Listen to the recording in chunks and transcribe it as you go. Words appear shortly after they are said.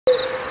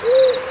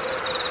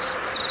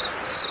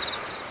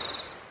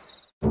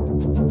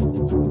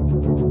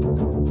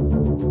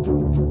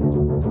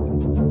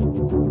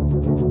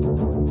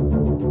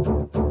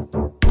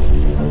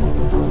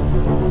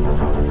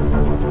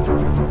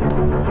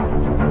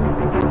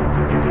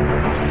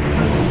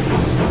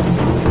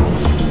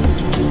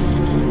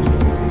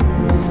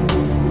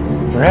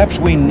Perhaps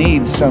we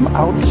need some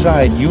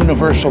outside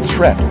universal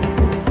threat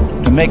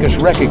to make us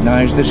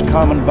recognize this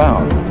common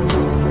bound.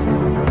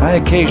 I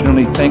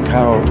occasionally think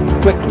how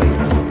quickly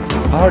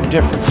our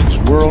differences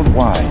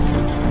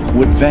worldwide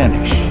would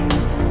vanish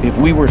if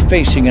we were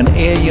facing an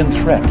alien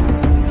threat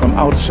from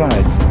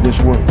outside this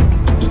world.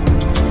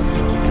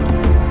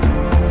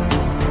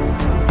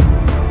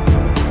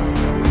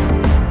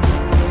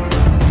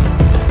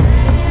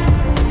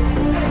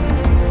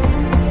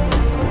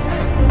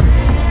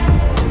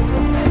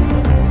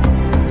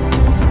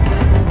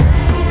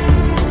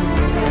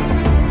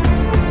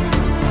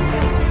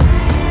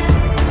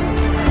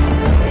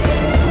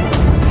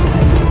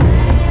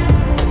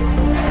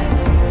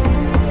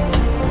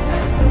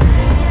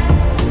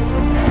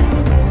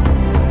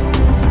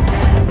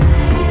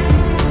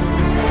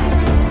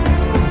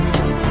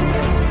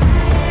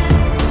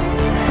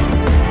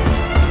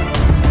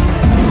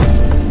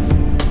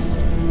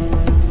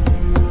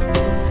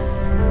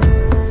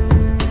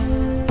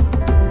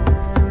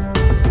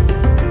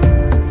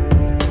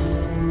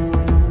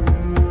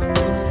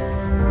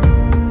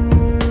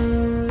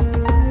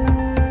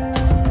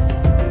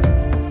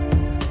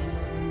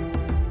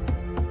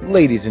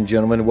 Ladies and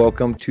gentlemen,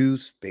 welcome to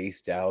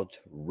Spaced Out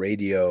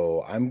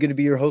Radio. I'm going to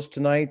be your host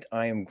tonight.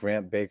 I am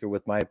Grant Baker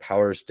with my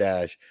Power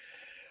Stash.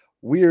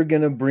 We are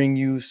going to bring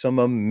you some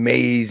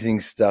amazing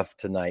stuff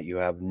tonight. You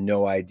have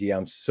no idea.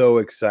 I'm so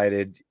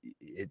excited.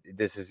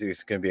 This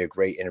is going to be a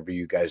great interview.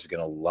 You guys are going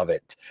to love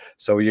it.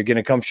 So you're going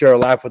to come share a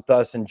laugh with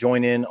us and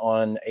join in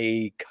on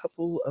a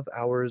couple of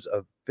hours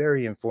of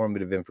very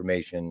informative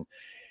information.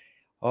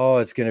 Oh,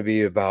 it's going to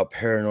be about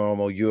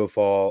paranormal,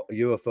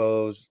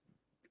 UFOs,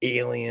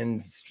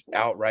 aliens,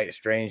 outright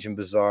strange and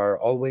bizarre,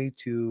 all the way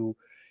to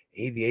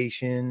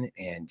aviation,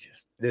 and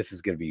just this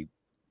is gonna be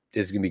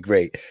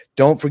great.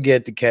 Don't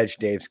forget to catch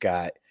Dave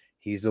Scott.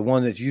 He's the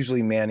one that's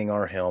usually manning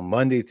our helm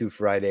Monday through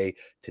Friday.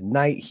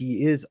 Tonight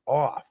he is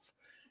off,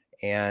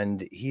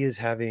 and he is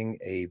having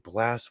a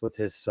blast with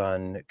his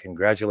son.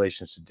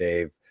 Congratulations to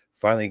Dave,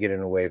 finally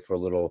getting away for a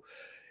little,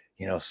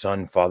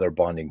 son-father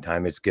bonding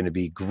time. It's gonna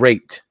be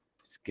great.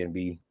 It's gonna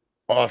be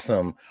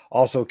awesome.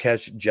 Also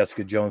catch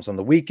Jessica Jones on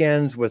the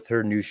weekends with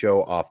her new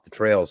show Off the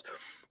Trails.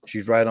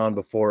 She's right on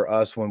before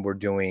us when we're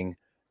doing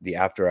the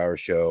after hour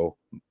show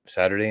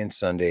Saturday and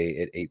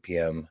Sunday at 8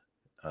 p.m.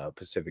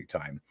 Pacific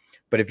time.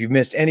 But if you've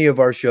missed any of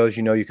our shows,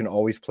 you can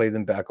always play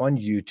them back on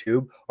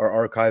YouTube. Our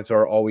archives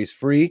are always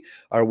free.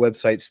 Our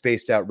website,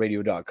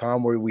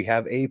 spacedoutradio.com, where we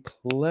have a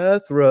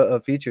plethora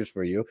of features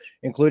for you,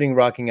 including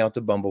rocking out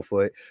to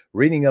Bumblefoot,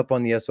 reading up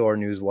on the SOR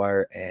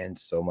Newswire, and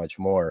so much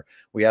more.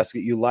 We ask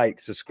that you like,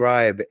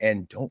 subscribe,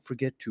 and don't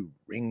forget to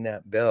ring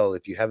that bell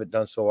if you haven't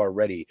done so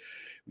already.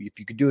 If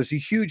you could do us a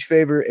huge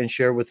favor and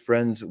share with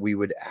friends, we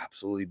would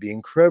absolutely be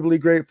incredibly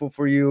grateful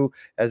for you,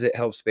 as it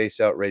helps Spaced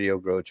Out Radio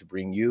grow to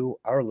bring you,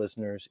 our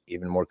listeners,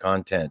 even more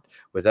content.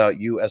 Without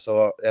you,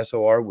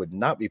 SOR would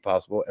not be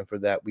possible, and for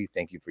that, we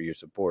thank you for your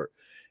support.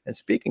 And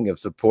speaking of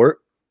support,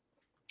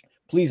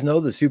 please know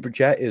the Super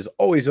Chat is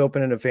always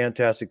open in a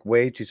fantastic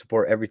way to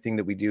support everything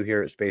that we do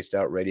here at Spaced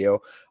Out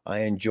Radio. I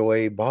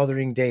enjoy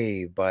bothering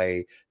Dave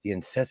by the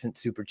incessant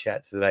Super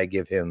Chats that I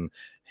give him.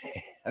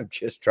 I'm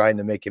just trying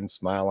to make him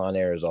smile on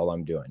air is all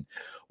I'm doing.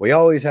 We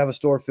always have a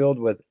store filled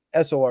with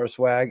SOR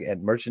swag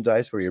and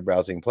merchandise for your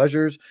browsing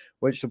pleasures,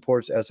 which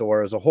supports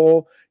SOR as a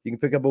whole. You can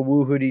pick up a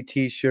Woo Hoodie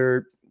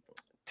t-shirt,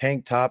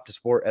 tank top to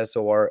support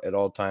SOR at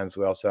all times.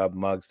 We also have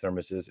mugs,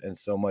 thermoses, and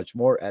so much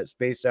more at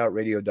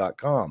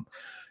spacedoutradio.com.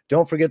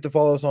 Don't forget to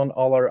follow us on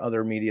all our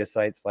other media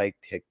sites like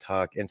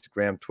TikTok,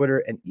 Instagram, Twitter,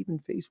 and even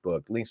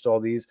Facebook. Links to all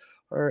these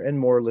and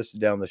more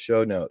listed down the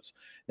show notes.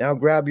 Now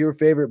grab your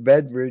favorite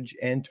beverage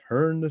and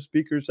turn the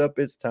speakers up.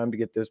 It's time to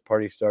get this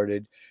party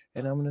started,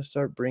 and I'm going to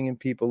start bringing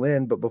people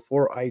in. But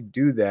before I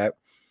do that,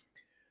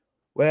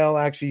 well,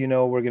 actually,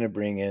 we're going to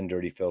bring in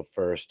Dirty Filth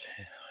first.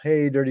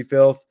 Hey, Dirty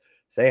Filth,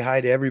 say hi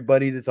to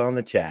everybody that's on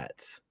the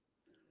chats.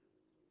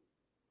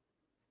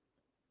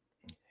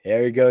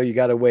 There you go. You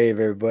got to wave,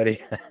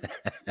 everybody.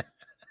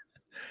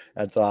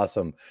 That's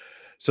awesome.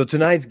 So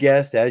tonight's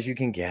guest, as you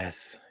can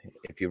guess,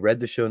 if you read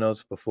the show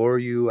notes before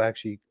you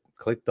actually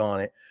clicked on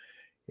it,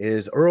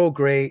 is Earl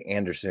Gray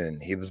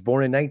Anderson. He was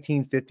born in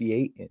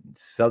 1958 in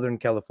Southern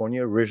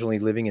California, originally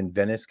living in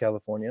Venice,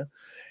 California.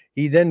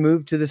 He then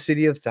moved to the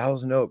city of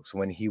Thousand Oaks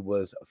when he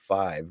was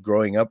 5.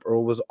 Growing up,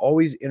 Earl was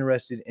always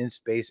interested in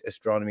space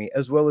astronomy,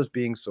 as well as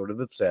being sort of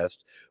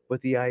obsessed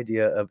with the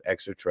idea of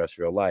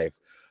extraterrestrial life.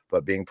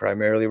 But being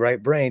primarily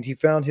right-brained, he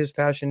found his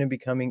passion in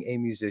becoming a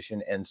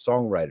musician and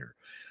songwriter.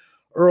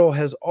 Earl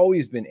has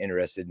always been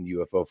interested in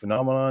UFO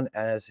phenomenon,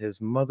 as his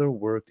mother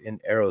worked in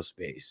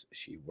aerospace.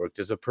 She worked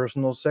as a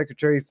personal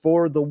secretary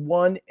for the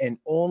one and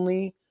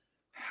only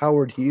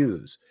Howard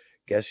Hughes.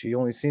 Guess she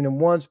only seen him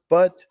once,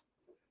 but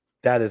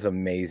that is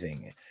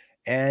amazing.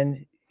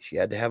 And she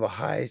had to have a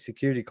high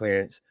security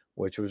clearance,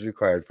 which was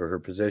required for her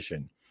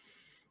position.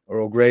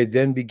 Earl Gray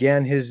then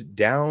began his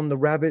down the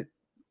rabbit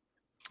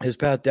his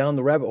path down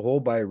the rabbit hole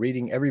by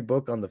reading every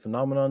book on the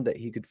phenomenon that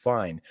he could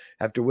find,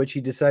 after which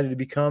he decided to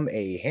become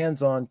a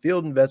hands-on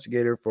field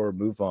investigator for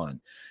Mufon.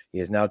 He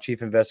is now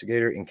Chief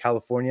Investigator in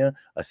California,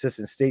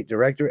 Assistant State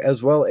Director,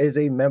 as well as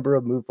a member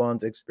of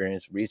Mufon's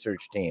experienced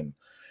research team.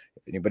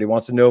 If anybody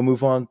wants to know,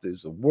 Mufon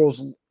is the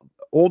world's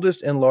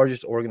oldest and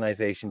largest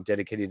organization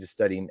dedicated to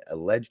studying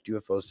alleged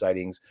UFO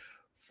sightings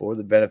for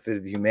the benefit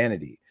of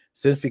humanity.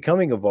 Since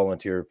becoming a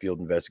volunteer field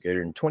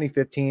investigator in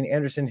 2015,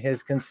 Anderson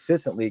has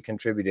consistently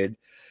contributed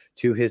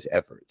to his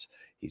efforts.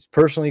 He's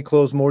personally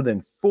closed more than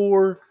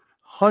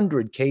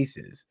 400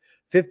 cases,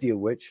 50 of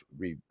which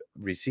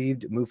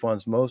received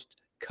Mufon's most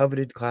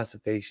coveted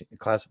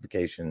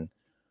classification,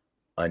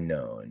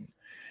 unknown.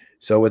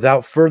 So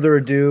without further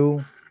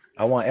ado,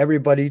 I want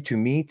everybody to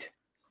meet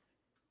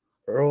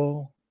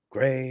Earl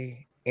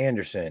Gray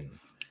Anderson.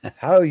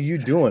 How are you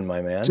doing,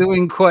 my man?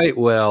 Doing quite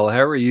well.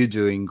 How are you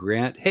doing,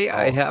 Grant? Hey,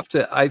 I have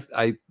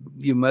to,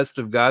 you must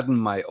have gotten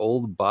my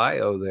old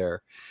bio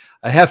there.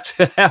 I have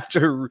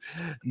to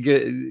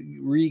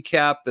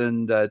recap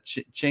and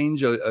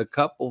change a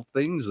couple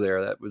things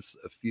there. That was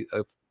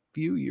a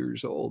few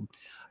years old.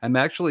 I'm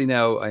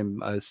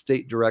a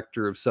state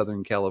director of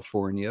Southern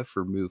California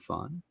for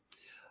Mufon.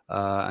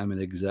 I'm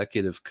an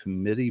executive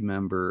committee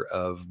member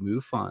of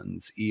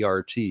Mufon's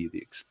ERT,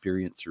 the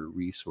Experiencer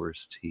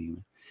Resource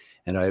Team.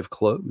 And I have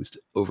closed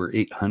over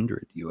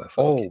 800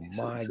 UFO cases.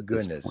 Oh, my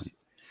goodness.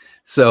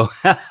 So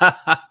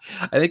I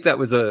think that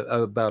was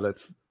about a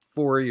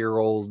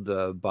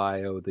 4-year-old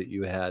bio that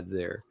you had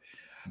there.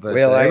 But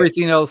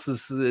everything else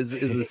is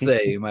the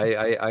same.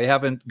 I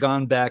haven't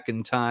gone back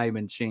in time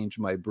and changed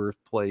my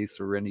birthplace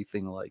or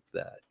anything like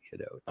that.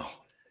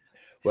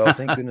 Well,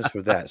 thank goodness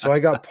for that. So I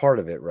got part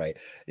of it right.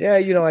 Yeah,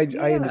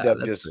 I ended up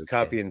just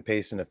copy and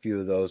pasting a few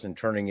of those and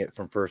turning it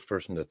from first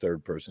person to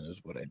third person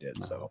is what I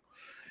did. So.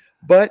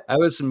 But I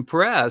was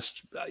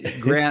impressed,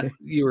 Grant.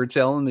 You were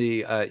telling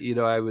me,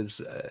 I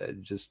was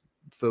just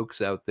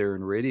folks out there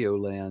in radio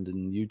land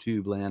and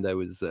YouTube land. I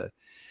was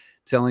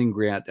telling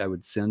Grant I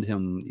would send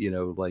him,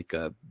 like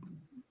a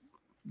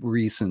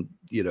recent,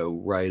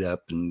 write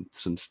up and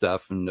some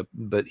stuff.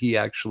 But he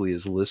actually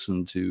has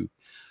listened to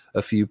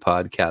a few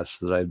podcasts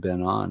that I've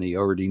been on. He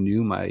already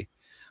knew my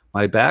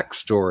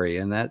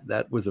backstory, and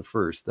that was a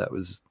first. That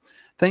was.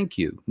 Thank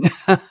you.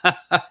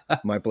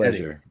 My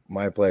pleasure.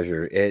 My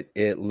pleasure.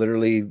 It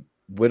literally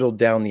whittled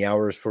down the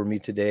hours for me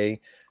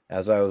today.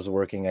 As I was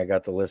working, I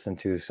got to listen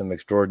to some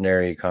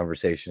extraordinary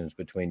conversations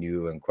between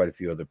you and quite a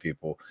few other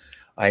people.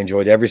 I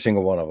enjoyed every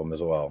single one of them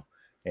as well.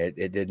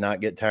 It did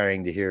not get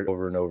tiring to hear it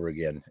over and over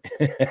again.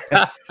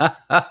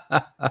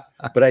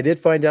 But I did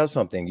find out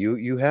something.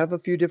 You have a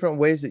few different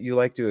ways that you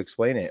like to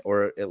explain it,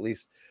 or at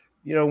least,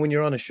 when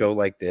you're on a show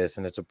like this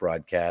and it's a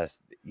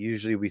broadcast,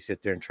 usually we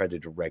sit there and try to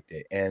direct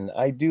it. And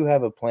I do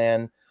have a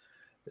plan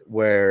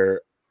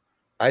where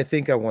I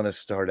think I want to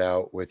start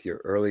out with your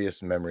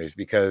earliest memories,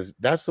 because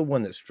that's the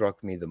one that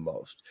struck me the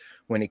most.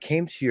 When it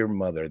came to your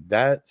mother,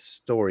 that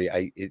story,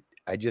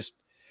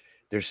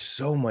 there's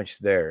so much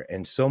there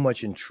and so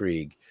much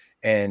intrigue.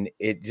 And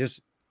it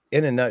just,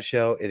 in a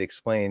nutshell, it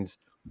explains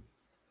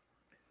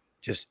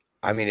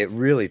it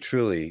really,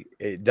 truly,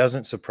 it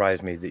doesn't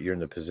surprise me that you're in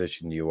the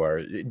position you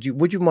are.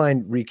 Would you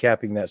mind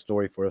recapping that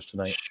story for us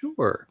tonight?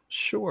 Sure.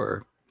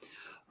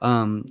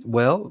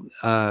 Well,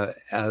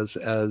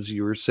 as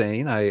you were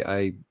saying,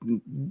 I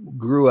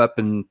grew up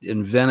in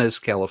Venice,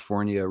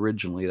 California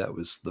originally. That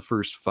was the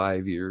first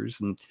 5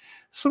 years. And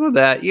some of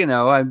that,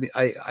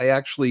 I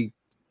actually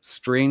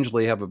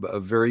strangely have a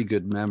very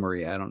good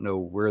memory. I don't know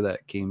where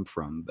that came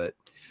from, but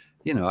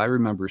I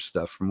remember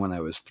stuff from when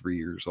I was 3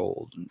 years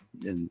old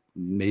and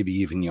maybe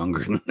even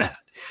younger than that.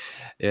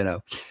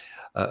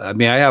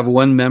 I have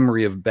one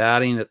memory of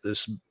batting at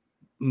this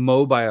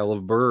mobile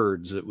of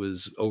birds that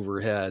was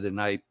overhead.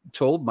 And I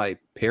told my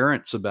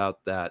parents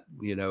about that,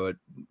 at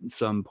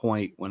some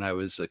point when I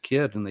was a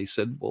kid. And they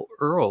said, well,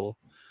 Earl,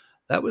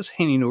 that was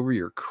hanging over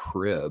your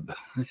crib.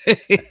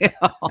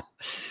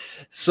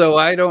 So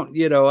I don't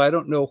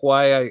know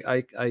why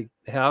I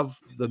have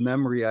the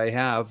memory I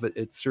have, but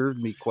it served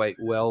me quite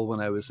well when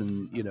I was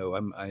in,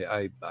 I'm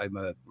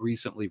a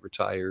recently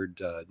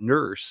retired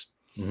nurse.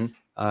 Mm-hmm.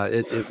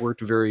 It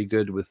worked very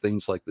good with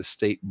things like the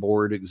state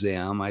board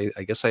exam. I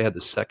guess I had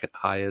the second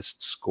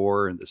highest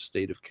score in the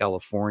state of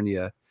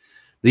California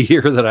the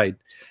year that I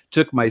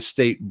took my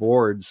state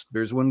boards.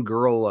 There's one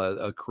girl,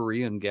 a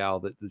Korean gal,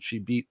 that she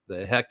beat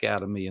the heck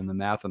out of me in the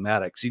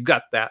mathematics. You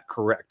got that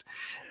correct.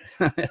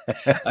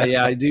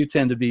 Yeah, I do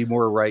tend to be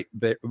more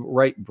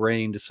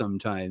right-brained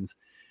sometimes.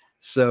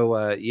 So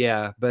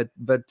but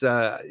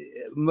a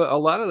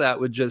lot of that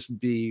would just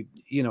be,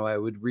 I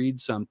would read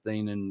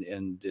something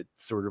and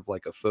it's sort of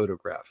like a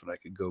photograph, and I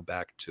could go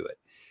back to it.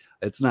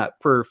 It's not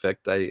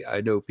perfect.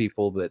 I know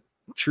people that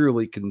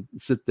truly can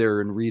sit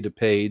there and read a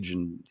page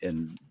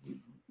and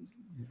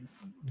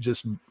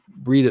just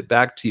read it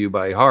back to you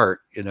by heart.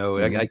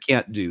 Mm-hmm. I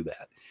can't do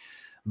that.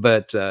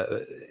 But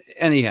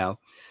anyhow,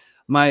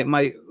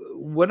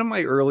 one of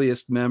my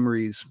earliest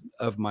memories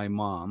of my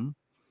mom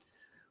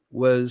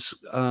was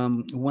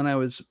when I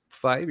was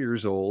 5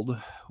 years old.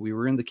 We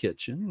were in the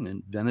kitchen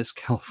in Venice,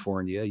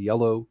 California,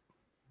 yellow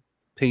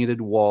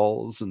painted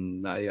walls,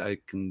 and I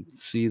can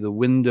see the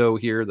window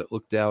here that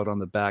looked out on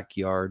the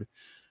backyard,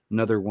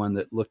 another one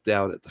that looked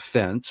out at the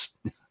fence.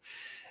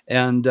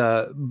 And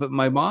but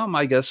my mom,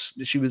 I guess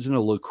she was in a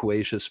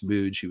loquacious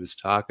mood. She was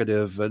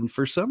talkative, and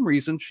for some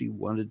reason she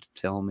wanted to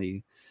tell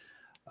me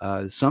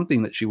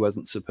something that she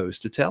wasn't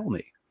supposed to tell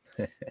me.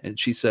 And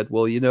she said,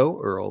 well, you know,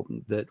 Earl,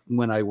 that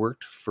when I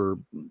worked for,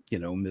 you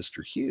know,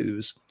 Mr.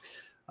 Hughes,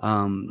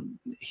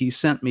 he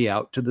sent me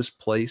out to this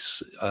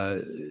place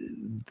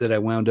that I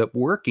wound up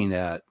working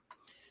at.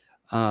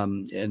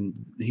 And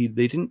they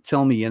didn't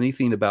tell me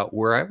anything about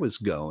where I was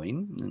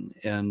going,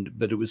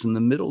 but it was in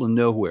the middle of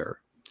nowhere.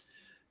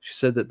 She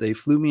said that they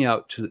flew me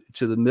out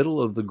to the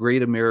middle of the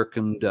Great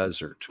American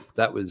Desert.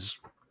 That was,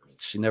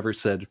 she never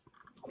said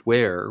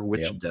where,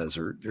 which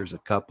desert. There's a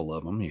couple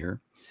of them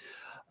here.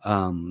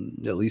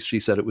 At least she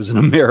said it was in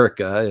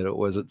America and it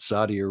wasn't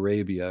Saudi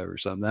Arabia or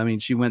something. I mean,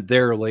 she went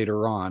there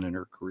later on in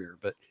her career,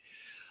 but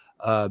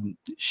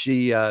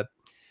she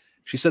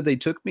said they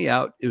took me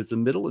out. It was the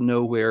middle of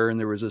nowhere, and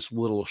there was this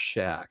little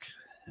shack,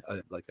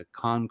 like a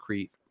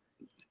concrete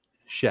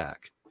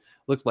shack.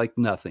 Looked like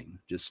nothing,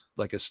 just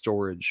like a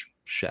storage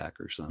shack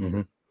or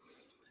something.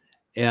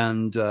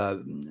 And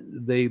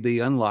they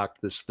unlocked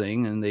this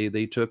thing, and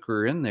they took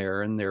her in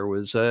there, and there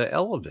was an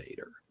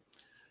elevator.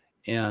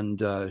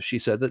 And she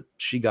said that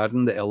she got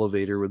in the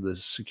elevator with the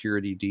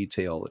security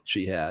detail that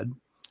she had.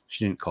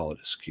 She didn't call it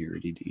a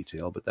security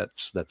detail, but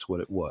that's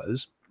what it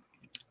was.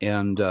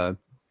 And of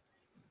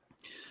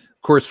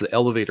course, the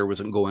elevator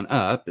wasn't going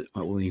up.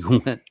 When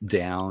you went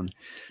down,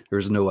 there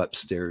was no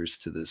upstairs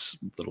to this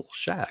little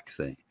shack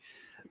thing,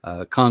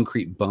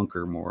 concrete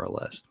bunker, more or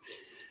less.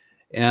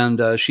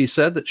 And she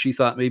said that she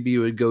thought maybe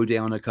you would go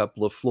down a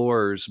couple of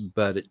floors,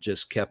 but it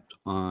just kept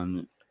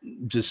on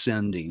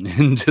descending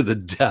into the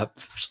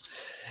depths.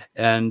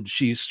 And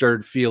she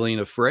started feeling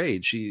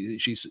afraid. She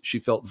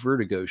felt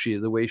vertigo.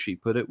 The way she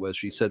put it was,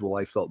 she said,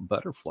 well, I felt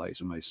butterflies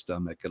in my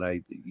stomach,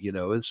 and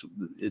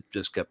it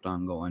just kept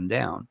on going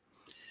down.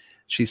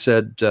 She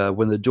said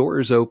when the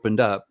doors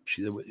opened up,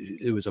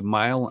 it was a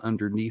mile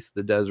underneath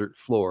the desert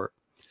floor.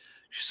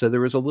 She said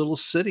there was a little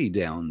city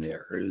down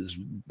there. It was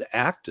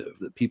active,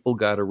 that people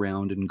got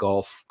around in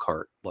golf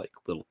cart, like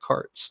little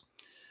carts,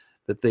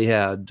 that they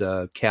had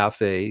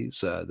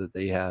cafes, that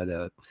they had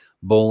a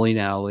bowling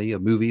alley, a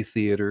movie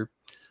theater.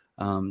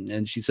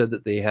 And she said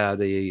that they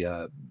had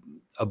a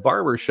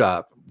barber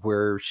shop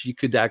where she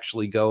could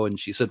actually go. And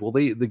she said, well,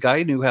 the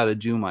guy knew how to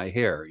do my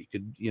hair. He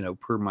could,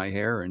 perm my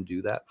hair and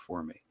do that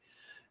for me.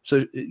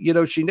 So,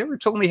 she never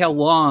told me how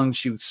long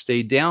she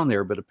stayed down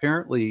there, but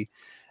apparently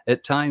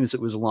at times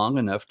it was long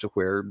enough to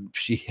where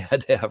she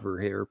had to have her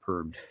hair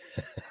permed.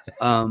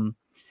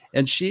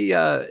 And she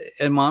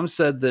and Mom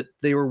said that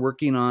they were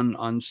working on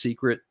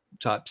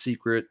top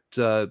secret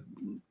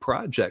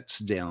projects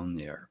down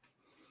there.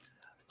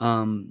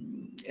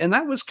 And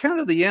that was kind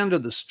of the end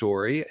of the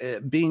story.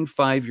 Being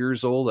 5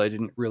 years old, I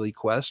didn't really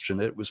question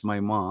it. It was my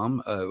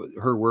mom.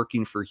 Her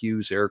working for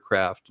Hughes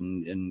Aircraft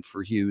and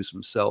for Hughes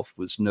himself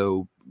was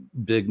no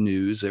big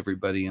news.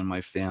 Everybody in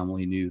my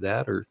family knew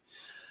that. Her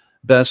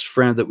best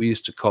friend that we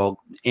used to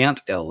call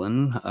Aunt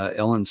Ellen,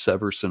 Ellen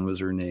Severson was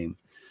her name.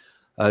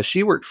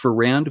 She worked for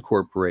Rand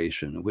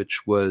Corporation,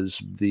 which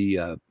was they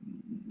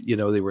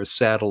were a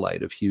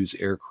satellite of Hughes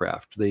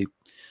Aircraft.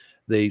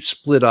 They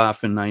split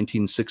off in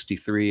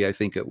 1963, I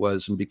think it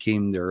was, and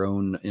became their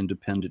own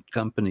independent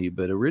company.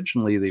 But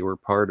originally they were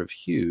part of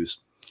Hughes.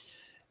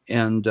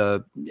 And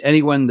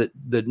anyone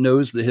that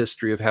knows the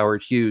history of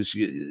Howard Hughes,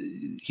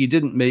 he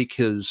didn't make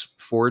his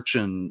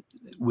fortune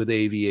with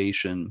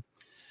aviation.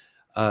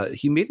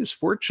 He made his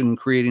fortune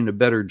creating a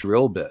better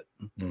drill bit.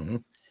 Mm-hmm.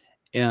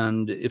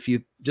 And if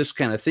you just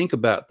kind of think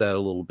about that a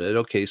little bit,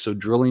 okay, so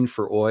drilling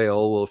for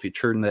oil, well, if you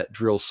turn that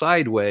drill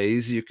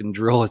sideways, you can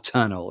drill a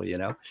tunnel,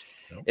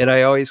 Yep. And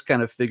I always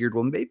kind of figured,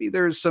 well, maybe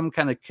there's some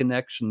kind of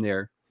connection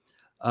there.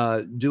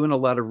 Doing a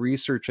lot of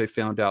research, I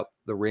found out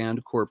the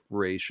Rand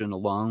Corporation,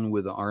 along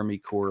with the Army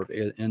Corps of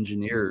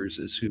Engineers,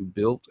 is who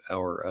built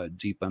our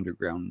deep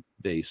underground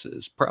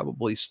bases,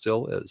 probably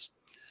still is.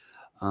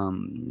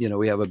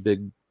 We have a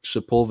big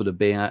Sepulveda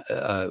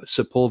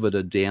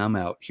Dam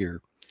out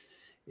here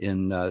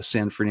in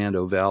San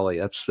Fernando Valley.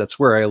 That's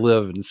where I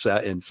live in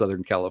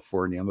Southern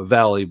California. I'm a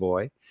valley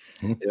boy.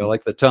 Mm-hmm.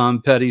 Like the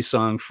Tom Petty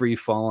song "Free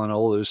Fallin',"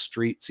 all those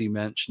streets he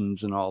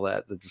mentions and all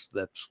that.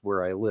 That's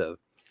where I live.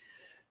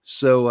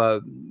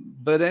 So,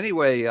 but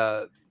anyway,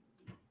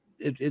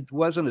 it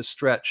wasn't a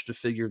stretch to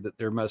figure that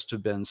there must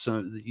have been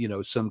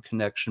some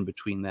connection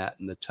between that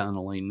and the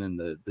tunneling and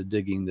the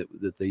digging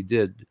that they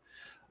did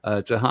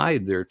to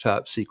hide their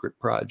top secret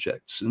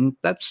projects. And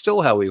that's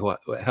still how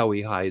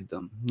we hide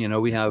them.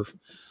 We have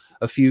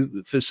a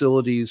few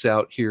facilities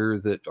out here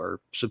that are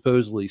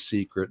supposedly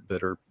secret,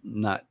 but are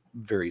not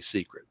very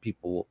secret.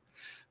 People will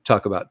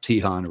talk about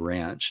Tejon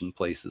Ranch and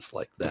places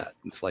like that.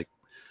 It's like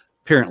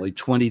apparently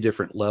 20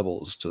 different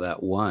levels to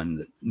that one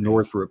that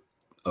Northrop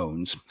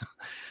owns.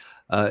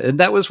 And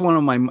that was one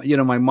of my,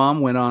 my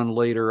mom went on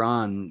later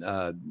on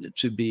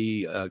to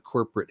be a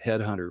corporate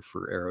headhunter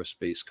for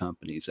aerospace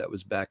companies. That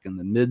was back in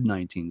the mid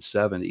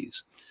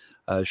 1970s.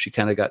 She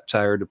kind of got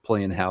tired of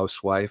playing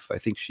housewife. I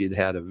think she had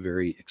had a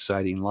very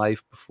exciting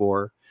life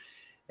before.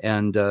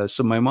 And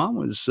so my mom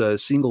was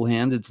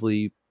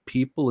single-handedly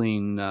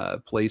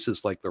peopling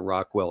places like the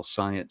Rockwell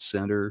Science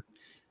Center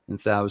in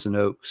Thousand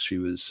Oaks. She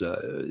was,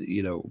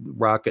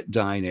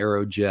 Rocketdyne,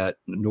 Aerojet,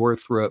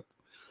 Northrop,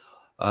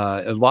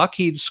 and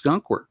Lockheed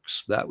Skunk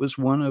Works. That was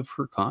one of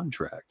her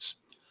contracts.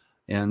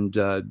 And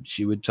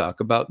she would talk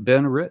about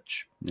Ben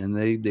Rich, and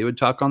they would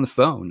talk on the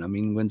phone. I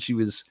mean, when she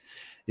was,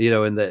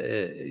 in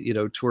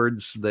the,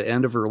 towards the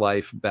end of her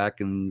life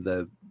back in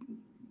the,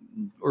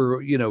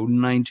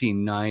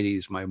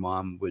 1990s, my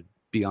mom would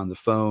be on the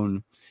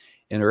phone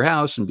in her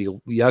house and be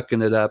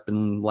yucking it up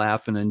and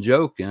laughing and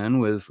joking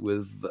with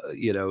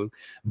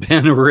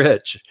Ben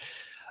Rich.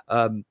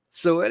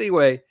 So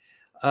anyway,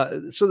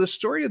 so the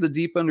story of the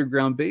deep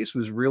underground base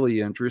was really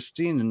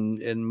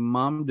interesting, and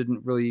Mom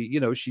didn't really,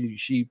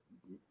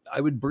 I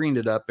would bring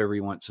it up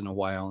every once in a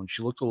while, and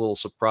she looked a little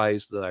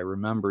surprised that I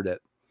remembered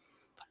it.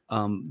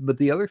 But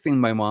the other thing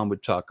my mom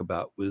would talk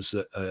about was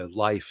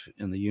life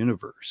in the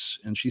universe,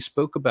 and she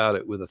spoke about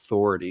it with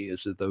authority,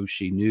 as though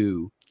she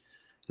knew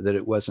that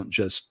it wasn't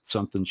just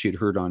something she'd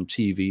heard on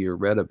TV or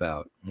read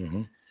about.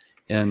 Mm-hmm.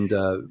 And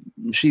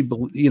she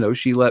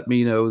let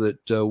me know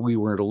that we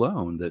weren't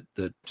alone,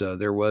 that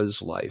there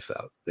was life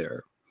out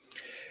there.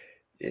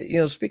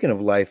 Speaking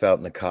of life out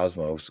in the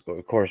cosmos,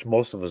 of course,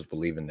 most of us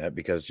believe in that,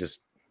 because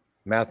just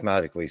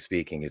mathematically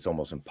speaking, it's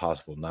almost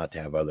impossible not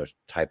to have other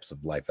types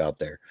of life out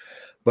there.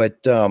 But,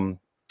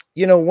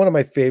 one of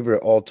my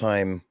favorite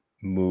all-time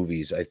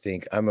movies, I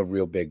think I'm a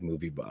real big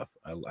movie buff.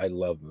 I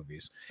love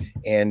movies.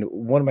 And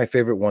one of my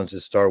favorite ones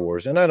is Star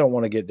Wars. And I don't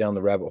want to get down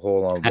the rabbit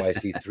hole on why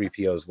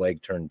C-3PO's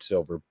leg turned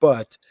silver,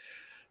 but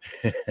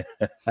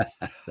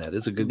that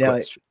is a good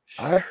question.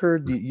 I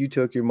heard you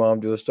took your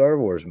mom to a Star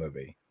Wars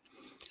movie.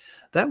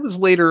 That was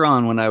later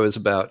on, when I was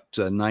about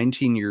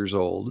 19 years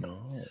old.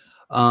 Oh.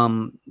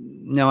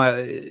 Now,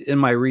 in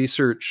my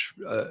research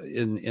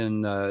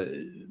in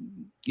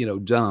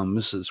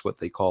DUMBs is what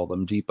they call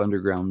them, deep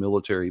underground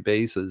military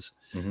bases.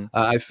 Mm-hmm.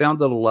 I found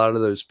that a lot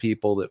of those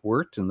people that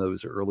worked in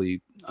those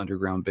early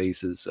underground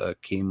bases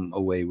came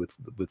away with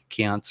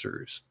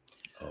cancers.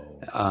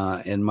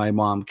 Oh. And my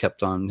mom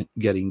kept on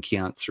getting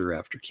cancer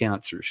after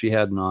cancer. She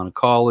had an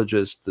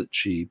oncologist that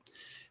she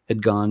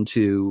had gone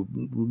to,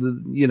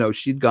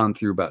 she'd gone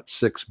through about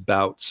 6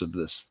 bouts of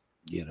this,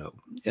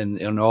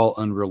 and all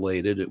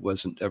unrelated. It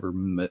wasn't ever,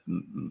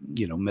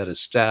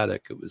 metastatic.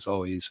 It was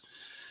always,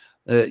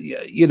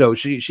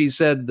 she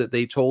said that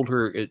they told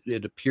her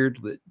it appeared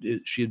that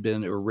she had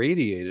been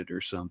irradiated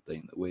or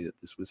something, the way that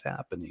this was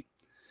happening.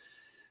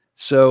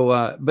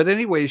 So, but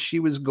anyway, she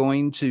was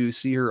going to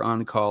see her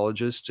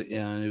oncologist,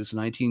 and it was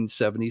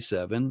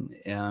 1977,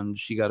 and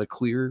she got a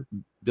clear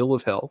bill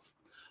of health.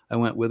 I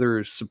went with her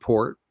as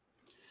support,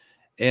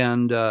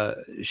 and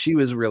she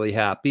was really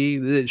happy.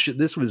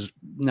 This was,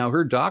 now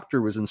her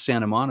doctor was in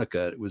Santa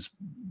Monica. It was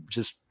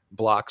just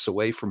blocks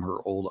away from her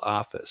old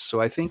office.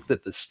 So I think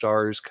that the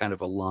stars kind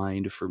of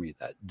aligned for me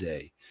that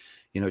day.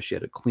 She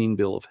had a clean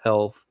bill of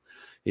health.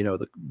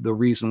 The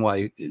reason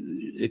why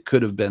it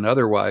could have been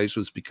otherwise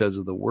was because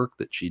of the work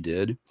that she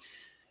did.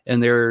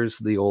 And there's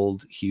the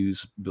old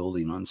Hughes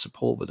building on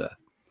Sepulveda.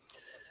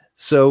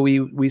 So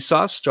we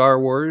saw Star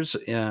Wars,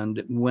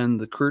 and when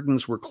the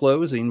curtains were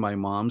closing, my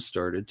mom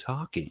started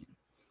talking.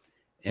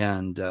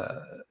 And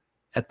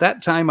at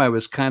that time, I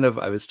was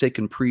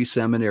taking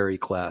pre-seminary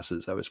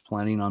classes. I was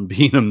planning on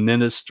being a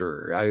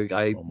minister.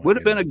 I would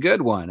have been a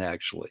good one,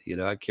 actually.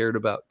 I cared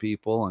about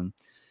people, and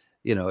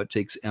it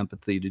takes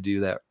empathy to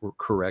do that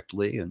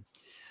correctly. And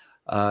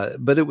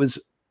but it was,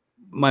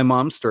 my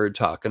mom started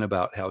talking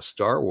about how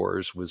Star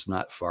Wars was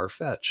not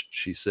far-fetched.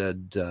 She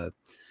said,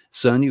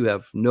 son, you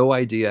have no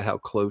idea how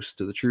close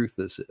to the truth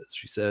this is.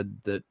 She said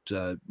that,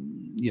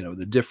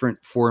 the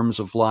different forms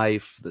of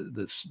life,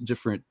 the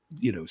different,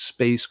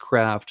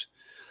 spacecraft,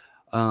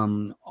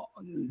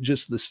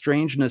 just the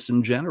strangeness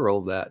in general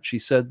of that. She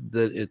said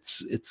that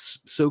it's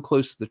so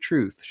close to the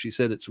truth. She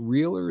said it's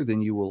realer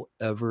than you will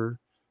ever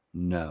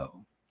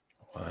know.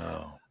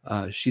 Wow.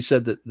 She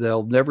said that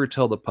they'll never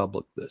tell the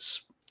public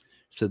this.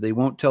 So they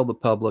won't tell the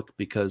public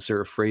because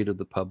they're afraid of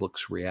the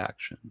public's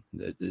reaction.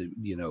 That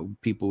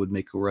people would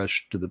make a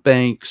rush to the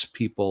banks.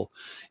 People,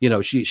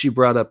 she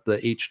brought up the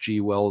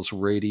H.G. Wells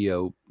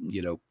radio,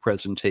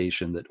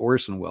 presentation that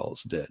Orson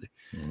Welles did,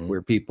 Mm-hmm.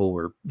 where people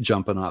were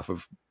jumping off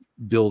of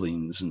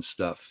buildings and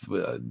stuff.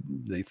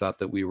 They thought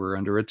that we were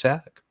under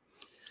attack.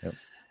 Yep.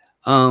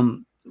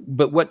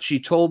 But what she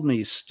told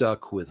me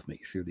stuck with me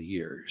through the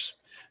years.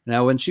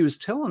 Now, when she was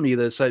telling me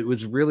this, it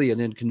was really an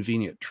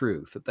inconvenient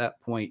truth. At that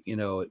point,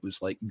 it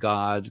was like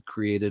God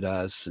created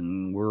us,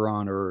 and we're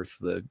on Earth,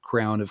 the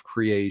crown of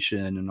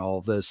creation, and all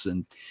this.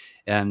 And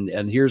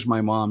here's my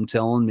mom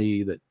telling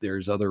me that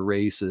there's other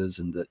races,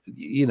 and that,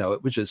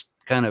 it was just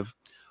kind of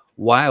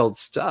wild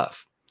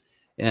stuff.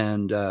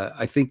 And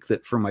I think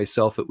that for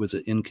myself, it was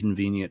an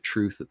inconvenient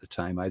truth at the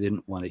time. I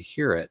didn't want to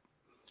hear it.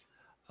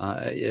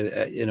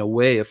 In a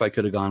way, if I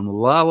could have gone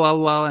la la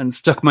la and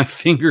stuck my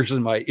fingers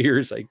in my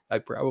ears, I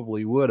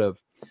probably would have.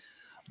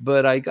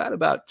 But I got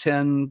about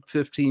 10,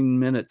 15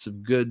 minutes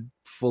of good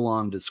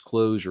full-on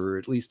disclosure.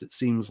 At least it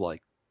seems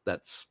like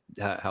that's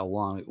how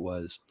long it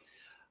was.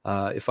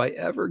 If I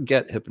ever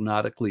get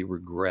hypnotically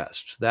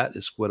regressed, that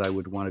is what I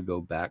would want to go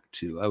back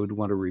to. I would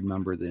want to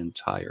remember the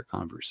entire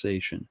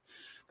conversation,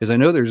 because I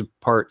know there's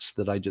parts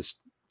that I just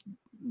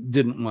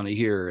didn't want to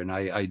hear, and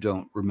I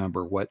don't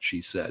remember what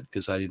she said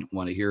because I didn't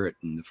want to hear it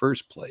in the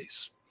first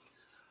place.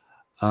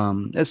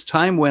 As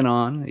time went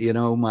on, you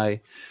know, my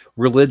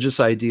religious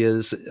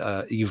ideas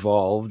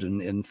evolved,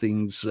 and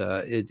things,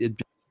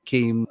 it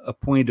became a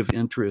point of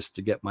interest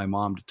to get my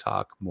mom to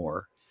talk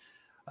more.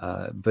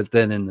 But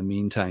then in the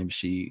meantime,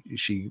 she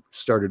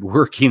started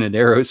working in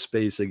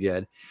aerospace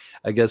again.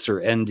 I guess her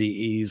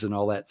NDEs and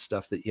all that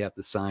stuff that you have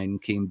to sign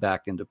came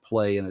back into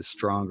play in a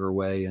stronger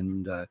way.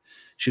 And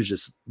she was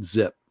just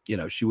zip, you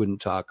know, she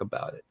wouldn't talk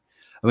about it.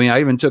 I mean,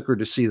 I even took her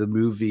to see the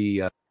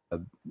movie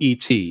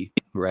E.T.,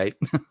 right?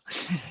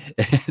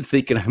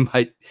 Thinking I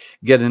might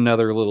get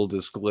another little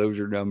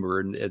disclosure number.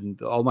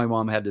 And all my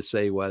mom had to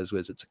say was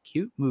it's a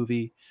cute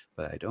movie,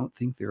 but I don't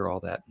think they're all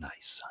that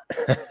nice,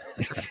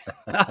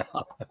 son.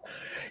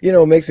 You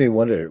know, it makes me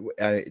wonder,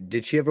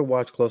 did she ever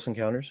watch Close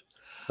Encounters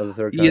of the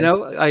Third Kind? You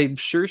know,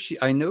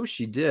 I know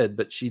she did,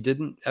 but she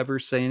didn't ever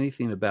say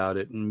anything about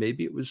it, and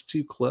maybe it was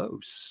too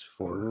close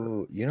for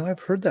her. You know,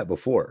 I've heard that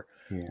before.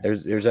 Yeah.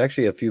 There's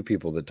actually a few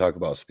people that talk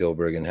about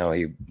Spielberg and how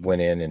he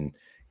went in and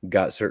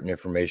got certain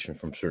information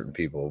from certain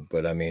people,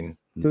 but I mean,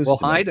 well,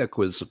 Heideck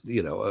was,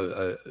 you know,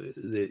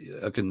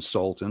 a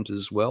consultant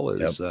as well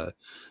as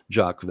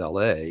Jacques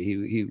Vallée.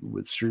 He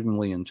was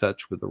certainly in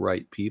touch with the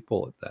right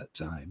people at that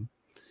time.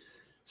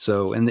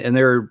 So, and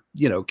there are,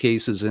 you know,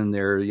 cases in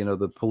there, you know,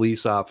 the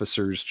police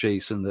officers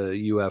chasing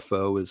the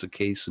UFO is a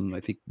case in,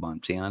 I think,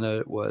 Montana.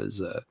 It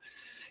was,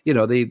 you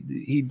know,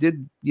 he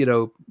did, you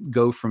know,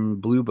 go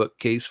from Blue Book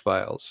case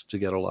files to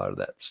get a lot of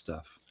that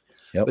stuff.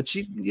 Yep. But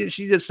she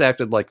just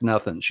acted like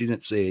nothing. She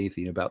didn't say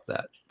anything about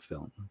that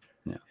film.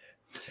 Yeah.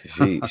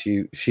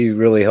 she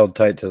really held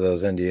tight to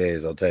those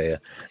NDAs, I'll tell you.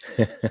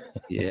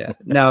 Yeah.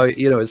 Now,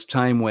 you know, as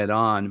time went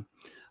on,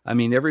 I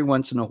mean, every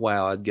once in a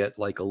while I'd get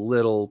like a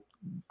little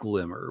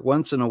glimmer.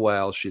 Once in a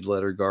while she'd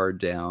let her guard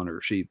down,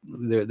 or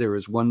there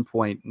was one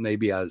point,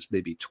 maybe I was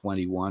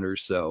 21 or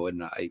so,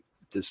 and I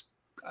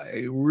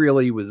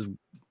really was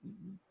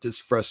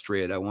just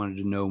frustrated. I wanted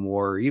to know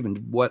more, even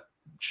what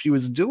she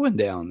was doing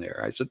down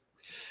there. I said,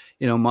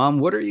 you know, Mom,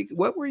 what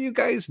were you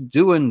guys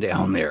doing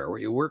down there? Were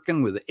you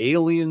working with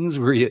aliens?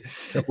 Were you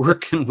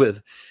working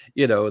with,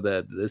 you know,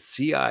 the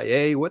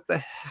CIA? What the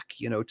heck?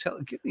 You know,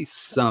 give me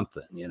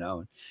something, you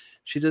know.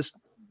 She just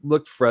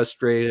looked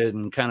frustrated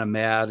and kind of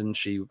mad, and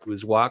she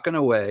was walking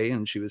away,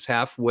 and she was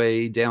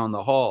halfway down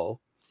the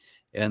hall,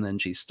 and then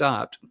she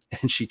stopped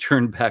and she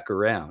turned back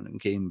around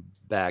and came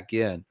back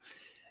in.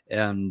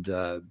 And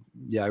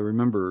yeah, I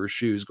remember her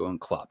shoes going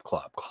clop,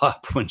 clop,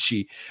 clop when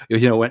she, you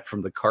know, went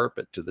from the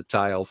carpet to the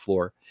tile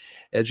floor.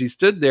 And she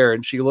stood there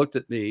and she looked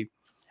at me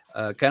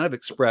kind of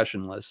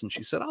expressionless. And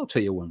she said, I'll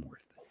tell you one more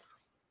thing.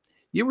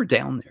 You were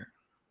down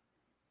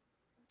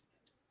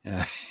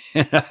there.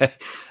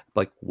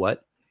 Like,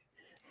 what?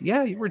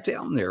 Yeah, you were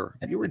down there.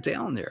 You were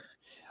down there.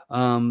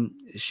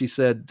 She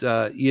said,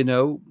 you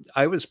know,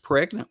 I was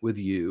pregnant with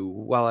you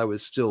while I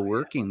was still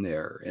working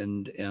there.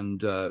 And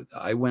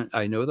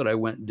I know that I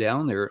went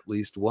down there at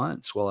least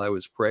once while I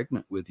was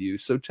pregnant with you.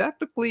 So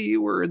technically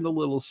you were in the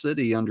little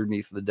city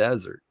underneath the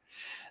desert.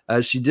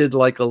 She did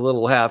like a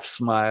little half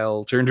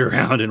smile, turned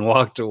around and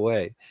walked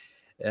away.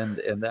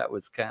 And that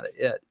was kind of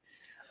it.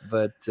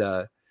 But,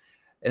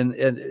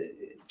 and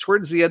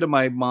towards the end of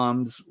my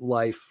mom's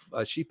life,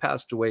 she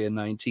passed away in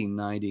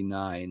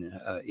 1999,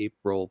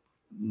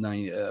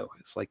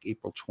 it's like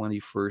April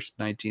 21st,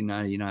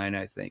 1999,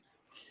 I think.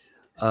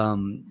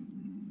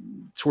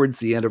 Towards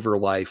the end of her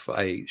life,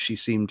 she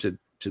seemed to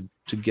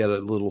get a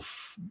little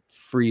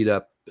freed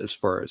up as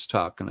far as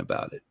talking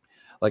about it.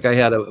 Like, I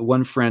had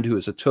one friend who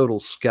was a total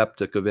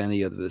skeptic of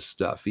any of this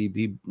stuff.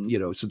 He you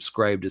know,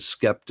 subscribed to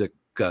Skeptic,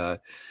 the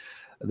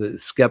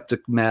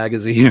Skeptic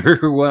magazine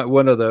or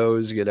one of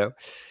those, you know,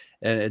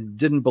 and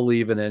didn't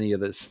believe in any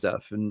of this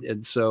stuff.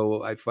 And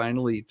so I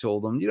finally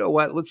told him, you know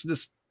what, let's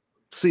just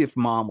see if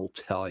Mom will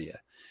tell you.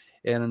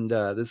 And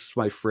this is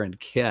my friend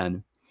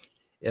Ken.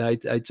 And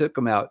I took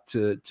him out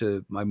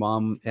to my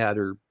mom had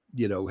her,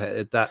 you know,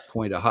 at that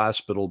point, a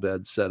hospital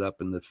bed set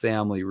up in the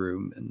family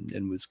room,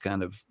 and was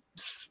kind of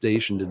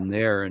stationed in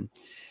there.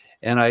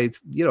 And I,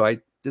 you know, I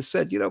just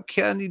said, you know,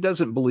 Ken, he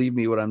doesn't believe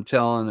me what I'm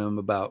telling him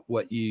about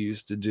what you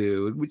used to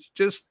do.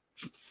 Just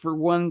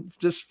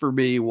for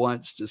me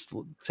once, just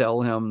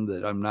tell him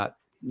that I'm not,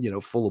 you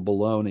know, full of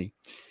baloney.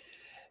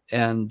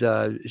 And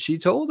she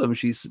told him,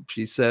 she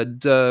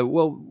said,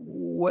 well,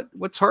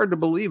 what's hard to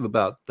believe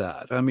about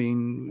that? I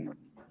mean,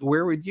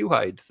 where would you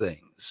hide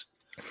things?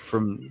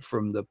 from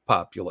the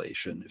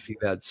population if you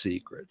had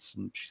secrets.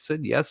 And she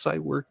said, yes, I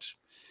worked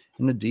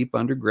in a deep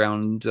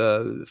underground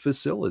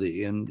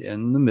facility and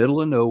in the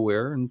middle of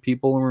nowhere, and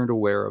people weren't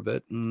aware of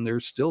it, and they're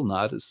still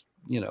not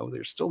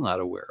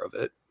aware of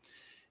it.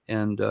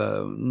 And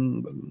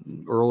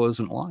Earl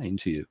isn't lying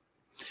to you.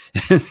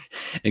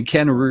 And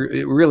Ken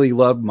really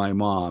loved my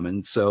mom,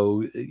 and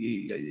so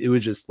it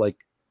was just like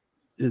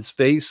his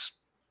face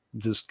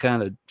just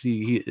kind of,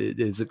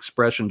 his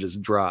expression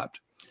just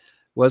dropped.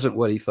 Wasn't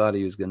what he thought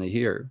he was going to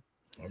hear.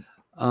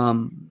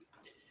 And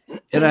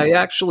I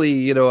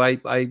actually,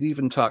 I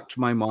even talked to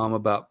my mom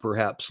about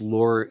perhaps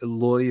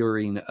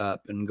lawyering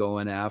up and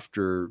going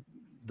after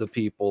the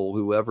people,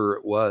 whoever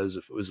it was,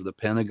 if it was the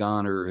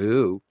Pentagon or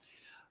who,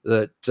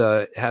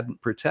 that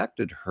hadn't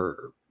protected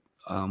her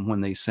when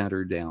they sent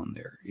her down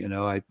there.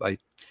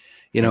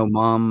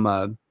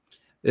 Mom,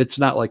 it's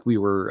not like we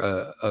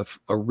were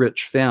a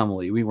rich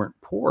family. We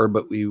weren't poor,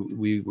 but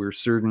we were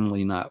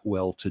certainly not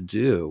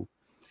well-to-do.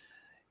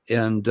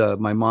 And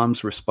my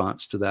mom's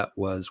response to that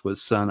was,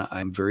 son,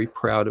 I'm very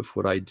proud of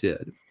what I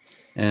did.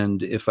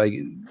 And if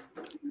I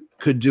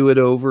could do it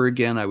over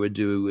again, I would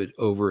do it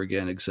over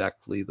again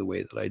exactly the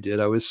way that I did.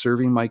 I was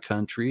serving my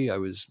country. I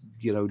was,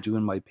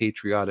 doing my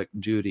patriotic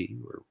duty,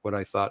 or what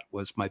I thought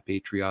was my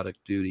patriotic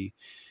duty.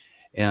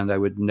 And I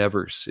would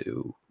never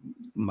sue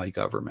my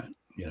government.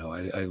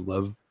 I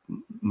love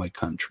my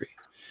country.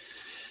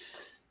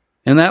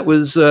 And that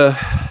was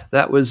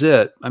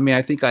it. I mean,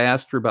 I think I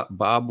asked her about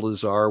Bob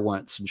Lazar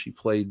once, and she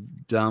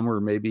played dumb,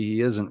 or maybe he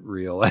isn't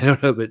real. I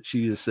don't know, but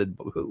she just said,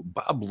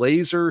 Bob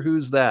Laser,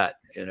 who's that?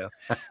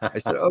 I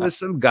said, oh, it's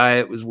some guy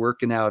that was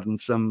working out in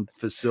some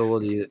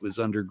facility that was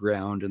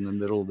underground in the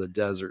middle of the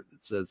desert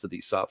that says that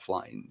he saw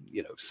flying,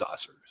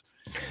 saucers.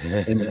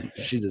 And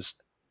she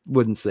just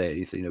wouldn't say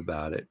anything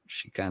about it.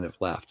 She kind of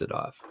laughed it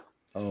off.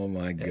 Oh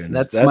my goodness. And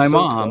that's my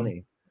mom.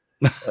 Funny.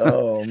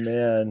 Oh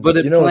man. But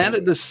it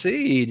planted the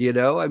seed,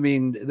 I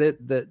mean,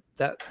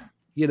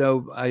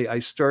 I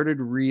started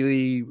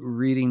really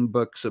reading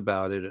books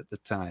about it at the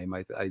time.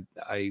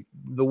 The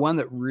one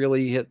that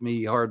really hit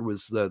me hard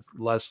was the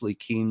Leslie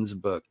Kean's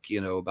book,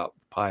 about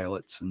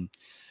pilots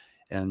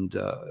and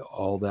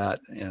all that.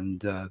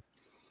 And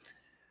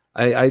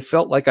I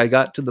felt like I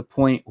got to the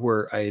point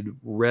where I had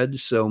read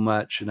so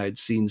much and I'd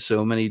seen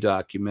so many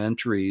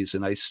documentaries,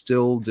 and I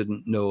still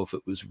didn't know if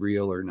it was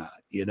real or not.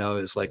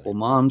 It's like, well,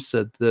 Mom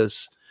said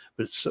this,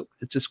 but it's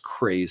just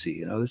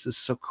crazy. This is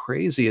so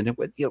crazy. And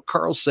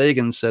Carl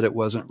Sagan said it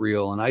wasn't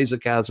real, and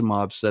Isaac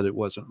Asimov said it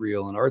wasn't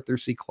real, and Arthur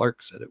C.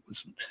 Clarke said it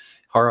was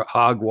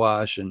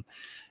hogwash. And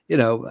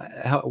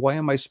how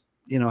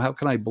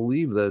can I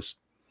believe this?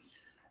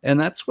 And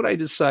that's what I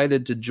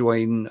decided to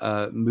join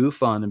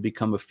Mufon and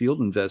become a field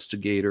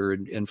investigator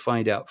and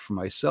find out for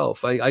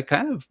myself. I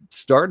kind of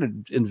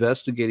started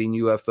investigating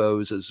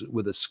UFOs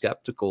with a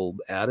skeptical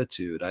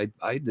attitude.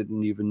 I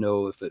didn't even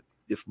know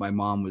if my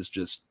mom was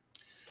just,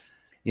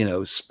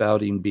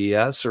 spouting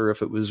BS or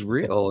if it was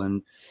real.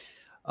 And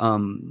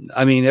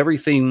I mean,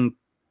 everything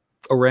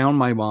around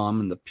my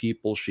mom and the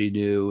people she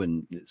knew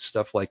and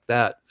stuff like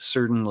that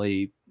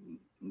certainly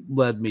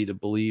led me to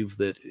believe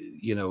that,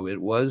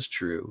 it was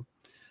true.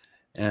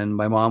 And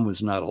my mom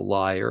was not a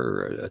liar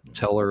or a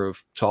teller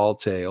of tall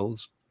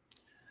tales.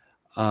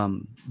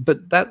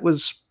 But that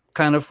was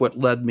kind of what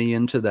led me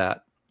into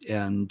that.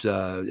 And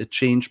it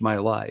changed my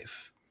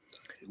life.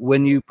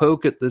 When you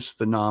poke at this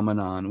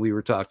phenomenon, we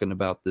were talking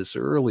about this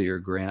earlier,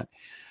 Grant,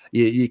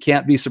 you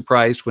can't be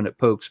surprised when it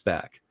pokes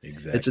back.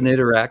 Exactly. It's an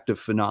interactive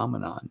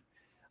phenomenon.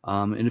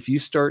 And if you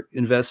start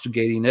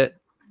investigating it,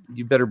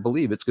 you better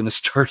believe it's going to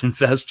start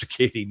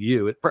investigating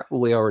you. It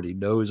probably already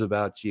knows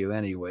about you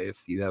anyway,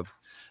 if you have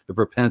the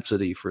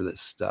propensity for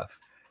this stuff.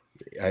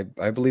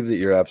 I believe that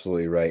you're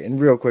absolutely right. And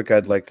real quick,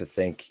 I'd like to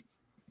thank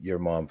your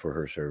mom for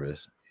her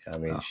service. I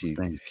mean,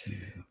 thank you.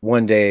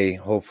 One day,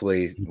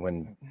 hopefully,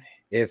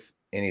 if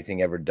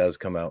anything ever does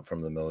come out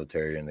from the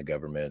military and the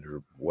government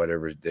or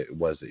whatever it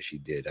was that she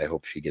did, I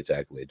hope she gets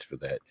accolades for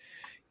that.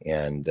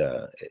 And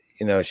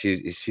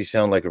she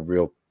sounded like a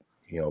real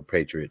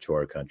patriot to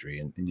our country.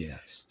 And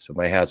yes, so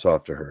my hat's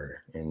off to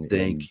her. And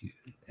thank you.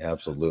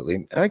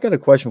 Absolutely. I got a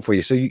question for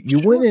you. So you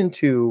Sure. went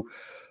into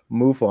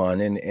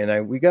MUFON,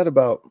 and we got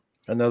about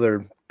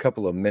another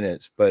couple of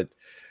minutes, but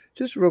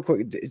just real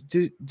quick,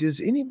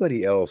 does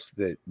anybody else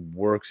that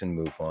works in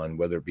MUFON,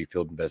 whether it be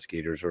field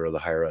investigators or the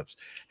higher ups,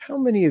 how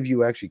many of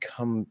you actually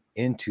come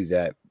into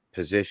that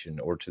position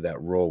or to that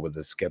role with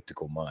a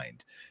skeptical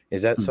mind?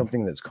 Is that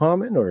something that's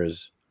common, or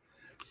is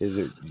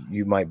it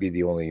you might be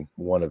the only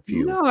one of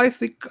few? No, I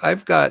think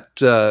I've got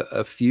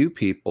a few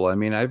people. I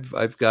mean,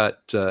 I've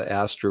got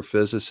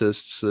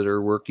astrophysicists that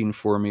are working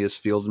for me as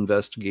field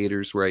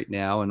investigators right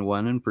now, and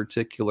one in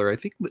particular, I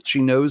think that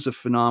she knows a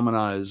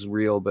phenomenon is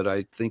real, but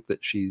I think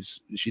that she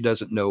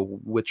doesn't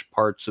know which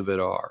parts of it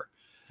are.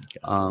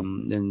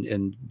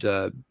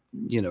 Okay.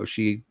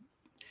 She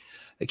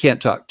I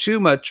can't talk too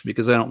much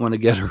because I don't want to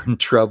get her in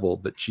trouble,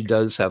 but she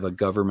does have a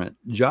government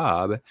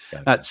job,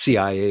 not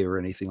CIA or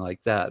anything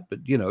like that. But,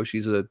 you know,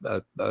 she's a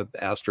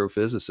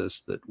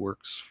astrophysicist that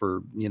works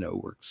for, you know,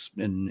 works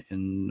in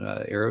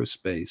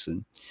aerospace,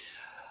 and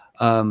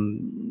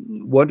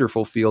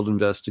wonderful field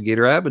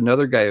investigator. I have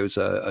another guy who's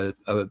a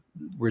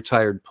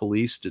retired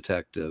police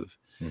detective.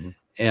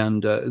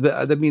 And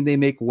I mean, they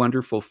make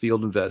wonderful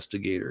field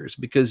investigators,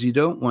 because you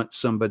don't want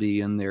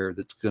somebody in there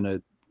that's going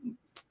to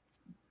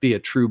be a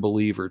true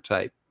believer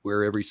type,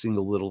 where every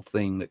single little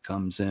thing that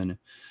comes in,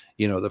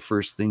 you know, the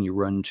first thing you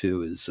run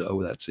to is,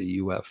 oh, that's a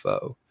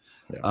UFO.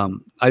 Yeah.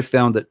 I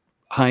found that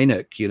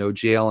Hynek, you know,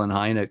 J. Allen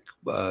Hynek,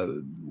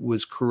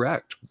 was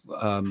correct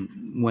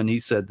when he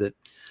said that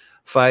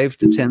 5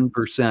 to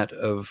 10%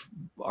 of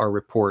our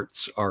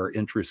reports are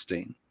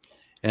interesting,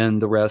 and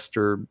the rest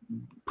are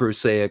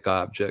prosaic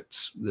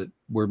objects that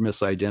were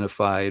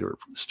misidentified, or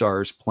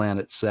stars,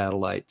 planets,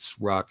 satellites,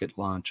 rocket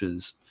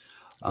launches.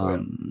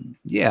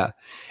 Yeah.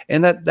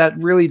 And that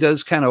really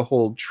does kind of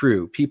hold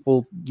true.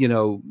 People, you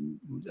know,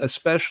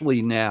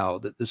 especially now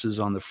that this is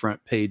on the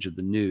front page of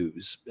the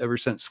news, ever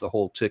since the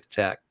whole Tic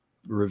Tac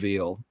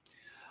reveal,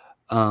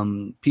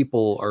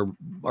 people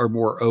are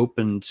more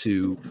open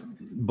to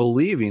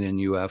believing in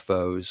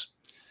UFOs.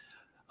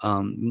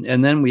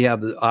 And then we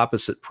have the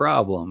opposite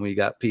problem. We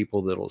got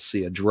people that'll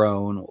see a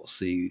drone, will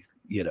see,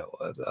 you know,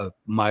 a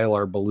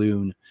Mylar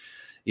balloon,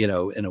 you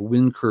know, in a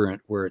wind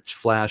current where it's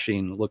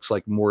flashing, looks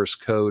like Morse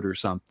code or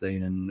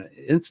something. And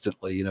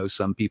instantly, you know,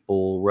 some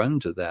people run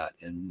to that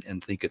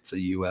and think it's a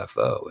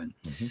UFO. And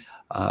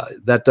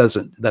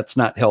that's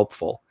not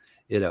helpful.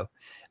 You know,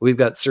 we've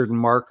got certain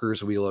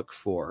markers we look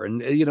for,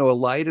 and, you know, a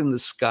light in the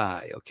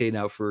sky. Okay.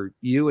 Now for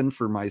you and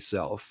for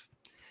myself,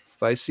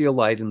 if I see a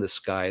light in the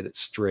sky that's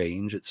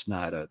strange, it's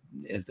not a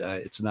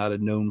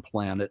known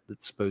planet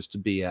that's supposed to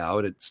be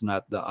out. It's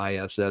not the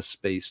ISS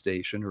space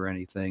station or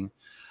anything.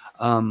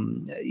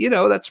 You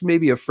know, that's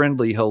maybe a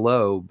friendly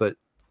hello, but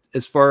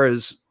as far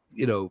as,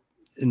 you know,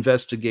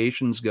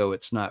 investigations go,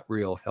 it's not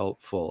real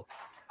helpful,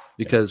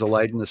 because a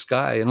light in the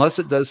sky, unless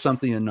it does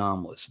something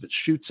anomalous, if it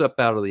shoots up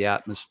out of the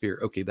atmosphere,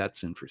 okay,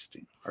 that's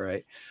interesting. All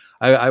right.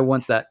 I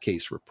want that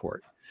case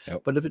report.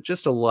 Yep. But if it's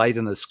just a light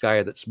in the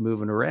sky that's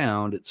moving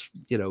around, it's,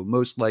 you know,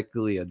 most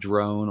likely a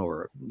drone,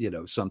 or, you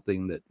know,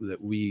 something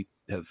that we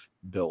have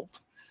built.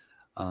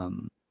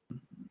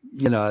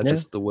 You know,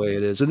 just the way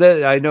it is. And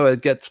then I know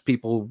it gets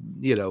people,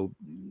 you know,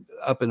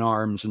 up in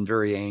arms and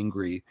very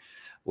angry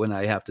when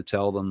I have to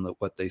tell them that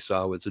what they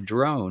saw was a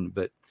drone.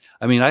 But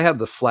I mean, I have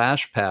the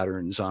flash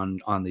patterns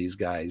on these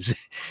guys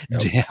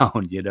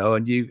down, you know,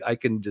 and I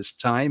can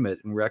just time it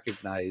and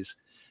recognize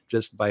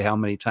just by how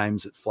many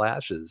times it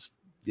flashes,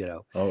 you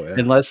know.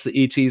 Unless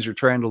the ETs are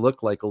trying to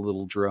look like a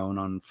little drone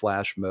on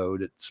flash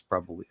mode, it's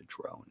probably a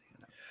drone,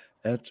 you know.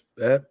 That's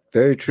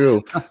very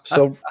true.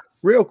 So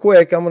real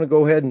quick, I'm going to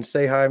go ahead and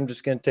say hi. I'm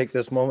just going to take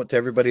this moment to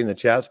everybody in the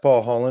chats.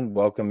 Paul Holland,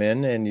 welcome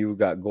in. And you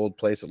got gold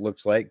place, it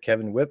looks like.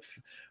 Kevin Whip,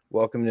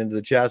 welcome into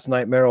the chats.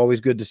 Nightmare,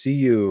 always good to see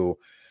you.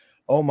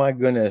 Oh my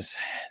goodness,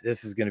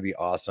 this is going to be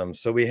awesome.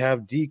 So we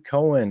have D.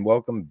 Cohen,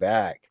 welcome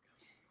back.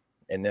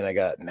 And then I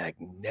got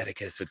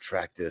Magneticus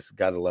Attractus.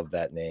 Gotta love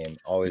that name.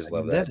 Always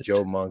love that.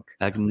 Joe Monk.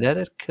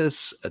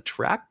 Magneticus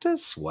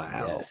Attractus?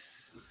 Wow.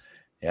 Yes.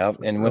 Yeah.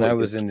 And when I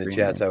was in the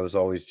chats, I was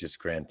always just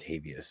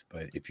Grantavius.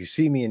 But if you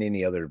see me in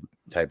any other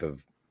type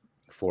of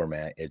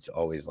format, it's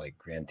always like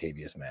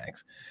Grantavius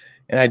Max.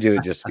 And I do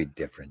it just to be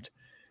different.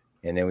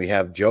 And then we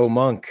have Joe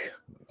Monk.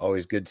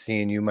 Always good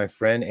seeing you, my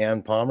friend.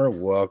 Ann Palmer,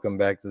 welcome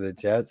back to the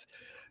chats.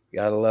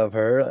 Gotta love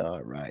her.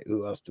 All right.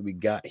 Who else do we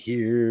got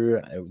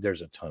here?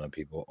 There's a ton of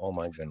people. Oh,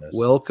 my goodness.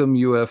 Welcome,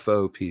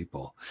 UFO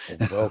people.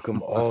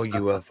 Welcome, all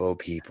UFO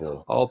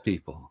people. All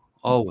people.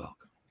 All welcome.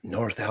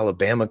 North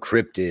Alabama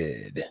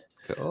Cryptid.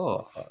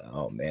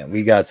 Oh, man.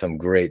 We got some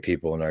great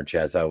people in our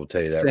chats. I will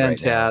tell you that right now.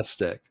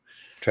 Fantastic.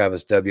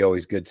 Travis W.,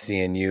 always good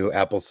seeing you.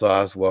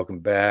 Applesauce, welcome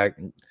back.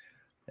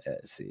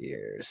 Let's see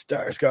here.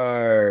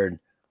 Starsguard.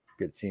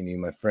 Good seeing you,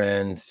 my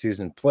friend.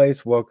 Susan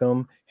Place,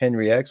 welcome.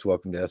 Henry X,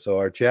 welcome to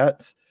SOR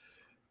chats.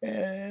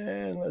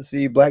 And let's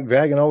see, Black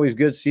Dragon, always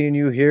good seeing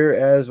you here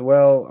as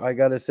well. I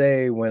gotta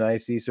say, when I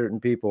see certain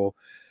people,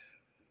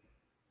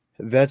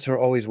 vets are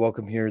always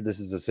welcome here. This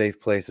is a safe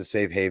place, a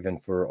safe haven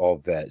for all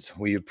vets.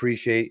 We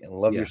appreciate and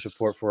love your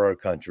support for our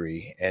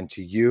country. And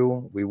to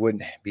you, we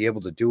wouldn't be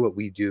able to do what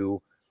we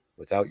do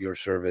without your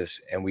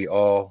service. And we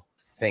all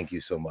thank you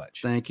so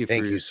much. Thank you for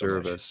your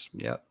service.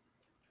 Yep.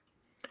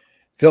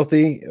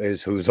 Filthy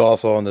who's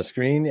also on the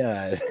screen.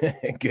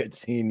 Good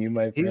seeing you,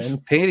 my friend. He's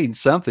painting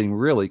something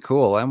really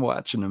cool. I'm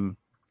watching him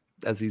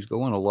as he's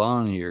going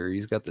along here.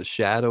 He's got the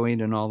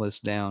shadowing and all this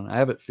down. I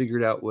haven't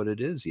figured out what it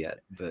is yet,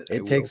 but I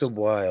It will. takes a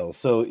while.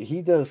 So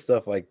he does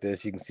stuff like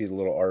this. You can see the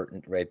little art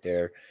right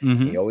there.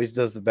 Mhm. He always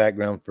does the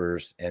background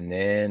first, and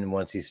then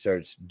once he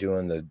starts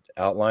doing the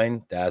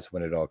outline, that's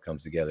when it all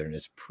comes together, and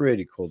it's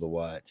pretty cool to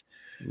watch.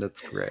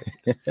 That's great.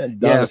 Donna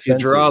Yeah, if you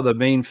draw Spencer, the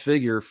main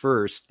figure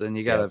first, then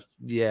you gotta,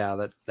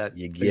 that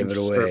you give it things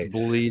away. start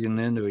bleeding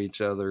into each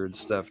other and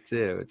stuff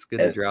too. It's good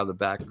to And draw the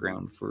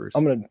background first.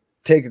 I'm going to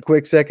take a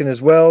quick second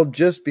as well,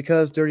 just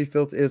because Dirty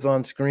Filth is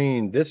on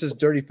screen. This is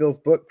Dirty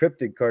Filth book,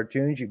 Cryptid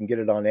Cartoons. You can get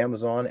it on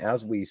Amazon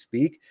as we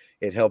speak.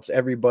 It helps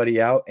everybody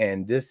out,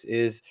 and this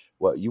is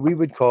what we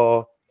would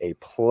call a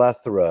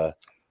plethora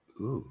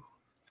Ooh.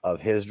 of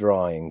his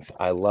drawings.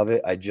 I love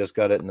it. I just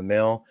got it in the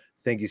mail.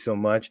 Thank you so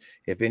much.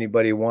 If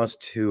anybody wants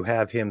to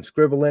have him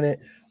scribble in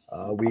it,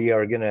 we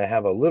are going to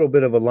have a little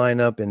bit of a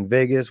lineup in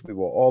Vegas. We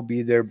will all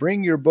be there.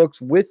 Bring your books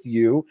with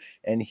you,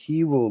 and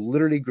he will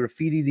literally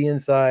graffiti the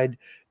inside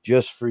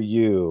just for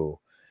you,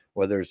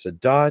 whether it's a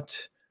dot,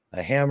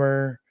 a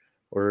hammer,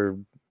 or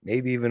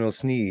maybe even a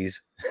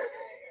sneeze.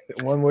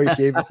 One way,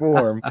 shape, or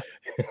form.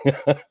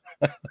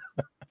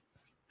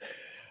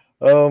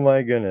 Oh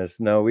my goodness.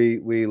 No,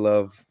 we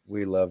love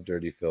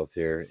Dirty Filth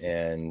here,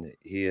 and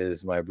he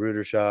is my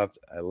brooder shop.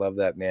 I love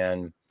that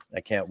man.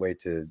 I can't wait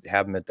to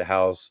have him at the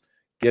house,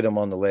 get him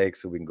on the lake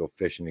so we can go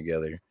fishing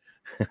together.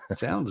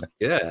 Sounds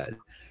good.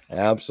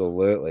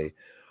 Absolutely.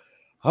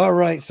 All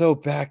right, so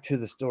back to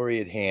the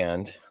story at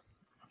hand.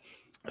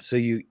 So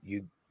you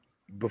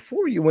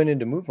before you went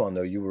into Mufon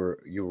though, you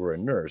were a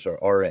nurse or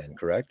RN,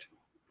 correct?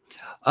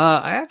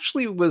 I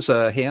actually was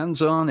a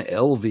hands-on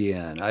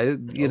LVN.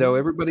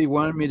 Everybody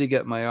wanted me to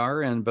get my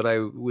RN, but I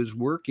was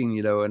working,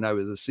 and I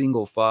was a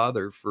single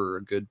father for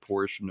a good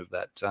portion of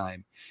that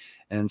time.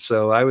 And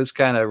so I was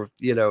kind of,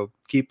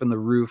 keeping the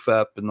roof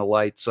up and the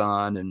lights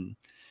on, and,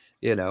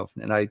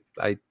 and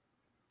I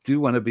do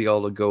want to be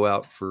able to go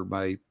out for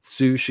my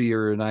sushi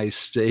or a nice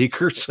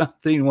steak or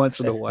something once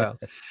in a while.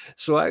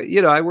 So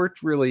I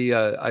worked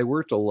I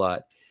worked a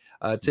lot,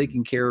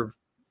 taking care of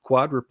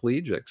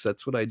quadriplegics.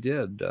 That's what I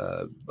did.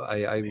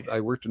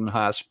 I worked in the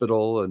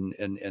hospital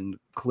and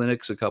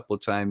clinics a couple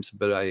of times,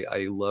 but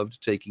I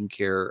loved taking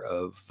care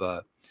of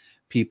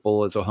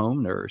people as a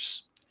home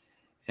nurse.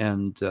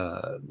 And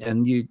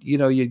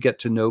you'd get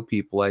to know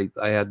people. I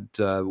had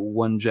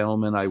one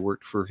gentleman, I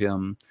worked for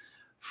him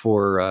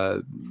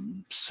for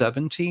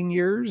 17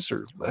 years,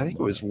 or I think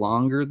it was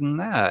longer than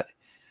that.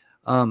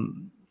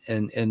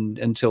 And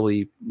until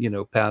he,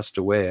 passed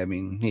away. I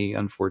mean, he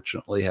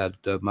unfortunately had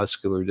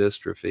muscular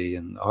dystrophy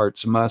and the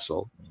heart's a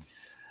muscle.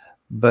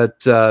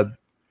 But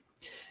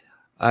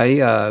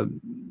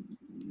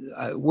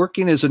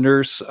working as a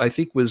nurse, I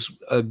think, was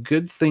a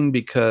good thing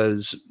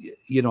because,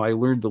 I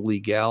learned the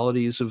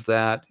legalities of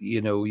that.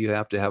 You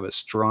have to have a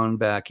strong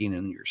backing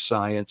in your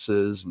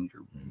sciences and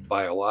your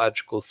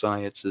biological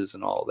sciences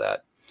and all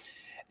that.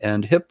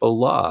 And HIPAA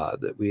law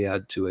that we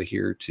had to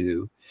adhere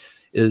to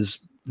is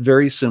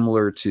very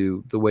similar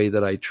to the way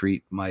that I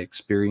treat my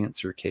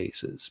experiencer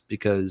cases,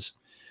 because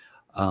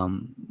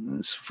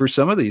for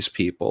some of these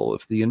people,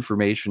 if the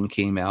information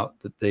came out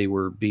that they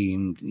were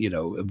being,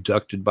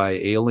 abducted by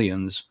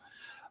aliens,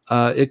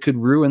 it could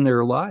ruin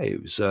their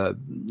lives.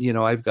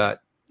 I've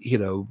got,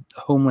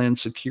 Homeland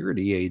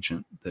Security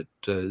agent that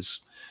is,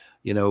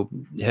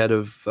 head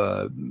of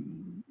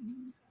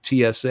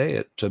TSA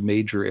at a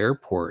major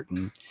airport.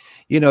 And,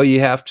 you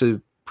have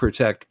to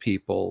protect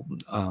people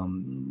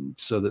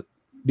so that,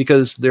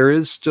 because there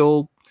is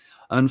still,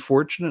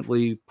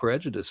 unfortunately,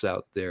 prejudice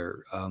out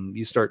there.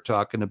 You start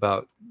talking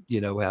about,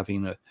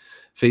 having a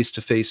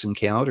face-to-face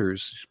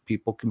encounters,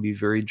 people can be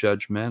very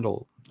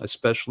judgmental,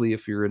 especially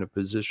if you're in a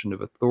position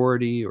of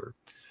authority or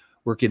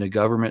working a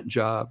government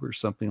job or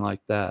something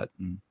like that.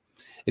 And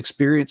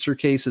experiencer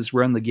cases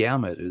run the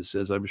gamut,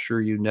 as I'm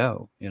sure you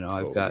know.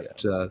 I've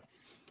got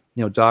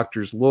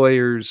doctors,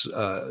 lawyers,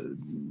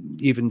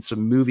 even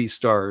some movie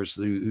stars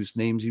whose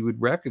names you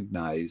would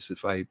recognize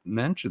if I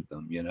mentioned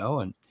them,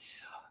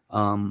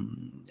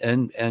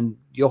 and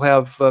you'll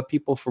have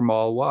people from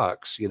all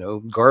walks,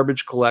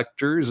 garbage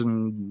collectors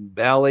and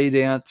ballet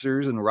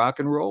dancers and rock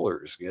and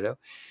rollers.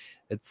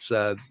 It's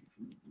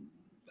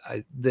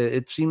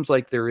it seems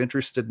like they're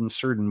interested in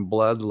certain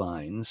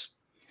bloodlines,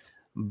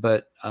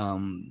 but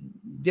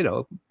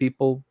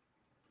people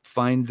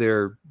find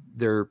their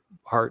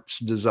heart's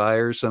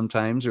desire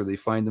sometimes, or they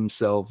find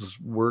themselves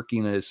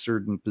working a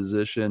certain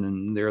position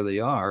and there they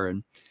are.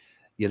 And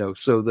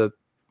so the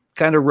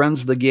kind of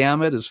runs the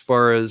gamut as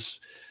far as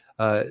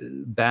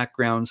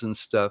backgrounds and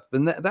stuff,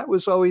 and that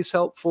was always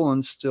helpful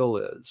and still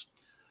is.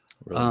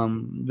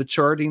 Really? The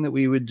charting that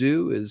we would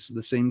do is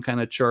the same kind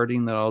of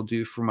charting that I'll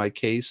do for my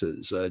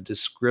cases,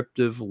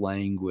 descriptive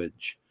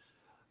language.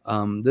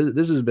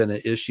 This has been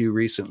an issue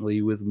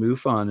recently with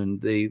MUFON, and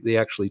they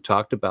actually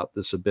talked about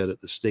this a bit at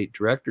the state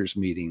directors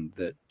meeting,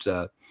 that,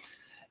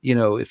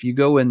 if you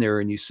go in there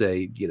and you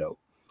say,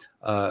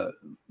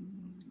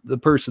 the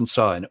person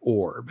saw an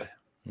orb,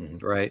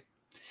 right?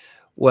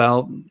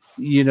 Well,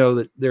 you know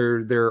that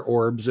there are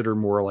orbs that are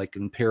more like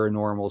in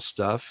paranormal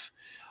stuff.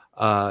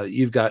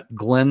 You've got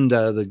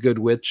Glenda, the good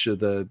witch of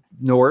the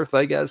north,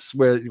 I guess,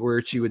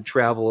 where she would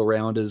travel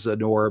around as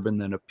an orb and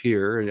then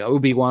appear. And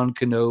Obi-Wan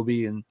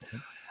Kenobi, and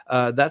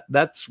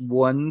that's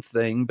one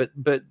thing.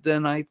 But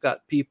then I've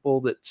got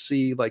people that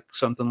see like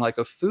something like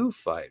a Foo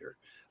Fighter.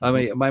 I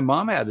mean, my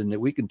mom had, and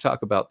we can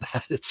talk about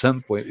that at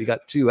some point. We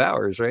got 2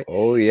 hours, right?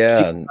 Oh She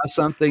yeah. saw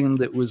something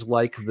that was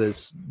like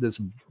this.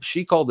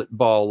 She called it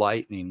ball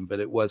lightning, but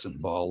it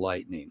wasn't ball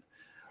lightning.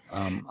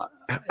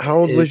 How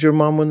old was your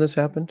mom when this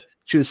happened?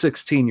 She was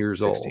 16 years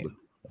 16. old.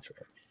 That's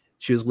right.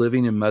 She was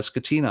living in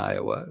Muscatine,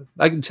 Iowa.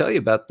 I can tell you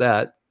about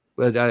that,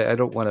 but I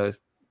don't want to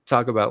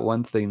talk about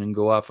one thing and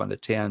go off on a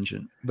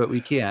tangent, but we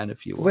can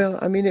if you want. Well,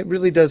 I mean, it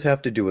really does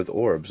have to do with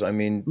orbs. I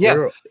mean,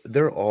 Yeah.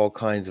 there are all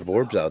kinds of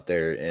orbs out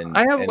there, and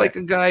I have like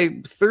a guy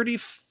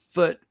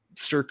 30-foot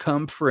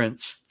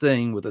circumference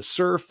thing with a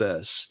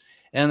surface,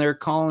 and they're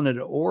calling it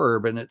an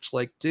orb, and it's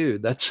like,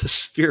 dude, that's a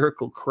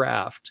spherical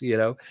craft.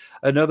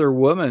 Another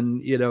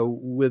woman,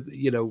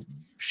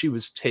 she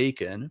was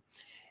taken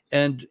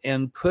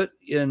and put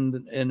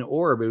in an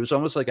orb. It was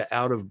almost like an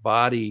out of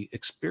body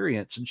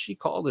experience, and she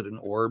called it an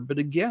orb, but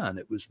again,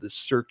 it was this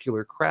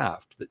circular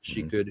craft that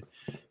she could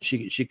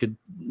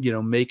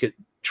make it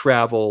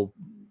travel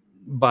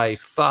by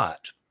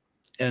thought,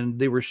 and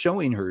they were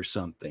showing her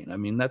something. I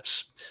mean,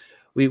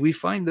 we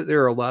find that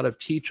there are a lot of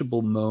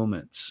teachable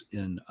moments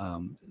in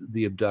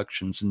the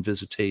abductions and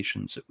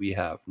visitations that we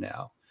have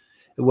now.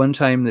 At one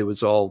time, there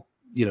was all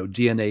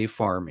DNA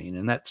farming,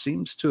 and that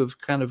seems to have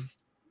kind of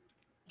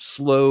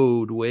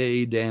slowed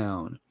way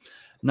down.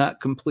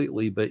 Not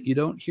completely, but you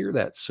don't hear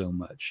that so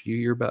much. You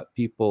hear about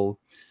people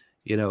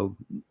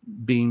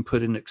being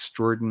put in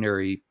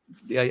extraordinary.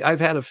 I've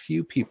had a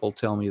few people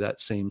tell me that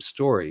same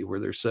story where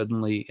they're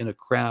suddenly in a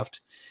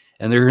craft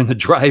and they're in the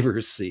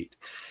driver's seat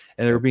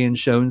and they're being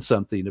shown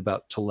something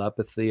about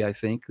telepathy. I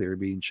think they're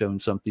being shown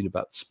something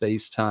about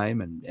space-time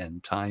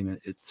and time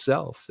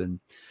itself.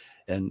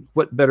 And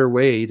what better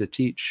way to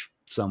teach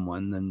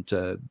someone than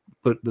to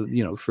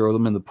throw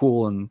them in the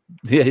pool and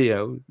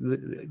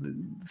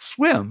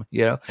swim,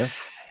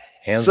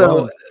 Hands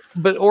so on.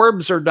 But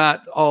orbs are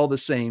not all the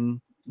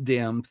same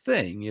damn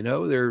thing.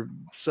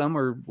 Some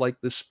are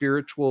like the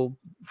spiritual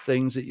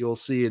things that you'll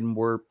see in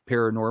more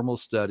paranormal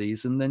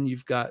studies, and then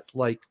you've got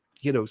like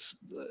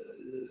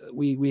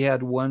we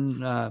had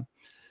one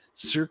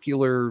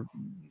circular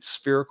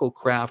spherical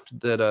craft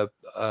that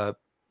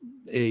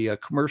a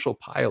commercial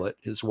pilot,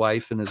 his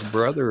wife and his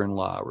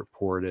brother-in-law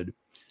reported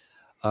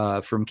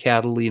from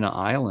Catalina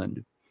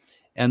Island.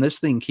 And this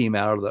thing came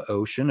out of the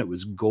ocean. It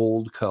was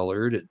gold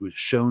colored. It was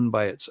shown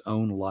by its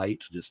own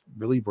light, just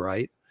really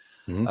bright.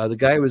 The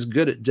guy was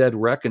good at dead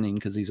reckoning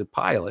because he's a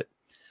pilot.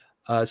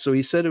 So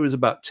he said it was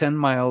about 10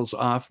 miles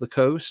off the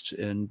coast,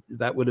 and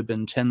that would have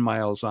been 10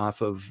 miles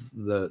off of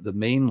the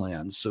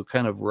mainland. So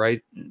kind of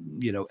right,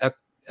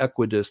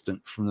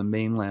 equidistant from the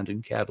mainland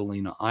in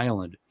Catalina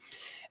Island.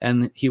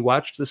 And he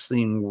watched this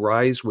thing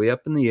rise way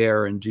up in the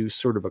air and do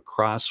sort of a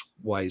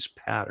crosswise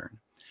pattern.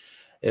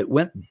 It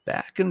went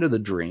back into the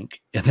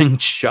drink and then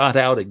shot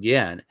out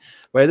again.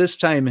 By this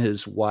time,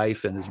 his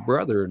wife and his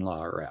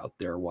brother-in-law are out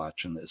there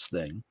watching this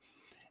thing.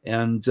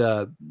 And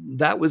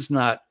that was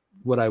not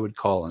what I would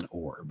call an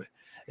orb.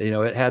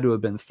 It had to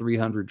have been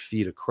 300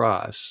 feet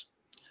across.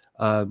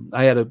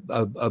 I had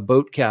a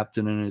boat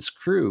captain and his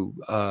crew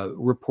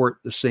report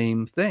the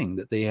same thing,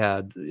 that they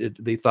had.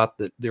 They thought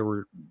that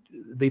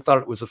they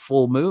thought it was a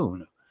full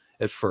moon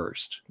at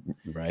first,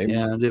 right?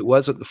 And it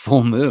wasn't the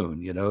full moon.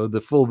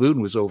 The full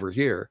moon was over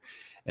here,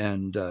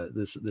 and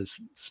this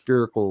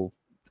spherical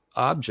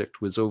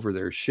object was over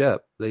their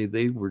ship.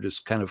 They were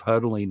just kind of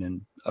huddling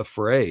and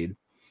afraid.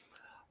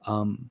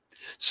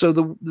 So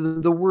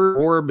the word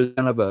orb is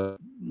kind of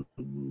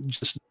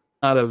just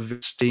not a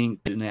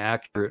distinct and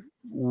accurate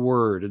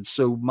word. And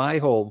so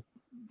my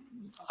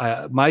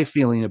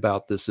feeling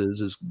about this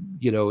is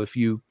if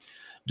you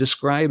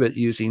describe it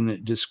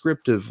using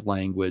descriptive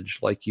language,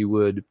 like you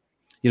would,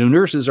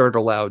 nurses aren't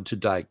allowed to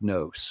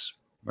diagnose,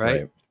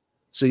 right?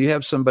 So you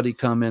have somebody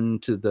come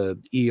into the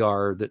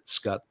ER that's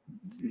got,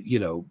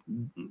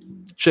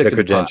 chicken the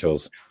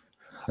credentials. pox.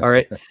 All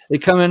right. They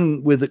come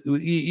in with, that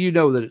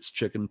it's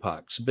chicken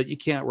pox, but you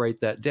can't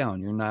write that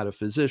down. You're not a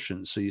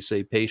physician. So you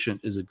say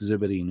patient is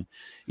exhibiting,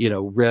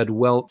 red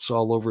welts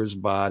all over his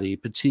body,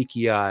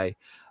 petechiae,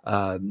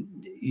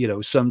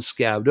 some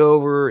scabbed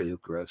over,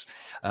 gross,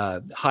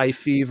 high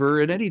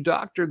fever. And any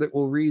doctor that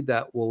will read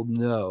that will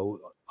know,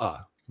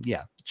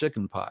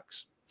 chicken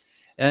pox.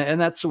 And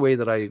that's the way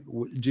that I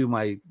do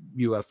my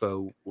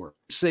UFO work.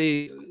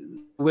 Say,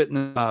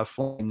 witness a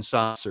flying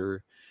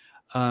saucer.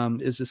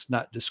 Is this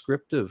not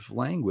descriptive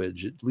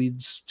language? It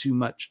leads too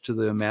much to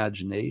the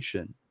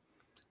imagination.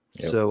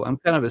 Yep. So I'm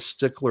kind of a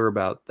stickler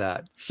about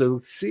that. So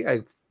see,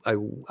 I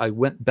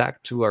went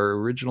back to our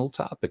original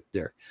topic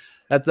there.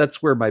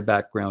 That's where my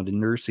background in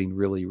nursing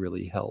really,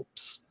 really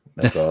helps.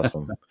 That's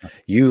awesome.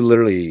 You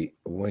literally,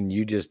 when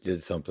you just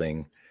did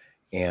something,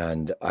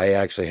 and I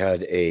actually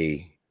had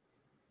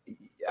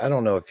I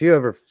don't know if you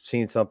ever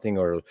seen something,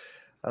 or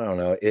I don't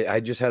know. I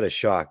just had a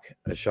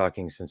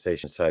shocking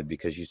sensation inside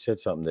because you said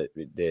something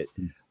that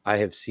I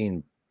have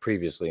seen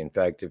previously. In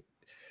fact, if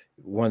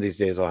one of these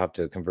days I'll have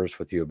to converse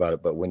with you about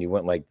it. But when you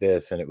went like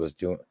this and it was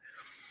doing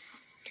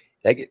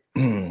that,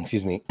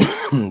 excuse me,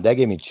 that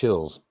gave me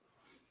chills.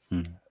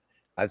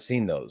 I've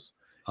seen those.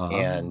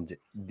 And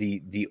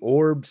the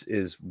orbs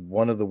is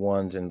one of the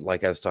ones, and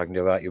like I was talking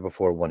about you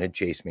before, one had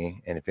chased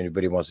me. And if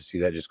anybody wants to see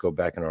that, just go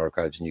back in our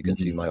archives and you can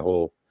see my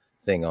whole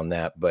thing on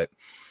that. But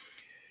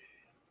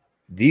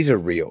these are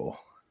real.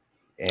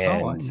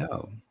 And I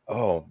know.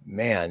 Oh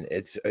man,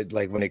 it's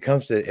like when it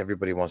comes to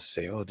everybody wants to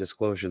say, oh,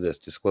 disclosure this,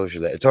 disclosure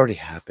that. It's already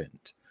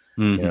happened.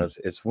 You know,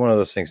 it's one of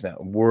those things. Now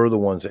we're the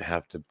ones that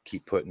have to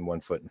keep putting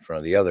one foot in front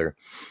of the other.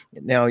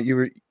 Now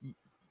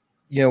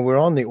we're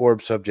on the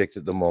orb subject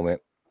at the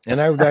moment. And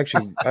I would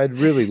actually, I'd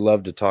really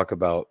love to talk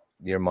about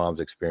your mom's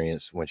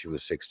experience when she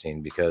was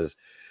 16, because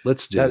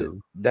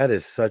that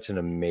is such an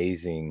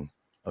amazing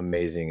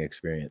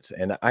experience.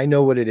 And I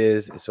know what it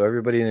is. So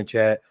everybody in the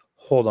chat,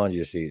 hold on to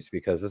your seats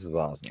because this is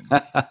awesome.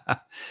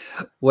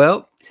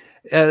 Well,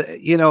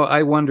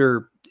 I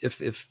wonder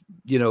if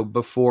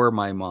before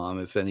my mom,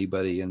 if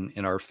anybody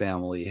in our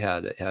family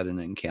had an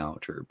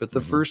encounter. But the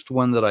first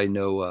one that I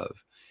know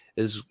of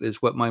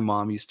is what my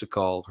mom used to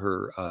call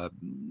her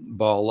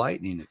ball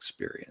lightning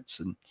experience.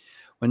 And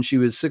when she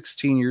was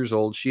 16 years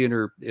old, she and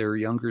her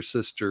younger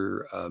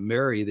sister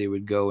Mary, they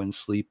would go and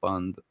sleep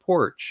on the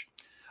porch.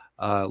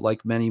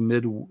 Like many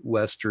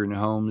Midwestern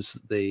homes,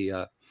 they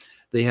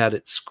had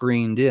it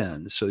screened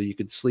in so you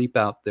could sleep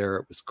out there.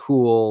 It was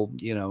cool,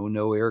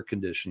 no air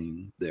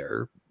conditioning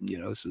there.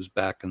 This was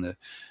back in the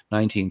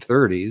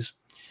 1930s.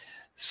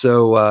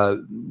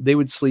 So they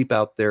would sleep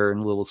out there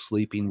in little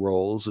sleeping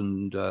rolls.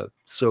 And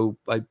so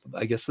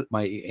I guess that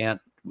my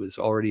aunt was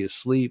already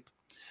asleep.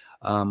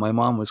 My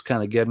mom was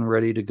kind of getting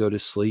ready to go to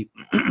sleep.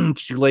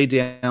 She lay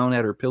down,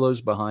 had her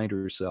pillows behind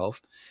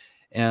herself,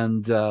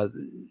 and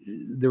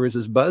there was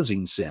this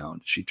buzzing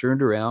sound. She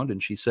turned around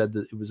and she said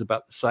that it was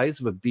about the size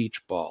of a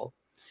beach ball,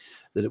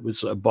 that it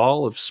was a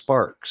ball of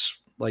sparks,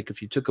 like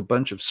if you took a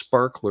bunch of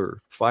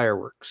sparkler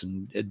fireworks,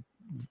 and a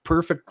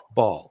perfect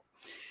ball.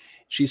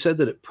 She said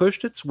that it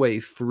pushed its way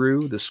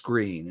through the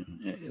screen,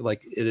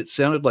 like it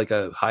sounded like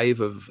a hive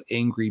of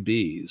angry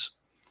bees.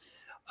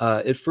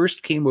 It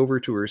first came over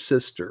to her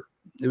sister.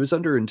 It was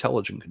under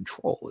intelligent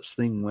control. This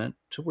thing went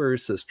to where her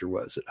sister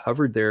was. It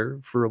hovered there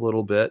for a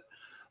little bit,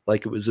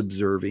 like it was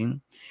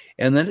observing.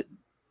 And then it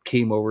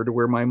came over to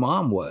where my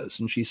mom was.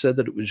 And she said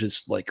that it was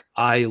just like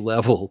eye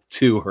level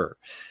to her,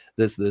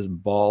 this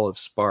ball of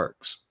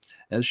sparks.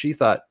 And she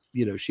thought,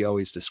 she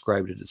always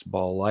described it as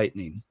ball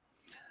lightning.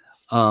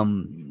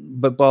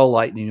 But ball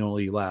lightning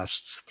only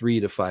lasts 3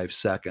 to 5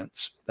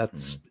 seconds.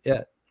 That's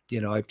it.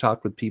 I've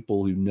talked with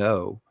people who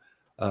know.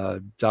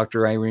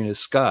 Dr. Irina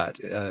Scott,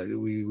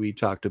 we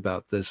talked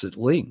about this at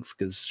length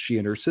because she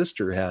and her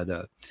sister had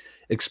a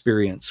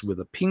experience with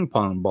a ping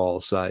pong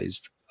ball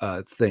sized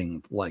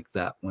thing like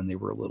that when they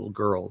were little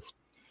girls.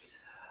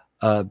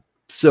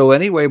 So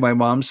anyway, my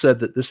mom said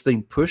that this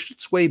thing pushed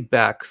its way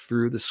back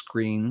through the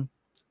screen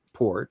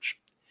porch,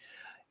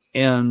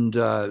 and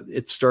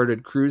it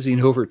started cruising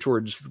over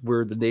towards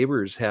where the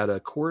neighbors had a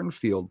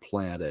cornfield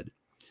planted.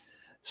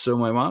 So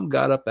my mom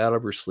got up out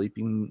of her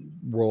sleeping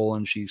roll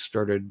and she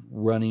started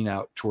running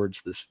out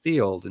towards this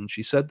field. And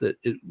she said that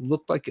it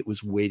looked like it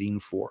was waiting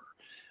for her.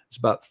 It was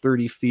about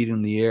 30 feet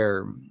in the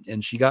air.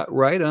 And she got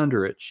right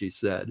under it, she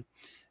said.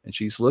 And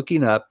she's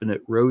looking up and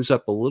it rose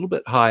up a little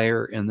bit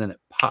higher and then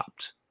it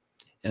popped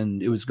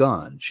and it was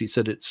gone. She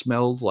said it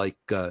smelled like,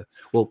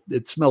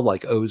 it smelled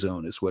like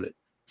ozone is what it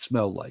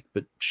smelled like.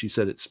 But she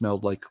said it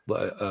smelled like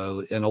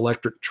an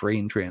electric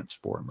train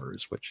transformer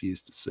is what she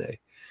used to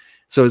say.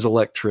 So is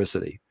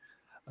electricity.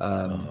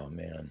 Oh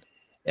man!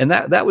 And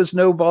that was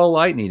no ball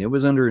lightning. It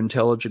was under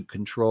intelligent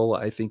control.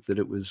 I think that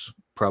it was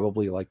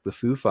probably like the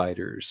Foo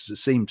Fighters, the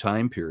same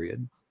time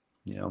period.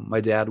 My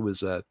dad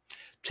was a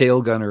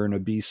tail gunner in a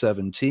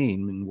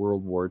B-17 in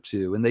World War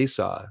II, and they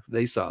saw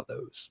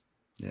those.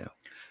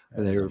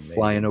 They were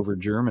flying over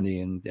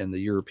Germany and the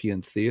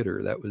European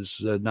theater. That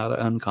was not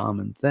an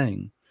uncommon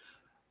thing.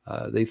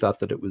 They thought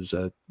that it was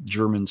a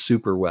German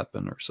super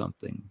weapon or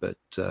something, but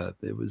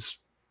it was.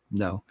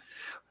 No,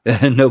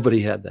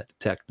 nobody had that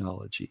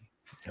technology.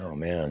 Oh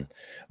man.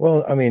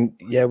 Well, I mean,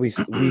 yeah, we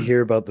hear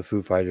about the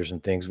Foo Fighters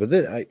and things, but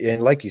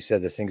and like you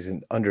said, this thing's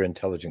under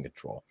intelligent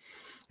control,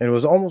 and it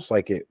was almost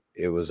like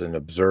it was an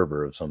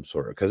observer of some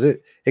sort, because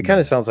it kind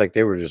of sounds like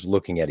they were just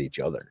looking at each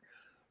other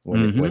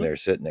when they're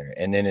sitting there,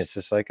 and then it's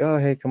just like, oh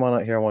hey, come on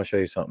out here, I want to show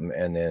you something,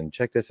 and then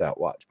check this out,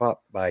 watch,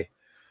 pop, bye.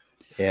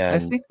 And I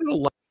think that a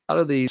lot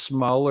of these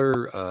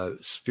smaller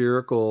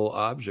spherical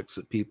objects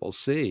that people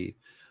see.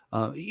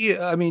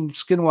 Yeah, I mean,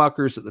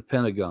 skinwalkers at the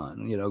Pentagon,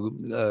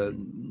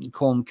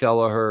 Colm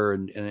Kelleher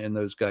and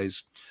those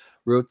guys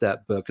wrote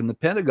that book, and the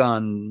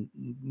Pentagon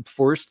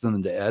forced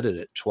them to edit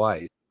it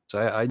twice.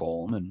 I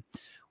told them, and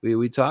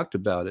we talked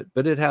about it,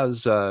 but it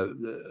has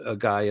a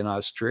guy in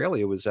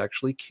Australia was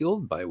actually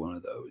killed by one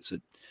of those.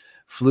 It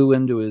flew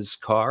into his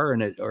car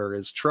or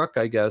his truck,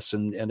 I guess,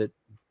 and it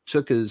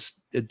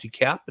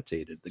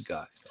decapitated the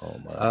guy.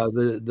 Oh my.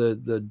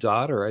 The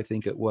daughter, I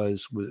think it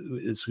was,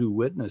 is who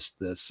witnessed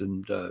this.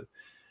 And,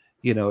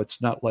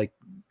 it's not like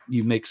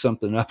you make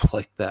something up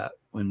like that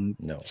when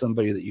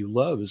somebody that you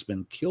love has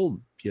been killed,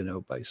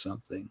 by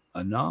something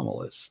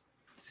anomalous.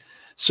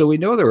 So we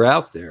know they're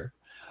out there.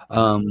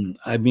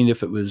 I mean,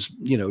 if it was,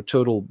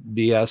 total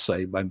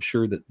BS, I'm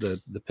sure that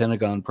the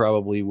Pentagon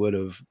probably would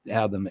have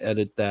had them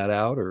edit that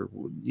out, or,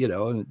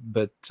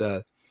 but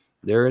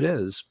there it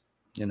is,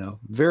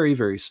 very,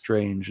 very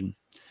strange. And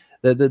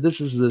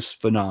this is this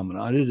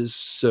phenomenon. It is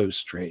so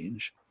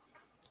strange.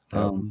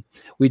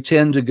 We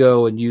tend to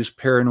go and use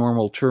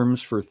paranormal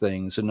terms for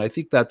things. And I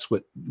think that's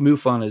what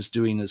MUFON is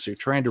doing, is they're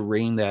trying to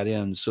rein that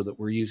in so that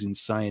we're using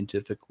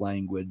scientific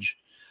language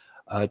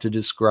to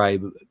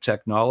describe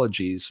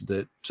technologies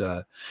that,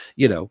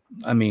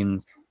 I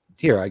mean,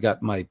 here I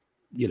got my,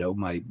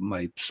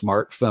 my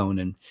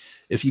smartphone, and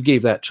if you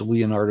gave that to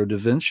Leonardo da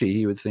Vinci,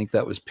 he would think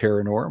that was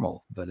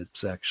paranormal, but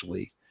it's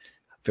actually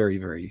very,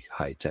 very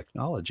high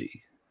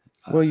technology.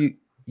 Well,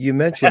 you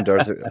mentioned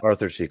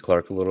Arthur C.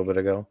 Clarke a little bit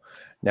ago.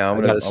 Now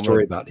I got a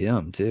story about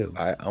him too.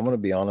 I'm going to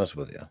be honest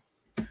with you.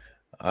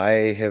 I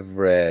have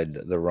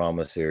read the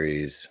Rama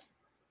series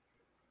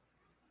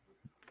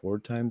 4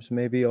 times,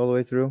 maybe, all the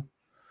way through.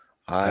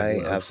 I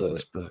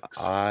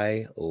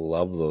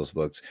love those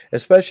books,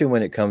 especially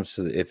when it comes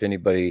to if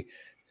anybody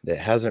that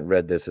hasn't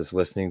read this is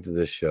listening to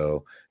this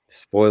show.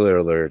 Spoiler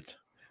alert: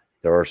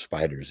 there are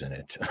spiders in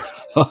it.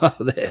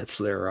 Yes,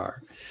 there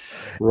are.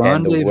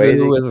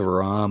 Rendezvous with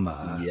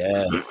Rama.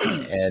 Yes,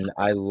 and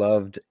I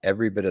loved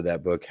every bit of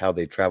that book. How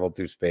they traveled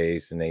through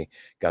space and they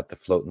got to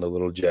float in the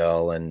little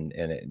gel, and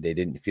they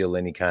didn't feel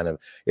any kind of.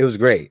 It was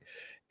great.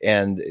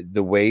 And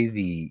the way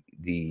the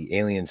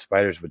alien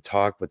spiders would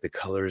talk with the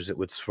colors that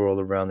would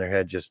swirl around their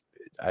head,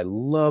 I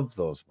love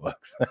those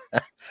books.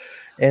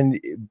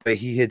 But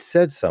he had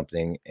said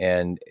something,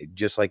 and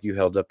just like you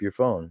held up your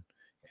phone,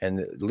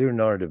 and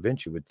Leonardo da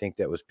Vinci would think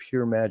that was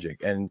pure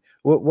magic. And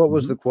what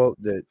was the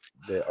quote that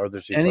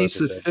Arthur C. Clarke Any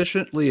said?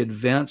 sufficiently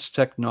advanced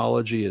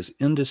technology is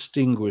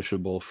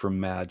indistinguishable from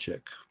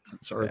magic.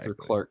 That's Arthur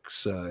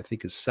Clarke's, I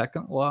think, his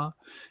second law.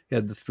 He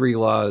had the 3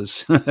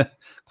 laws,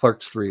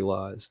 Clarke's 3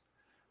 laws.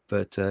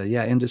 But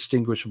yeah,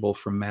 indistinguishable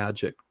from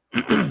magic.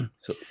 So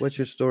what's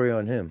your story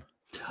on him?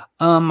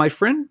 My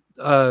friend,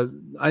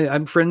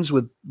 I'm friends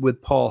with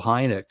Paul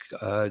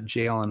Hynek,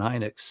 J. Allen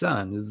Hynek's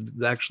son, is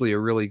actually a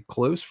really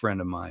close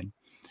friend of mine.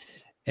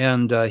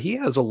 And he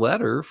has a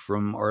letter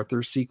from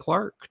Arthur C.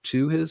 Clarke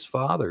to his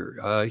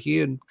father.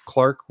 He and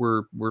Clarke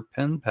were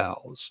pen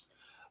pals.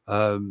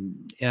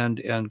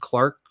 And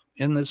Clarke,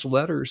 in this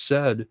letter,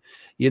 said,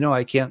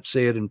 I can't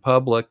say it in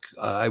public.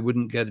 I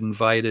wouldn't get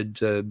invited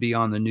to be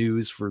on the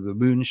news for the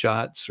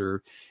moonshots,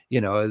 or,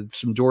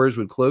 some doors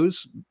would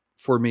close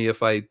for me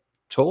if I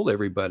told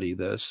everybody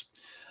this.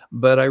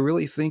 But I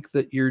really think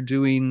that you're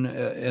doing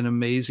an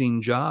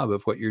amazing job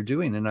of what you're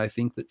doing. And I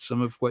think that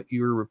some of what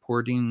you're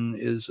reporting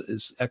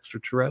is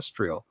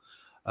extraterrestrial.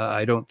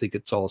 I don't think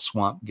it's all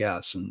swamp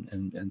gas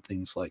and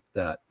things like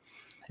that.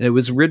 And it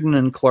was written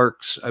in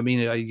Clarke's, I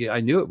mean,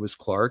 I knew it was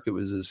Clarke. It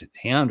was his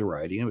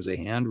handwriting. It was a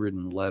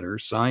handwritten letter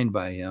signed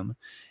by him,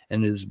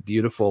 and his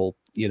beautiful,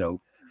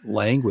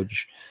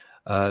 language.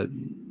 So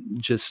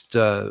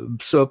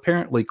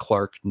apparently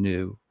Clarke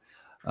knew.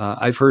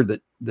 I've heard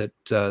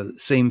that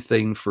same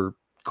thing for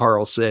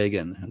Carl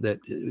Sagan, that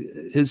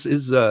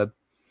his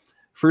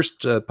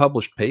first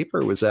published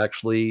paper was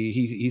actually,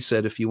 he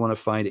said, if you want to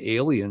find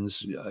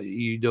aliens,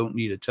 you don't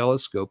need a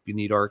telescope, you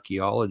need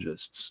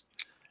archaeologists.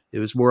 It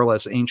was more or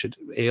less ancient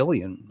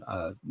alien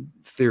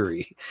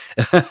theory,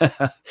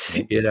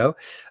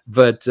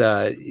 but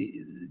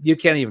you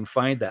can't even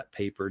find that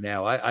paper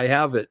now. I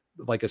have it,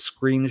 like a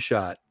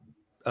screenshot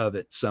of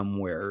it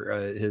somewhere.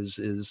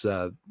 His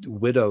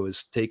widow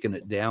has taken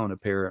it down,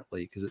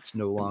 apparently, because it's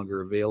no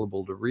longer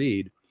available to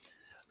read.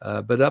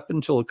 But up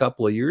until a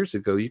couple of years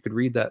ago, you could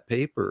read that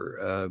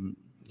paper.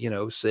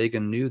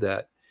 Sagan knew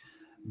that.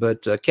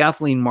 But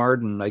Kathleen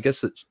Marden, I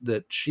guess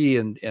that she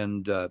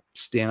and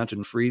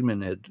Stanton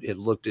Friedman had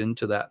looked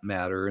into that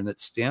matter, and that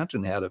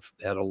Stanton had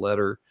a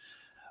letter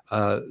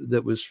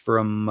that was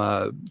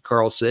from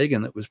Carl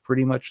Sagan that was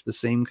pretty much the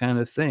same kind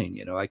of thing.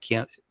 I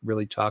can't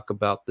really talk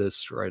about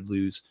this or I'd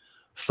lose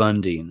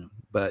funding,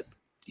 but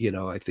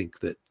I think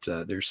that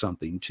there's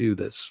something to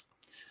this,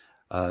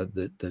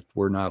 that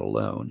we're not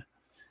alone.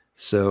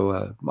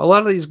 So a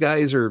lot of these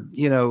guys are,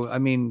 I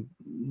mean,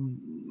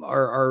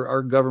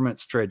 our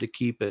government's tried to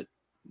keep it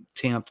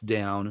tamped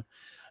down.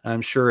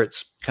 I'm sure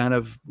it's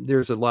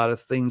there's a lot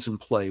of things in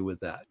play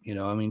with that.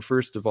 I mean,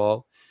 first of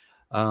all,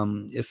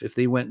 if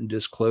they went and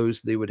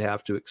disclosed, they would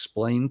have to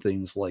explain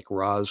things like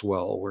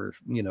Roswell, where,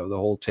 the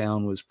whole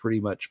town was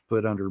pretty much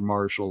put under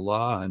martial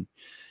law, and,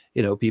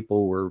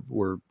 people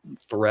were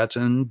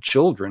threatened,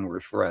 children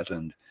were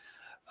threatened.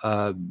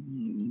 To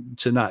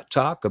not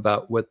talk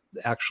about what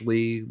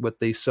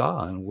they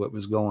saw and what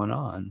was going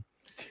on.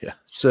 Yeah.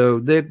 So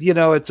they, you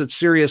know, it's a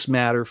serious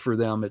matter for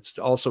them. It's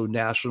also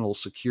national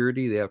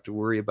security. They have to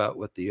worry about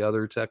what the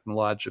other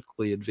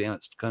technologically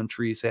advanced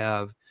countries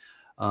have,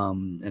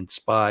 and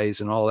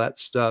spies and all that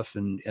stuff.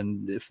 And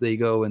if they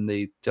go and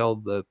they tell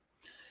the,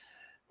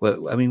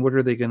 well, I mean, what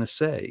are they going to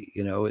say?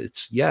 You know,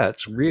 it's, yeah,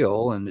 it's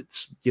real and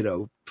it's, you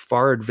know,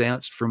 far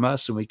advanced from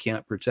us and we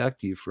can't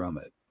protect you from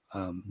it.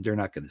 They're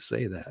not going to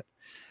say that.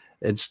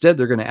 Instead,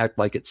 they're going to act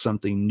like it's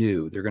something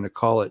new. They're going to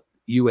call it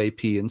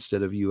UAP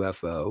instead of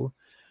UFO,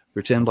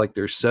 pretend like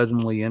they're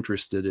suddenly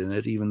interested in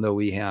it, even though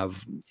we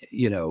have,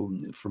 you know,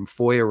 from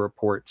FOIA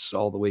reports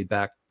all the way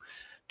back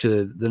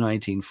to the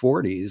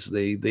 1940s,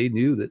 they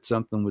knew that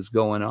something was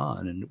going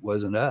on and it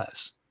wasn't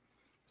us.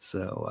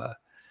 So,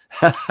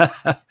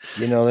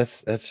 you know,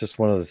 that's just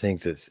one of the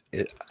things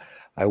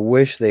I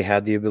wish they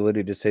had the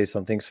ability to say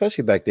something,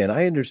 especially back then.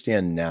 I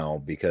understand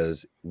now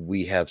because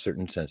we have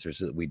certain sensors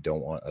that we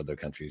don't want other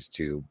countries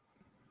to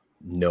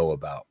know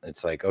about.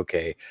 It's like,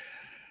 okay,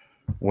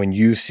 when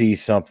you see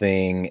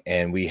something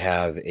and we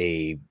have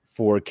a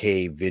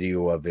 4K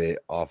video of it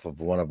off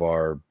of one of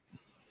our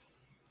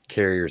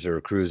carriers or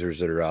cruisers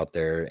that are out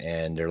there,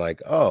 and they're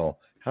like, oh,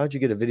 how'd you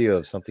get a video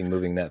of something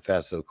moving that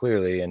fast so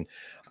clearly? And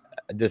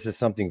this is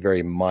something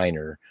very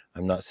minor.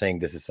 I'm not saying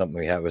this is something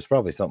we have. It's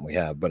probably something we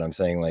have, but I'm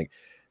saying like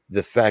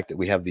the fact that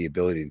we have the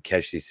ability to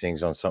catch these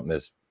things on something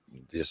that's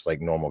just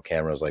like normal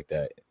cameras like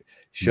that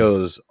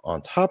shows.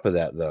 On top of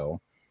that,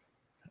 though,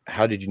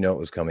 how did you know it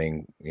was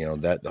coming? You know,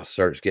 that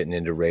starts getting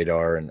into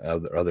radar and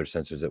other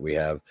sensors that we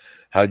have.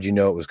 How did you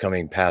know it was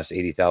coming past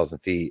 80,000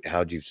 feet?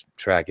 How did you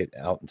track it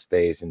out in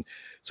space? And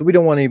so we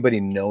don't want anybody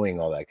knowing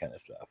all that kind of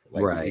stuff,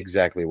 like right.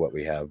 exactly what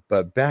we have.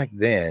 But back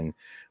then,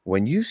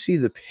 when you see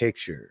the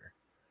picture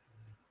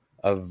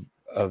of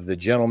the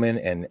gentleman,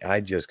 and I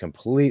just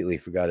completely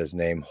forgot his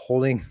name,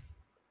 holding,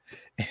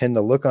 and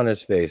the look on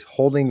his face,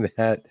 holding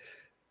that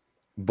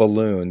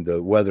balloon,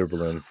 the weather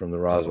balloon from the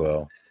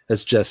Roswell.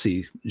 That's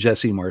Jesse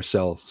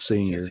Marcel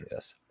Sr. Jesse,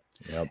 yes.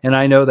 Yep. And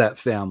I know that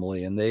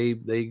family, and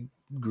they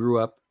grew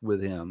up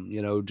with him.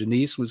 You know,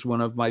 Denise was one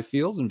of my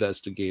field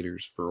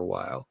investigators for a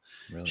while.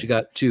 Really? She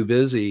got too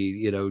busy,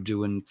 you know,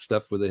 doing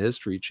stuff with the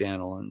History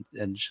Channel,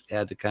 and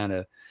had to kind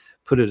of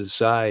put it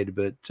aside.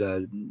 But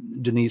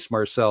Denise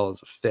Marcel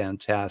is a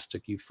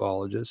fantastic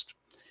ufologist.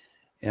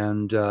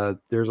 And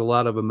there's a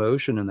lot of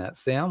emotion in that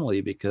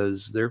family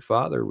because their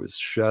father was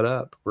shut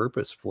up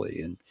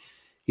purposefully, and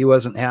he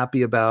wasn't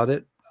happy about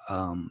it.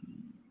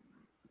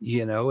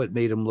 You know, it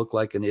made him look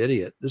like an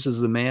idiot. This is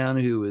the man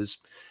who is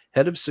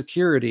head of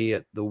security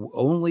at the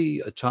only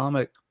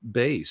atomic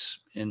base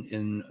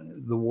in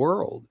the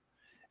world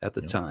at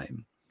the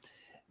time.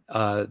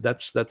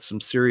 That's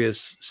some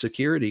serious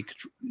security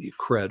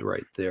cred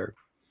right there.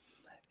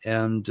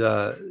 And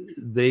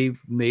they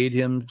made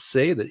him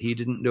say that he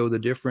didn't know the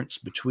difference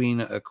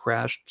between a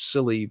crashed,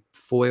 silly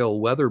foil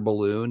weather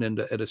balloon and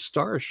a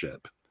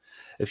starship.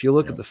 If you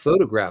look at the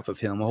photograph of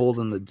him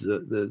holding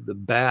the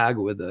bag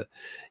with the,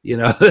 you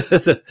know,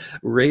 the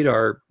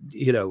radar,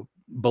 you know,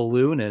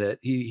 balloon in it,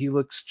 he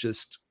looks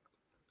just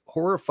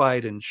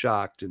horrified and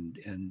shocked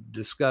and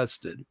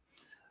disgusted.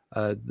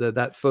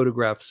 That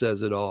photograph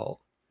says it all,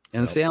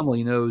 and the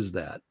family knows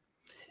that.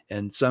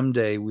 And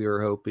someday we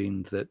are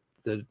hoping that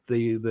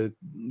the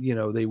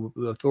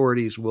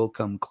authorities will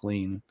come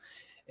clean,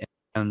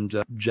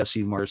 and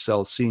Jesse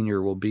Marcel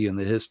Sr. will be in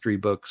the history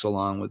books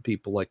along with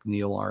people like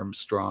Neil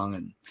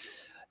Armstrong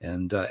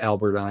and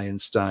Albert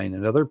Einstein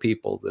and other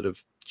people that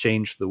have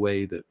changed the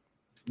way that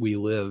we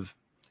live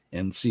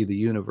and see the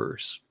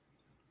universe.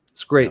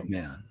 It's great,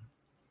 man.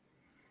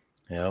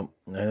 Yeah,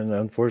 and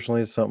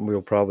unfortunately, it's something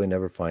we'll probably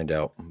never find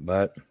out.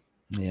 But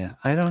yeah,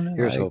 I don't know.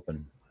 Here's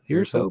hoping.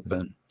 Here's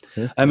hoping.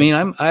 I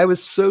mean, I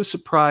was so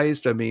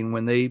surprised. I mean,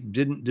 when they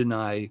didn't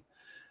deny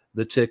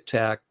the Tic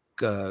Tac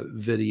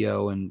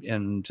video, and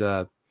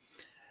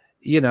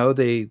you know,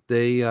 they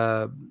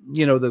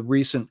you know, the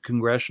recent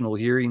congressional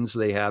hearings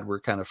they had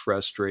were kind of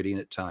frustrating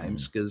at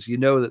times, because you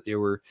know that they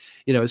were,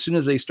 you know, as soon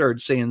as they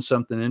started saying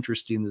something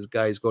interesting, the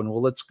guy's going,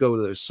 well, let's go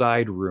to the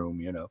side room.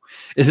 You know,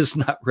 it is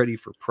not ready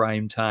for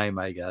prime time,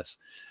 I guess.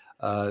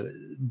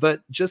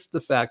 But just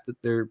the fact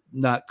that they're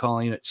not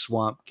calling it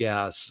swamp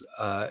gas,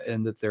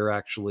 and that they're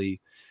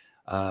actually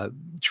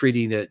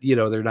treating it, you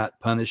know, they're not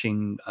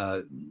punishing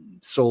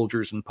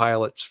soldiers and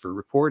pilots for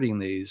reporting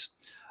these,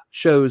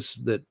 shows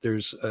that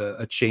there's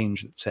a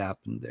change that's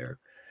happened there.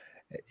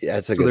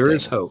 That's a so good there thing.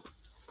 is hope.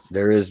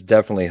 There is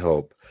definitely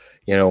hope.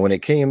 You know,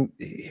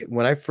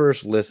 when I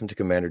first listened to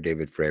Commander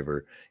David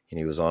Fravor, and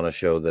he was on a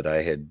show that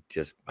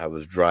I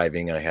was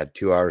driving and I had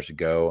 2 hours to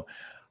go.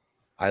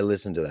 I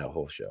listened to that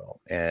whole show,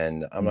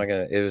 and I'm not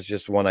going to, it was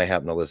just one I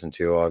happened to listen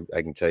to.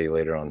 I can tell you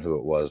later on who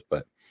it was,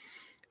 but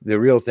the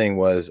real thing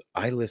was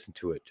I listened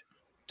to it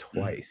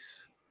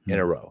twice in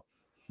a row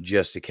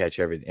just to catch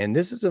everything. And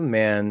this is a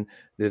man,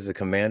 this is a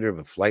commander of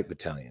a flight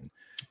battalion.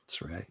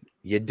 That's right.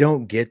 You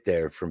don't get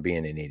there from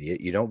being an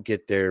idiot. You don't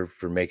get there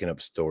for making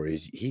up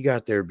stories. He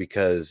got there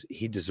because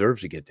he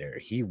deserves to get there.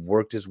 He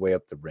worked his way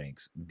up the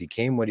ranks,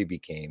 became what he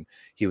became.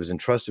 He was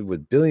entrusted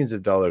with billions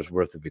of dollars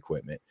worth of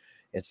equipment.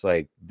 it's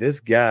like this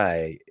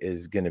guy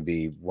is going to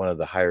be one of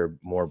the higher,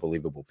 more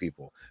believable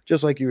people.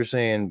 Just like you were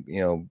saying,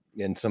 you know,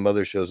 in some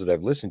other shows that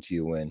I've listened to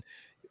you in,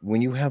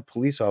 when you have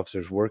police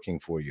officers working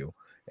for you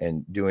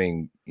and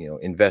doing, you know,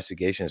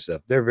 investigation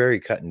stuff, they're very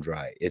cut and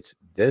dry. It's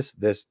this,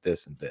 this,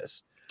 this, and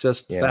this,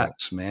 Just you know,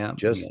 facts, man.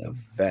 just You the know?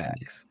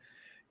 facts.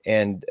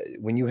 And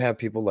when you have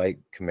people like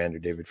Commander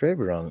David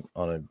Fravor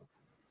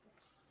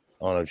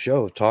on a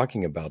show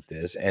talking about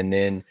this, and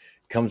then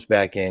comes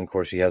back in, of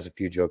course, he has a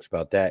few jokes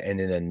about that, and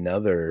then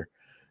another,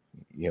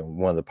 you know,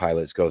 one of the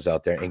pilots goes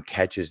out there and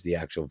catches the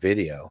actual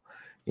video.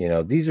 You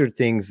know, these are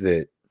things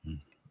that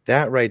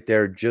right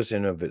there, just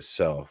in of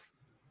itself,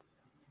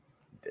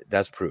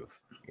 that's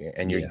proof.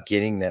 And you're Yes.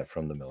 getting that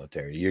from the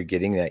military. You're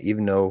getting that,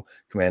 even though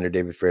Commander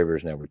David Fravor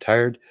is now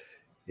retired,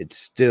 it's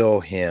still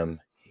him.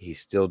 He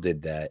still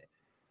did that.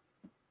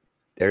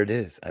 There it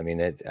is. I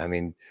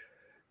mean,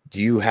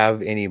 do you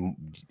have any?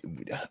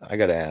 I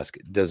got to ask,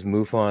 does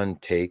Mufon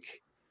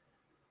take,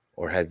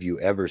 or have you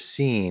ever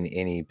seen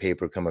any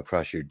paper come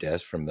across your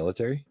desk from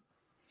military?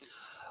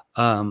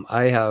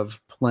 I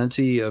have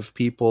plenty of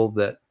people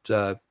that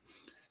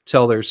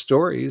tell their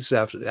stories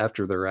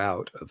after they're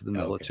out of the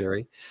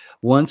military. Okay.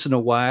 Once in a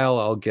while,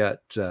 I'll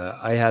get.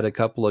 I had a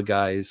couple of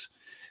guys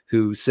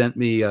who sent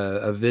me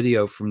a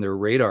video from their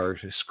radar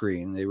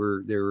screen. They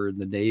were in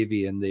the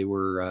Navy, and they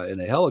were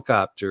in a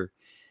helicopter,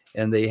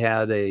 and they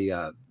had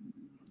a.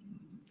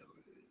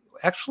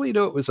 Actually,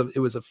 no, it was a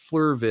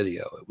FLIR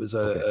video. It was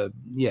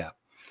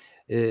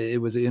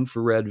it was an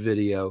infrared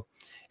video,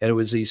 and it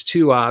was these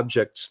two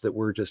objects that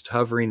were just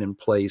hovering in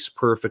place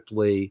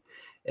perfectly,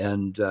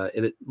 and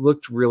it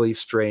looked really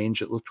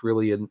strange. It looked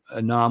really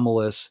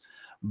anomalous,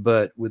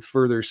 but with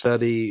further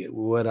study,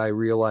 what I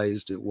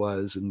realized it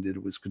was, and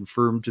it was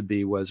confirmed to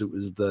be, was it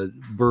was the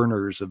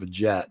burners of a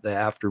jet, the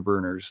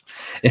afterburners,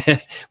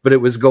 but it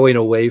was going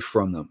away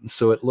from them,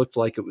 so it looked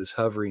like it was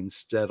hovering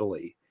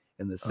steadily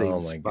in the same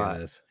spot.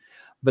 Goodness.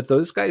 But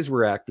those guys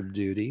were active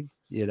duty,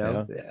 you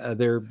know. Yeah.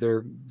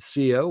 Their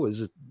CO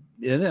was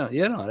in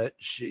on it.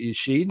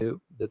 She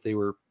knew that they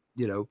were,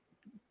 you know,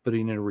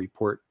 putting in a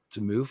report to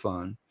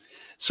MUFON.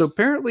 So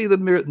apparently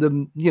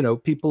the you know,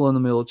 people in the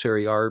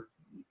military are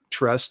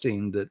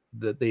trusting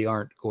that they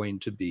aren't going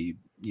to be,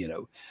 you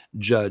know,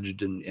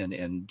 judged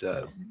and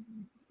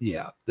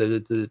yeah,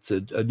 that it's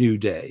a new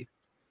day,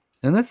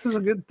 and this is a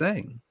good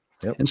thing.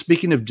 Yep. And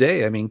speaking of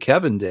Day, I mean,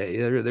 Kevin Day,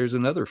 there's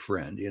another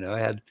friend. You know, I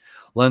had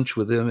lunch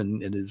with him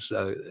and his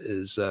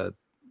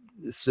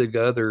sig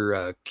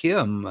other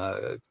Kim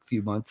a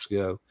few months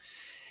ago,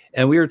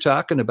 and we were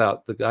talking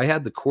about I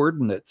had the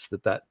coordinates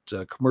that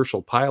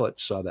commercial pilot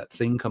saw that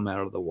thing come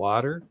out of the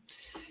water,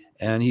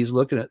 and he's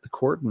looking at the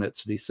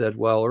coordinates and he said,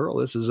 "Well, Earl,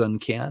 this is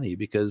uncanny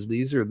because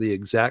these are the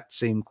exact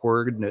same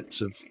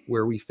coordinates of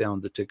where we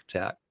found the Tic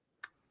Tac,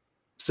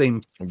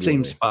 same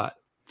spot."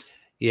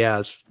 Yeah,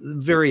 it's a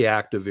very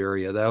active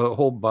area. The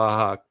whole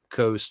Baja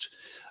coast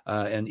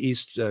and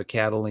East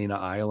Catalina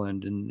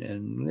Island,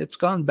 and it's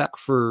gone back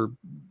for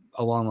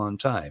a long, long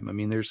time. I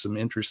mean, there's some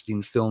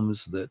interesting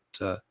films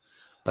that.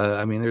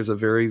 I mean, there's a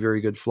very, very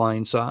good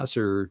flying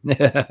saucer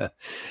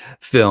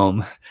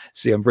film.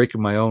 See, I'm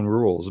breaking my own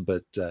rules,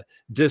 but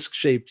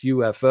disc-shaped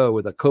UFO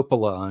with a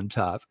cupola on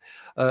top.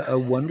 A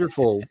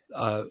wonderful.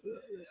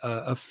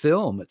 A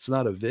film. It's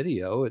not a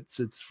video.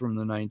 It's from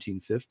the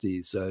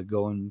 1950s,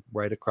 going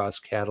right across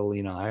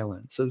Catalina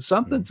Island. So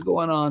something's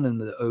going on in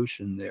the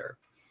ocean there.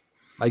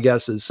 I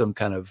guess is some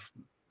kind of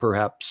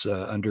perhaps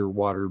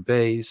underwater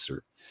base,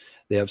 or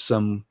they have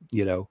some,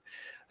 you know,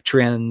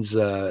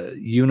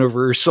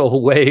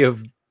 universal way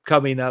of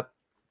coming up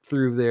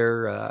through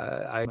there.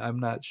 I'm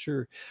not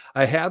sure.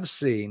 I have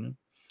seen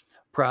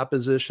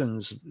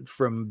propositions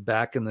from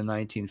back in the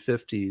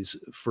 1950s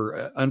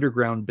for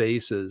underground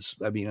bases.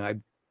 I mean, I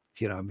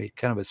made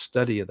kind of a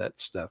study of that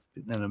stuff,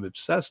 and I'm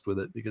obsessed with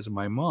it because of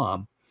my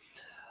mom.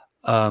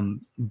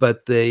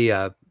 But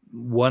they,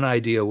 one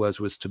idea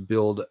was to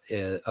build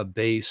a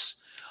base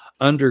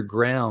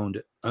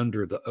underground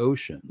under the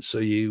ocean. So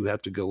you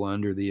have to go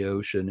under the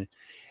ocean,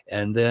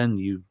 and then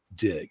you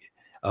dig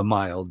a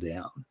mile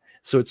down.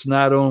 So it's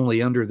not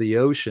only under the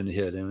ocean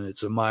hidden,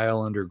 it's a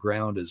mile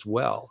underground as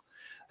well.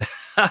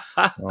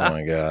 Oh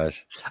my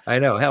gosh. I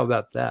know. How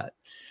about that?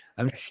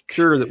 I'm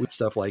sure that with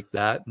stuff like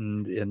that,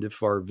 and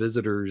if our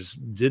visitors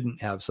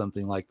didn't have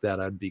something like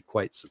that, I'd be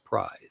quite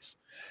surprised.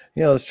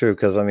 Yeah, that's true.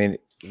 Because I mean,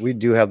 we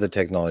do have the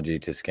technology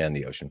to scan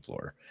the ocean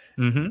floor.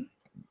 Mm-hmm.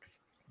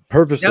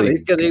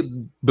 Purposely, yeah, they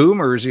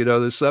boomers, you know,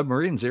 the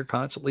submarines, they're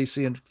constantly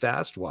seeing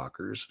fast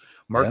walkers.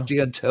 Mark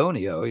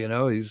D'Antonio, you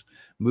know, he's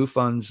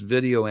MUFON's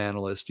video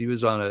analyst. He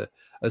was on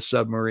a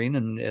submarine,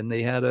 and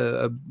they had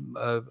a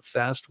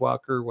fast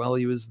walker while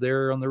he was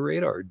there on the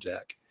radar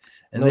deck.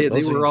 And they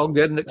were all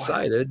getting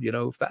excited, you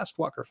know, fast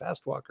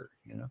walker,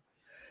 you know.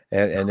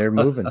 And they're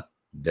moving.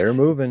 They're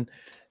moving.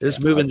 It's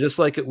moving just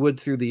like it would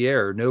through the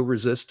air, no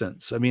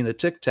resistance. I mean, the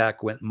Tic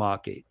Tac went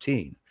Mach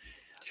 18,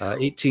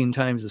 18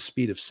 times the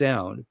speed of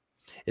sound.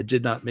 It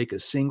did not make a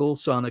single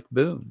sonic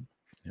boom.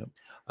 Yep.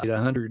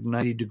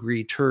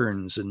 190-degree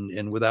turns,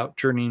 and without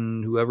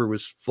turning whoever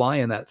was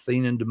flying that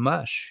thing into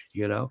mush,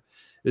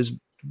 is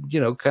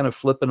kind of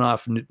flipping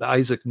off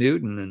Isaac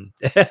Newton. And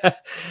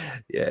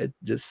yeah,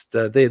 just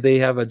they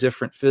have a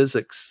different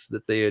physics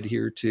that they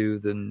adhere to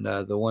than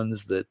the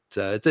ones that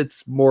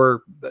it's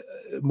more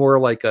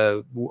like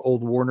a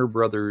old Warner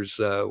Brothers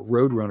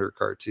Roadrunner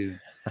cartoon.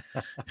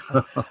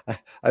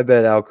 I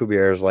bet Al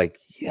Kubert is like,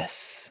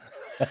 yes.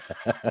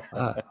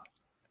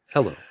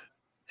 Hello,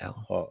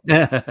 Al. Oh,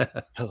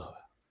 hello.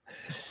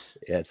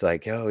 Yeah, it's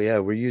like, oh yeah,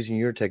 we're using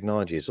your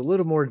technology. It's a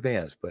little more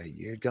advanced, but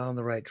you're on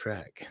the right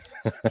track.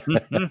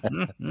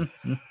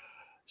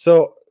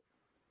 So,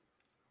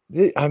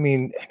 I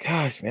mean,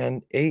 gosh,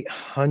 man,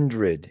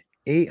 800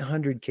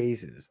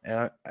 cases,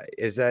 and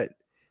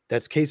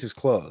that's cases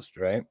closed,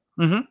 right?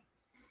 Mm-hmm.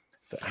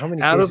 So how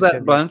many out cases of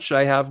that bunch?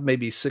 I have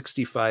maybe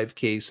 65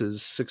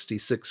 cases,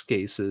 66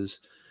 cases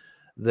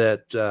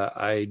that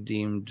I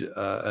deemed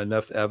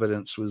enough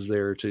evidence was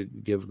there to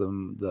give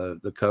them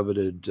the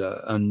coveted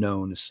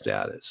unknown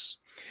status.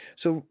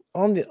 So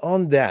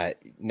on that,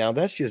 now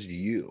that's just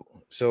you.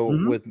 So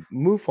with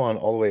Mufon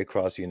all the way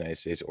across the United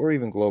States or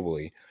even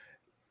globally,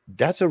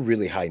 that's a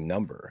really high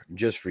number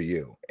just for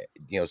you.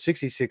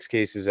 66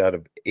 cases out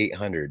of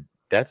 800.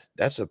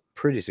 That's a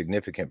pretty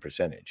significant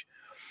percentage.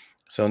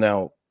 So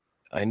now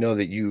I know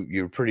that you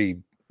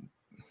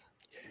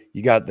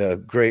got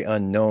the great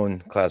unknown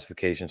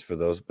classifications for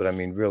those, but I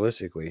mean,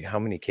 realistically, how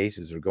many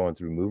cases are going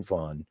through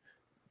Mufon?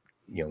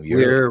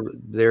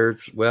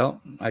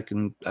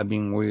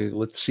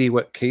 Let's see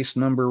what case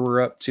number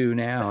we're up to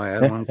now. I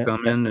had one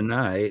come in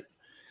tonight.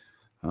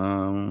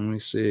 Let me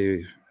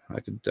see.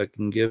 I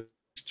can give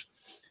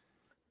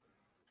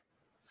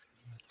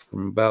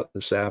from about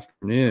this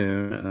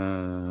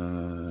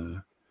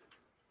afternoon.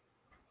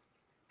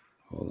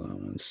 Hold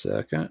on one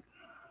second.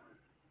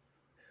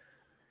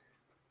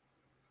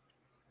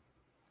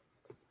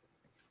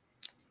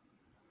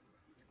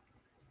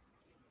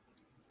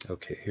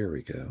 Okay, here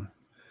we go.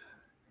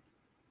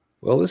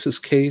 Well, this is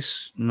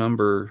case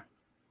number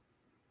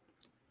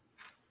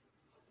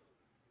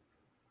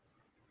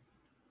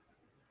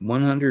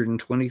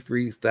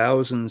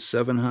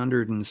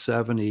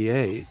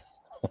 123,778.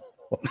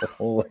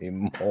 Holy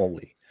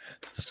moly.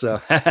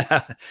 So,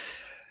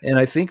 and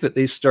I think that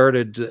they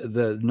started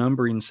the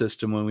numbering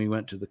system when we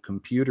went to the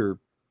computer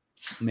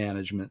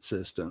management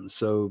system.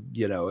 So,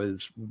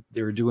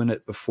 they were doing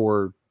it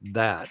before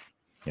that.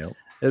 Yep.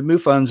 And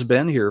Mufon's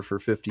been here for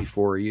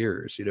 54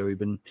 years. We've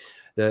been,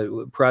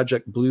 the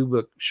Project Blue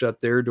Book shut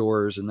their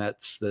doors, and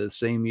that's the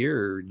same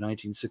year,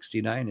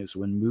 1969, is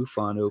when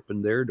Mufon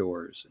opened their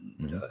doors,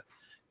 and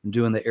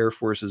doing the Air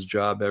Force's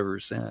job ever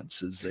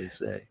since, as they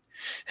say.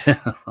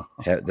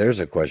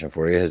 There's a question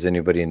for you. Has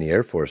anybody in the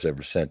Air Force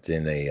ever sent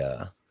in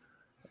a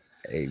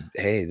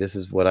hey, this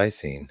is what I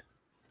seen?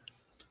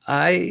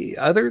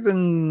 Other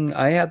than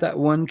I had that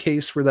one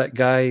case where that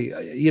guy,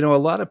 a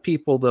lot of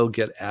people, they'll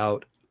get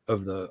out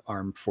of the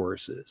armed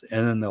forces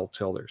and then they'll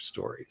tell their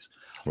stories.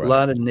 Right. A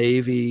lot of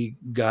Navy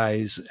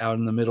guys out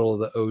in the middle of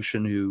the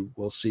ocean who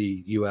will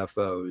see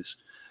UFOs,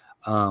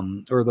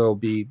 or there'll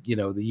be,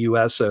 the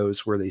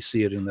USOs where they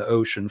see it in the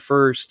ocean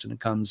first and it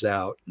comes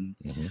out. And,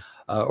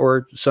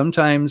 or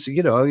sometimes,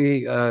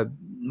 my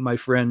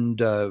friend,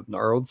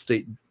 our old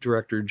state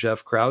director,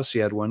 Jeff Krause, he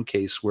had one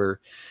case where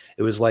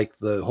it was like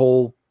the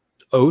whole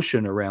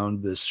ocean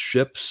around this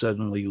ship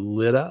suddenly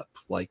lit up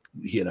like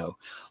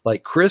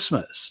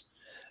Christmas.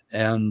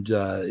 And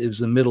it was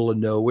the middle of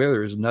nowhere. There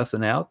was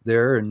nothing out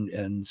there,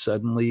 and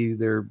suddenly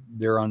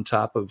they're on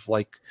top of,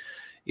 like,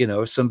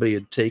 somebody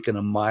had taken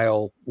a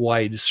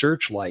mile-wide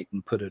searchlight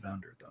and put it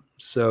under them.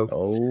 So,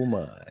 oh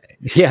my,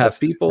 yeah,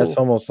 that's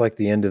almost like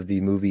the end of the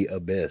movie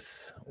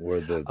Abyss, or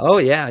the. Oh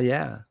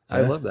yeah,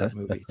 I love that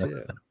movie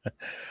too.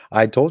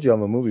 I told you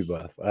I'm a movie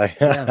buff. Me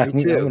too. I'm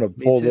going to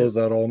pull those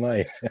out all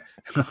night.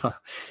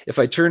 If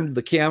I turned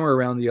the camera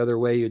around the other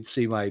way, you'd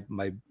see my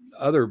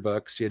other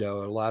books, a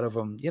lot of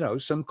them,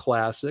 some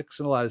classics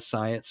and a lot of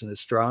science and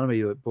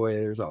astronomy, but boy,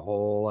 there's a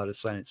whole lot of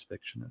science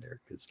fiction in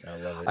there because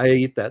I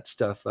eat that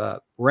stuff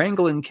up.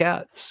 Wrangling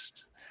cats.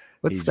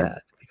 What's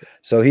that?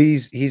 So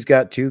he's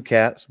got 2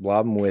 cats,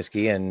 Blob and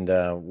Whiskey, and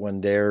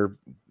when they're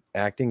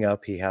acting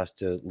up, he has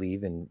to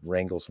leave and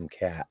wrangle some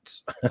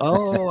cats.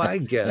 Oh, I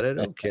get it.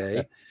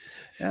 Okay.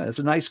 Yeah, it's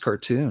a nice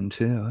cartoon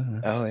too.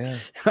 Oh yeah.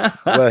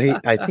 Well,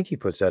 I think he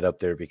puts that up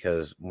there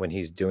because when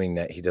he's doing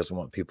that, he doesn't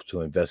want people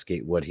to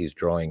investigate what he's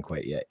drawing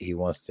quite yet. He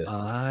wants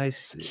to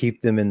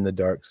keep them in the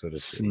dark, so to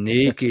speak.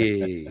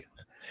 Sneaky.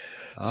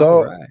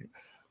 So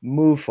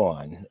move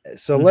on.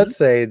 So let's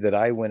say that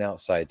I went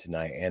outside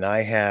tonight and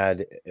I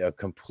had a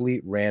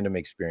complete random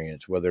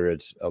experience, whether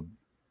it's a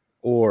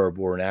orb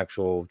or an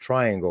actual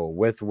triangle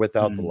with or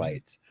without the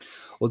lights.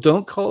 Well,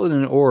 don't call it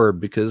an orb,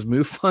 because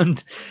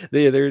Mufon,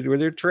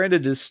 they're trying to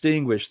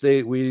distinguish.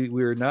 We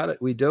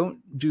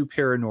don't do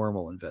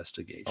paranormal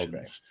investigations.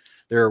 Okay.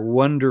 there are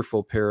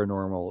wonderful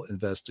paranormal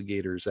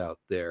investigators out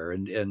there,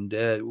 and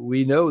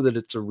we know that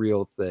it's a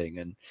real thing,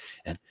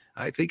 and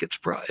I think it's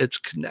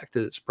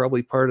connected. It's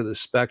probably part of the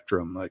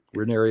spectrum, like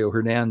Renario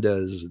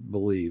Hernandez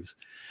believes.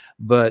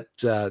 But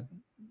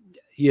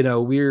you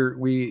know,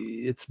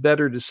 it's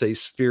better to say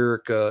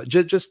spheric.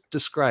 Just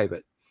describe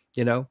it.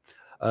 You know,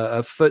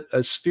 a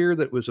sphere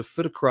that was a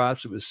foot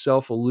across. It was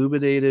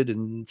self-illuminated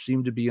and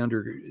seemed to be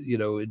under, you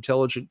know,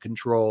 intelligent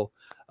control.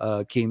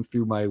 Came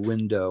through my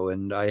window,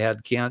 and I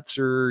had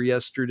cancer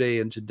yesterday,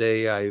 and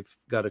today I've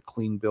got a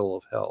clean bill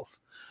of health.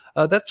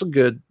 That's a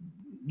good,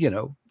 you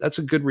know, that's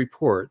a good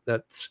report.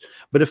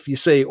 But if you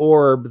say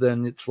orb,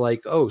 then it's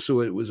like, oh,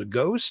 so it was a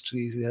ghost.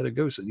 He had a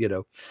ghost, you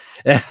know.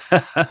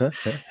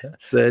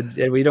 Said,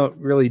 and we don't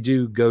really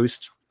do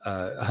ghost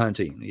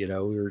hunting, you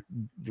know.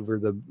 We're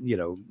the, you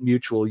know,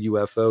 mutual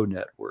UFO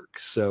network.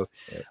 So,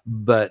 Yeah.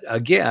 but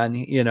again,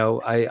 you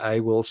know, I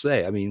will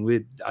say, I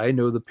mean, I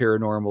know the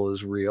paranormal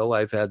is real.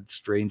 I've had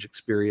strange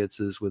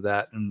experiences with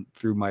that and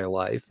through my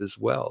life as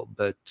well.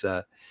 But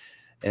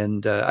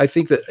and I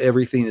think that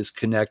everything is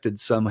connected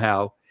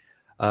somehow.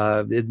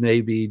 It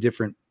may be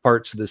different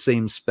parts of the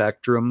same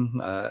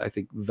spectrum. I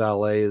think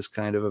Valet is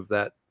kind of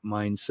that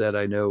mindset.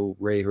 I know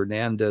Ray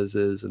Hernandez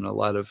is, and a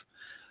lot of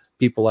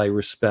people I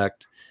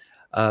respect.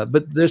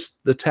 But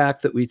the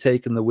tack that we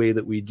take and the way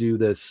that we do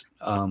this,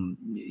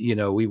 you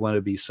know, we want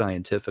to be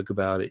scientific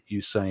about it,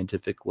 use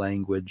scientific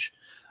language.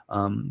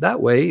 That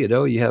way, you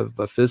know, you have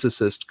a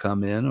physicist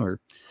come in, or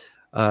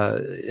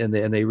and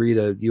they read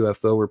a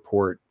UFO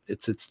report.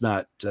 It's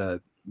not,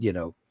 you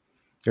know,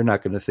 they're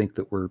not going to think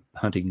that we're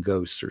hunting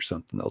ghosts or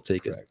something. They'll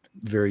take it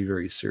very,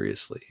 very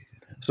seriously.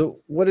 So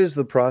what is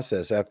the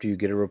process after you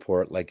get a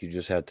report like you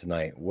just had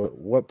tonight?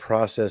 What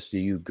process do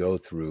you go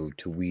through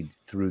to weed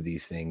through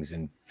these things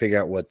and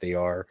figure out what they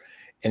are?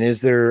 And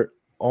is there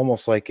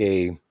almost like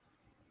a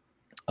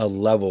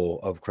level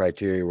of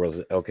criteria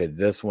where, okay,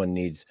 this one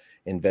needs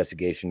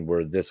investigation,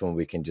 where this one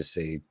we can just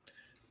say,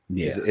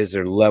 Yeah. Is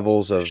there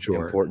levels of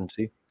Sure. importance?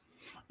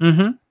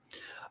 Mm-hmm.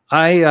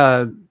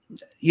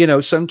 You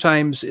know,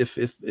 sometimes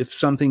if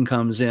something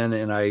comes in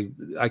and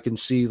I can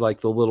see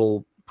like the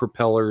little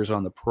propellers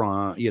on the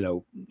prawn, you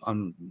know,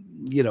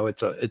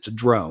 it's a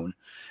drone.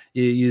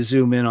 You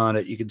zoom in on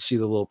it, you can see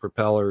the little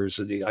propellers,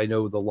 and I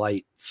know the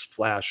lights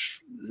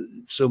flash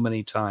so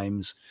many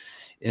times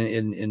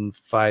in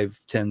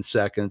 5-10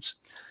 seconds.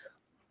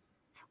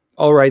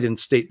 I'll write in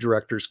state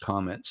director's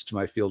comments to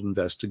my field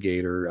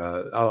investigator.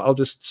 I'll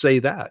just say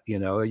that, you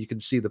know, you can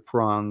see the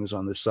prongs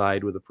on the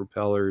side with the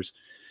propellers.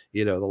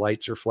 You know, the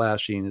lights are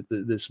flashing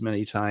this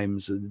many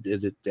times.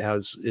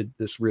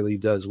 This really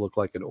does look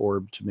like an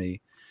orb to me.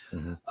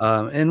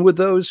 Mm-hmm. And with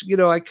those, you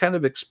know, I kind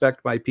of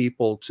expect my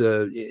people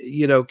to,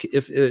 you know,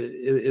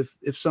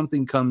 if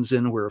something comes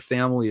in where a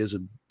family is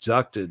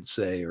abducted,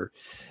 say, or,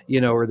 you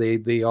know, or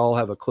they all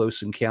have a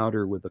close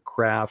encounter with a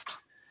craft,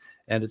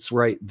 and it's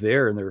right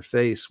there in their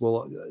face.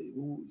 Well,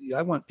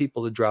 I want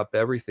people to drop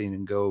everything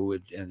and go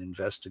and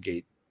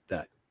investigate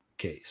that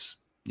case.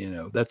 You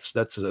know, that's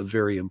a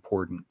very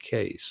important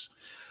case.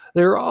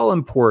 They're all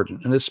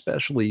important, and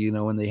especially, you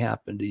know, when they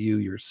happen to you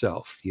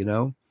yourself, you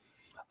know.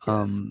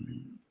 Yes.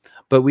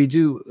 But we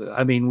do,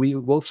 I mean, we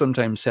will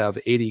sometimes have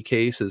 80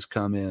 cases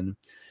come in.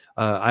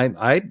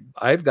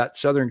 I've got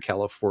Southern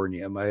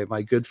California.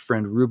 My good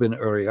friend Ruben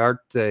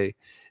Uriarte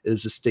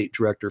is the state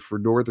director for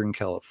Northern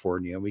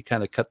California. We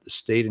kind of cut the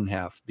state in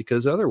half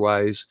because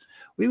otherwise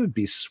we would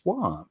be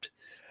swamped.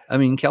 I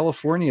mean,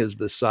 California is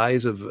the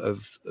size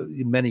of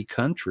many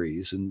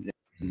countries, and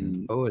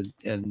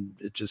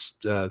it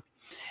just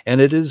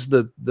and it is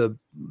the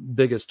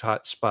biggest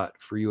hot spot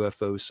for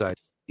UFO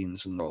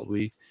sightings in the world.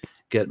 We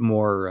get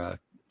more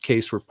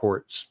case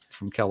reports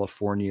from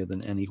California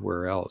than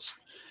anywhere else.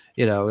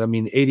 You know, I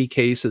mean, 80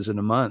 cases in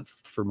a month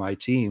for my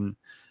team,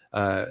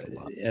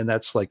 and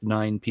that's like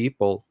 9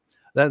 people.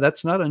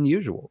 That's not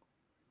unusual,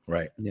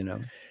 right? You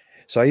know.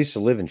 So I used to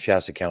live in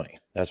Shasta County.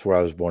 That's where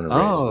I was born and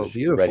raised. Oh,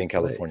 beautiful Redding,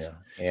 place. California.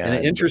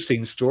 And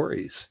interesting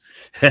stories.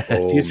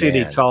 Oh, do you see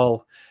any man.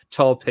 tall,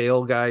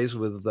 pale guys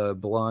with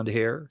blonde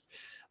hair?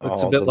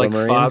 Looks a Oh, bit the like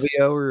Lemurians?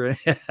 Fabio. Or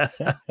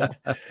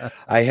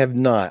I have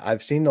not.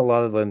 I've seen a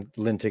lot of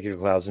lenticular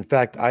clouds. In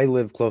fact, I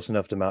live close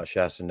enough to Mount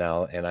Shasta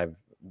now, and I've,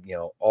 you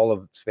know, all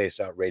of Spaced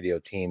Out Radio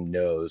team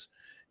knows,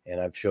 and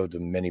I've showed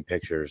them many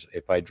pictures.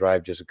 If I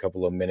drive just a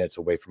couple of minutes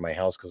away from my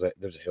house, because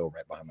there's a hill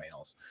right behind my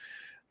house.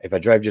 If I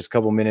drive just a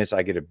couple minutes,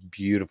 I get a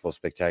beautiful,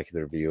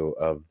 spectacular view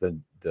of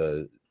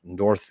the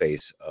north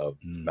face of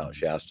Mount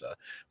Shasta.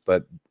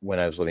 But when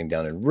I was living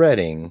down in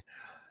Redding,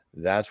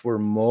 that's where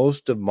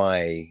most of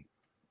my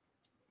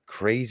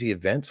crazy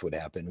events would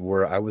happen,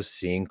 where I was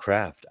seeing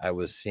craft. I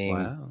was seeing,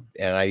 Wow.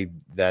 and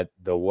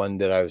the one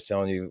that I was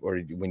telling you, or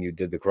when you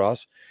did the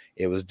cross,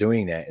 it was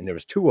doing that. And there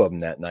was 2 of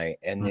them that night.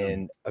 And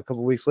then a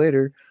couple of weeks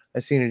later, I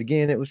seen it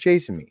again. It was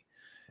chasing me.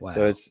 Wow.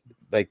 So it's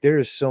like, there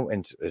is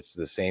and it's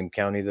the same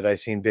county that I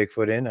seen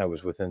Bigfoot in. I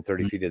was within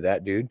 30 feet of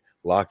that dude,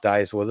 locked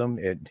eyes with him.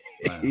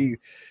 Wow. He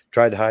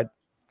tried to hide,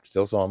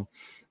 still saw him.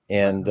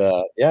 And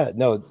Wow. yeah,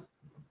 no,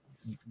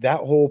 that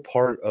whole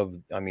part of,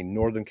 I mean,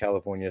 Northern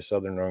California,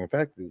 Southern Oregon, in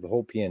fact, the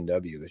whole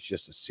PNW is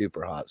just a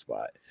super hot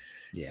spot.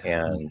 Yeah.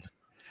 And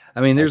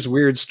I mean, there's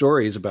weird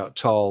stories about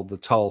the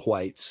tall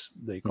whites,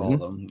 they call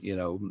Mm-hmm.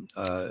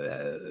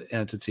 them,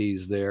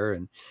 entities there.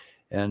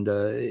 And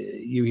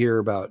you hear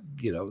about,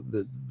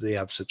 that they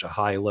have such a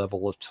high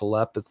level of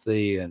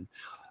telepathy and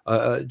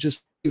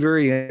just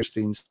very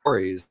interesting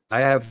stories.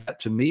 I have yet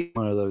to meet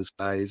one of those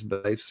guys,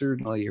 but I've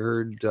certainly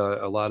heard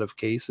a lot of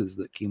cases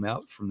that came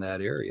out from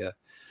that area.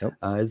 Yep.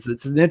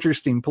 It's an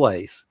interesting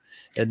place.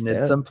 And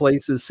Yeah. some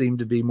places seem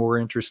to be more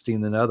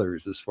interesting than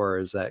others as far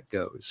as that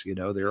goes.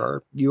 There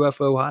are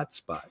UFO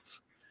hotspots.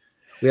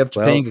 We have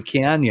Topanga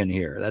Canyon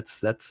here.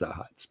 That's a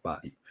hot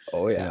spot.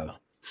 Oh, yeah.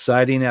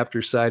 Sighting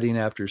after sighting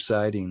after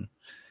sighting.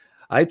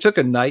 I took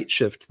a night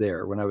shift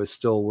there when I was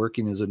still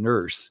working as a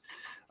nurse,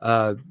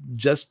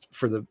 just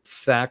for the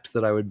fact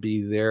that I would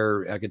be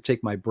there. I could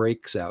take my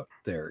breaks out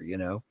there,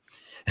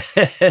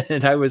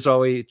 and I was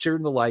always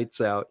turn the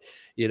lights out,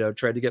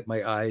 try to get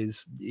my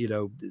eyes,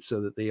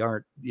 so that they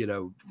aren't,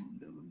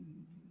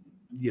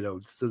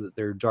 so that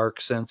they're dark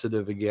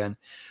sensitive again.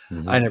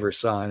 Mm-hmm. I never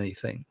saw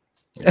anything.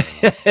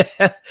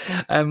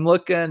 I'm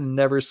looking,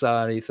 never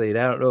saw anything.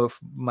 I don't know if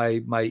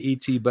my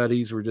ET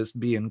buddies were just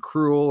being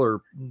cruel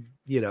or,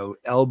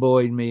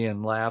 elbowing me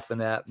and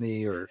laughing at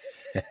me, or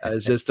I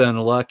was just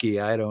unlucky.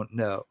 I don't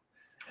know.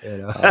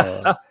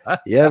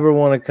 You ever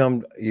want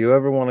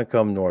to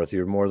come north,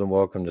 you're more than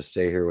welcome to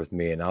stay here with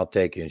me, and I'll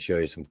take you and show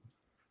you some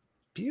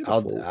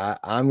beautiful.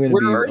 I'm going to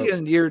be. Where are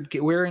you?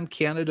 Where in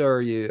Canada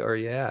are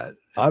you at?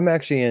 I'm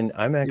actually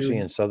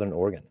in Southern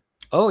Oregon.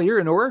 Oh, you're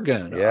in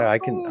Oregon. Yeah, I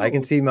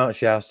can see Mount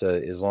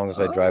Shasta as long as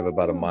I drive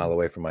about a mile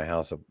away from my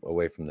house,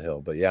 away from the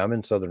hill. But yeah, I'm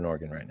in Southern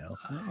Oregon right now.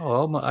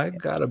 Oh, well, I've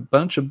got a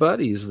bunch of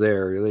buddies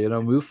there.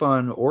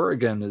 Mufon,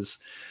 Oregon is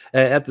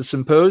at the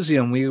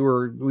symposium. We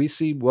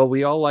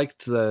all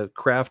liked the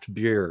craft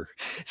beer.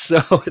 So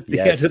at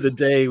the end of the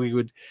day, we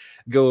would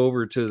go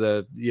over to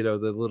the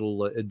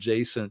little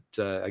adjacent,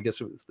 I guess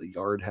it was the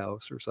Yard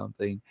House or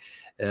something.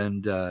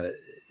 And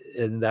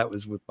that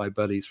was with my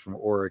buddies from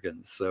Oregon.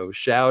 So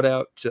shout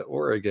out to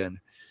Oregon.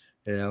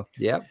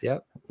 Yep.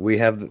 We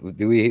have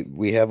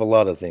a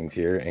lot of things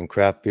here, and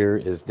craft beer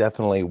is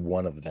definitely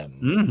one of them.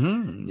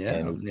 Mm-hmm.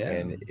 Yeah,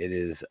 and it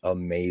is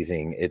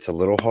amazing. It's a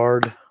little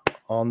hard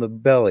on the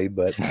belly,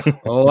 but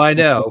oh, I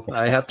know.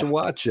 I have to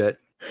watch it.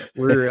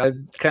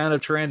 I'm kind of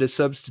trying to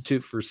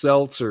substitute for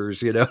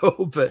seltzers,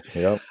 but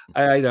yep.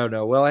 I don't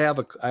know. Well, I have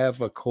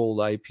a cold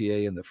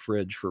IPA in the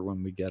fridge for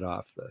when we get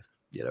off the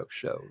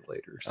show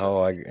later. So.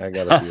 Oh, I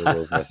got a few of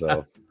those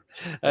myself.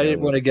 I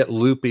didn't want to get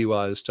loopy while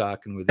I was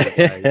talking with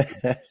you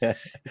guys.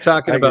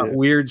 Talking about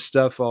weird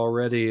stuff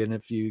already, and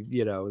if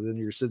then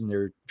you're sitting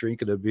there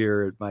drinking a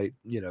beer, it might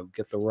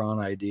get the wrong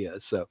idea.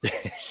 So,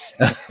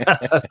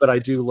 but I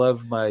do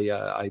love my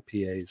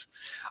IPAs.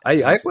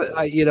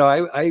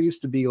 I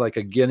used to be like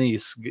a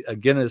Guinness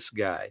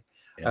guy.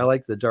 Yeah. I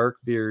like the dark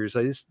beers.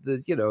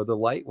 The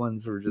light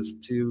ones were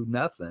just too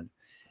nothing,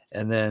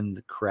 and then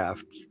the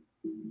craft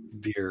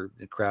beer,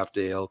 the craft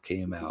ale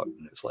came out,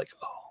 and it was like,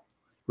 oh.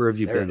 Where have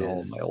you been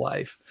all my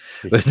life?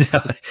 But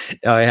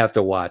now I have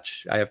to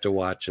watch. I have to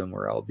watch them,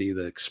 or I'll be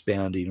the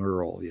expanding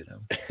Earl.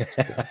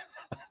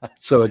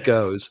 So it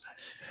goes.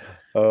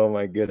 Oh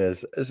my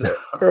goodness,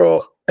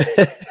 Earl!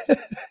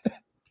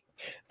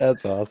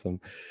 That's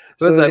awesome.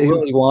 But that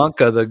Willy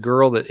Wonka, the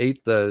girl that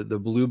ate the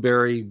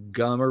blueberry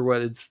gum, or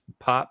what? It's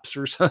Pops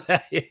or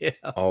something.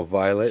 Oh,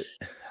 Violet.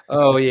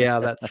 Oh yeah,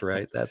 that's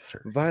right. That's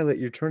her. Violet,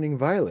 you're turning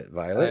violet.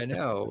 Violet. I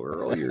know,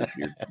 Earl. You're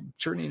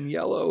turning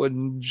yellow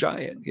and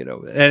giant.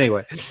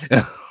 Anyway.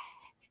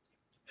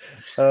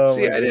 Oh,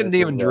 see, I didn't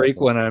even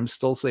drink one, and I'm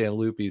still saying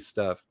loopy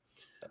stuff.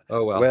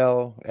 Oh well.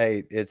 Well,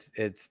 hey,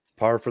 it's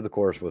par for the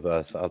course with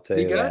us. I'll tell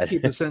you that. You gotta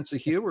keep a sense of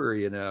humor,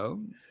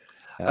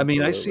 I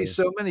mean, I see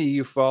so many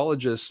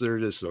ufologists, they're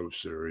just so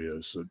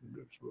serious.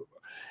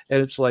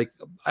 And it's like,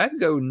 I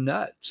go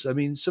nuts. I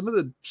mean, some of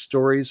the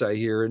stories I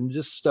hear and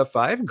just stuff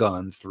I've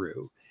gone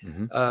through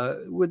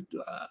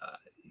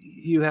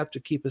you have to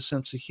keep a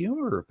sense of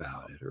humor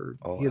about it, or,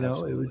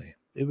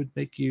 it would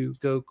make you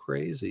go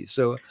crazy.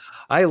 So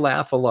I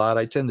laugh a lot.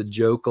 I tend to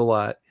joke a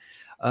lot.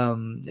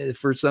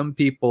 For some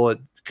people, it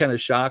kind of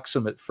shocks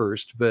them at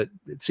first, but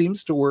it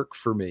seems to work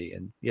for me.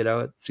 And,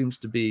 it seems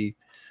to be,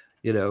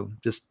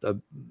 just a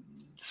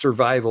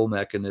survival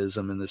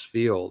mechanism in this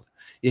field.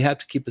 You have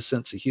to keep a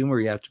sense of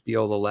humor. You have to be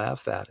able to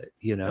laugh at it,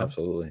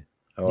 Absolutely.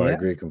 Oh, yeah. I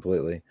agree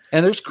completely.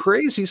 And there's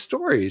crazy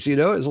stories,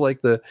 it's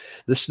like the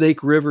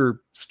Snake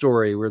River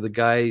story where the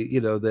guy,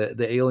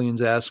 the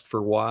aliens ask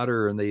for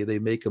water and they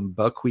make them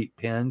buckwheat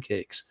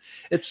pancakes.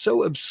 It's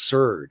so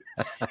absurd.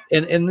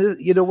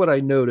 and what I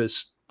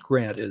noticed,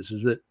 Grant, is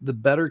that the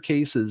better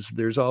cases,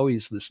 there's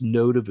always this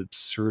note of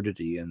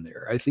absurdity in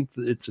there. I think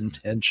that it's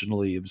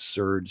intentionally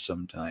absurd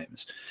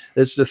sometimes.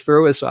 It's to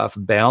throw us off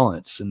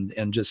balance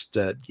and just,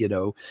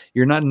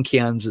 you're not in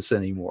Kansas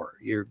anymore.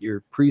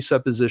 Your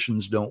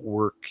presuppositions don't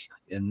work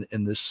in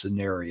this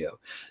scenario.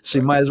 So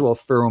you might as well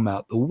throw them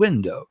out the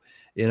window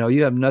You know,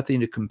 you have nothing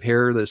to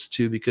compare this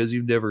to because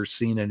you've never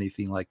seen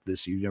anything like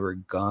this. You've never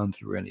gone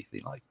through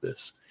anything like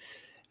this.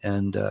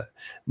 And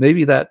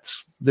maybe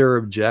that's their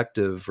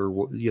objective,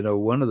 or, you know,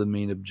 one of the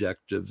main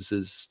objectives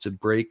is to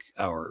break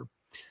the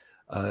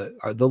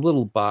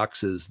little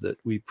boxes that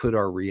we put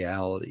our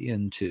reality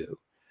into.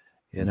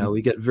 You know,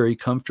 we get very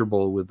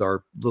comfortable with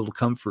our little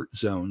comfort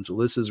zones. Well,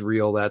 this is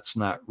real, that's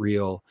not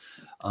real.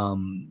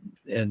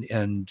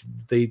 And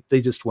they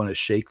just want to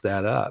shake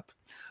that up.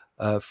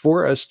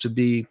 For us to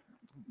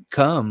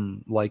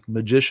become like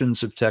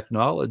magicians of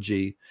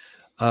technology,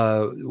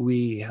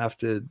 we have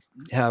to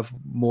have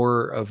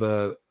more of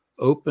a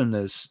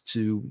openness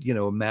to, you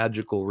know, a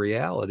magical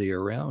reality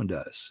around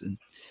us. And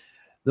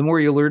the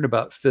more you learn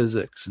about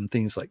physics and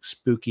things like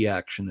spooky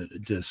action at a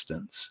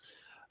distance,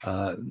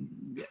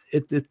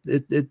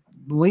 it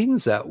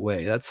leans that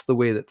way. That's the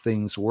way that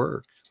things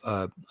work.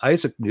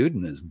 Isaac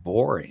Newton is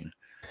boring.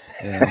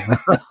 And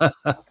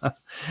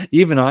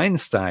even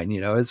Einstein, you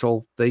know, his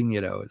whole thing,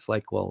 you know, it's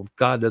like, well,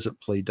 God doesn't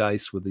play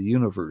dice with the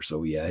universe.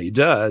 Oh, yeah, he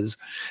does.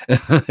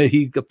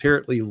 He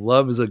apparently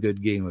loves a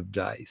good game of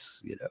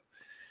dice, you know.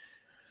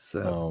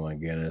 So, oh my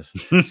goodness.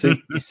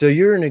 So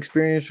you're an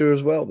experiencer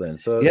as well, then?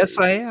 So yes,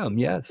 I am.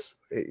 Yes.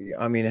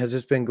 I mean, has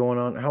this been going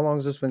on? How long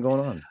has this been going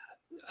on?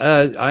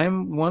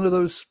 I'm one of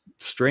those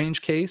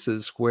strange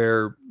cases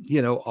where,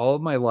 you know, all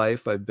of my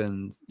life I've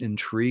been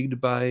intrigued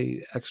by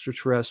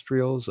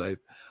extraterrestrials. I've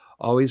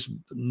always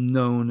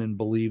known and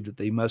believed that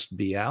they must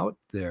be out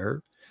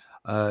there.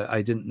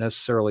 I didn't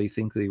necessarily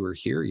think they were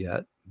here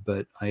yet,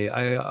 but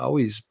I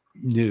always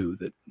knew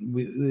that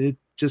it's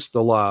just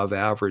the law of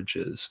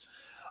averages.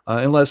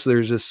 Unless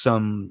there's just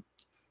some,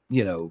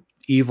 you know,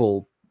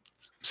 evil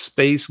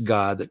space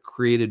god that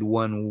created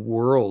one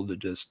world to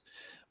just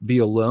be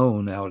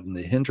alone out in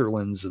the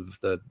hinterlands of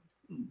the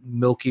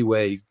Milky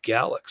Way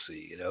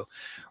galaxy. You know,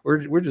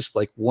 we're just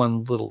like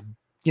one little,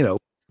 you know,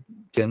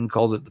 and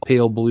called it the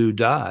pale blue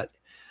dot,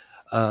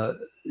 a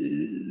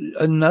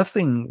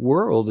nothing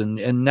world.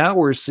 And now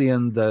we're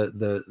seeing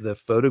the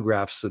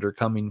photographs that are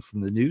coming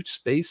from the new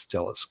space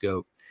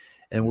telescope,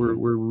 and we're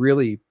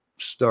really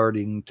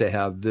starting to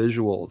have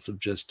visuals of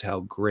just how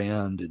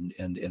grand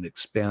and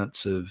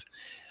expansive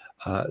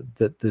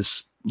that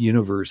this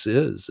universe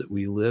is that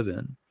we live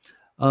in.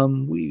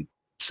 We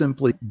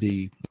simply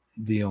be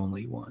the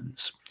only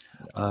ones,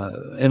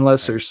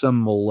 unless there's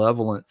some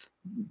malevolent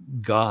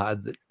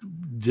god that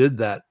did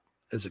that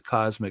as a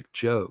cosmic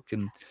joke.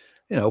 And,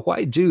 you know,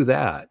 why do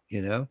that?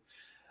 You know,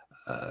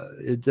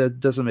 it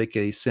doesn't make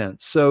any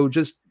sense. So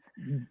just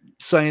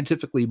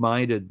scientifically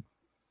minded,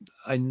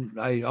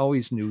 I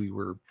always knew we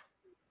were,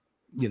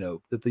 you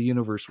know, that the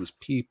universe was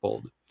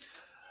peopled.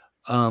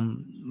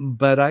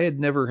 But I had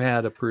never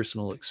had a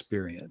personal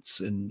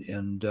experience.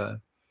 And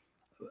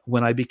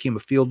when I became a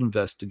field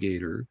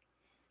investigator,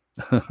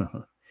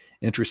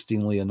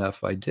 interestingly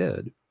enough, I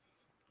did.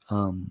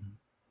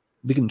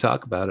 We can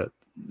talk about it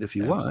if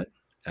you want.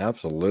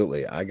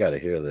 Absolutely. I got to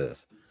hear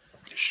this.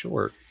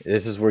 Sure.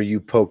 This is where you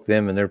poke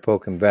them and they're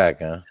poking back,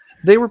 huh?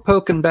 They were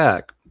poking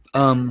back.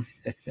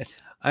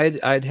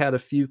 I'd had a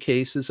few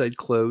cases I'd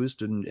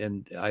closed,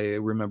 and I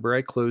remember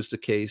I closed a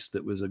case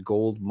that was a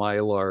gold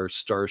mylar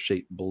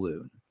star-shaped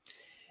balloon,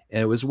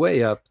 and it was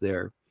way up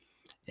there.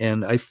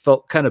 And I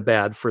felt kind of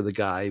bad for the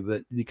guy,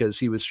 but because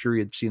he was sure he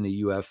had seen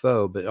a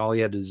UFO, but all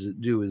he had to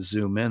do was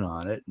zoom in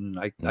on it. And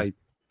I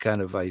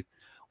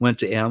went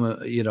to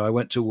I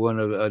went to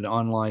an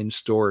online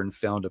store and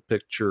found a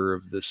picture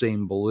of the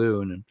same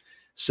balloon and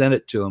sent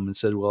it to him and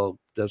said, well,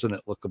 doesn't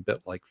it look a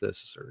bit like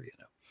this? Or, you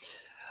know,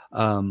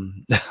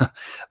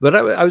 but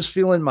I was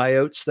feeling my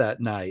oats that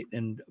night,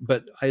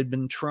 but I had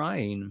been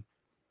trying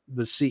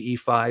the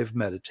CE5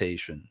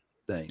 meditation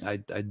thing.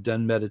 I'd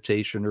done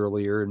meditation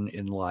earlier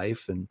in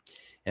life, and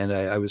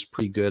I was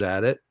pretty good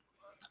at it.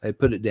 I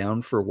put it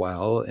down for a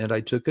while, and I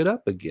took it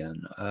up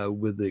again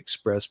with the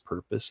express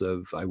purpose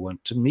of, I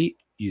want to meet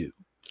you.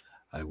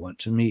 I want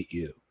to meet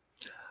you.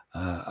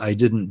 I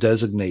didn't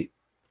designate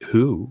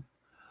who.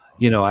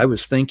 You know, I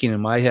was thinking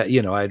in my head,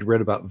 you know, I'd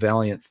read about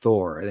Valiant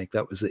Thor. I think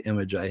that was the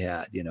image I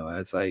had, you know,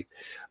 as I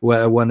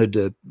wanted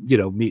to, you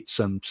know, meet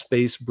some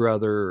space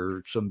brother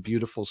or some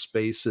beautiful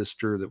space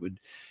sister that would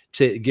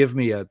give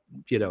me a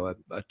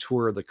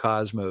tour of the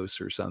cosmos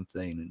or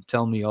something and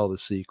tell me all the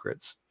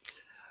secrets.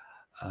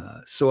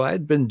 So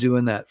I'd been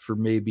doing that for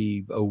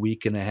maybe a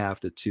week and a half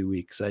to 2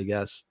 weeks, I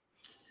guess.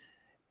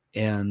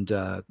 And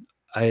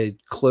I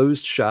had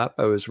closed shop.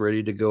 I was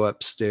ready to go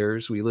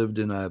upstairs. We lived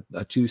in a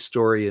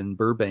 2-story in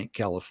Burbank,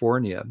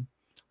 California.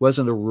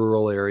 Wasn't a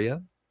rural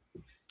area.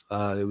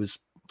 It was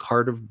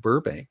heart of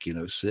Burbank, you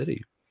know,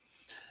 city.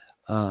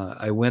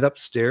 I went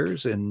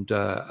upstairs, and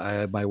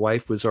my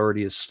wife was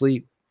already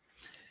asleep.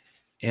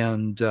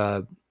 And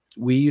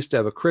we used to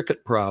have a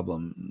cricket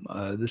problem.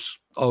 This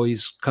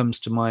always comes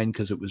to mind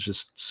because it was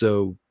just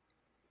so.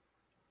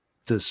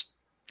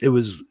 It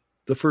was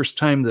the first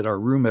time that our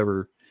room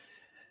ever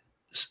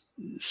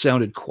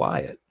sounded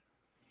quiet,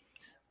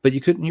 but you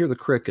couldn't hear the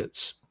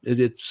crickets.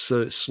 It's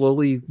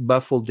slowly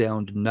buffled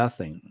down to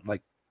nothing.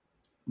 Like,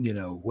 you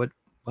know, what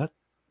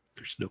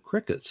there's no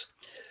crickets.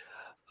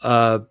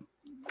 I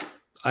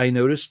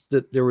noticed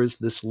that there was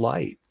this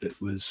light that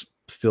was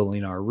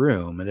filling our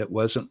room, and it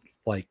wasn't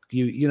like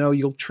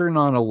you'll turn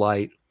on a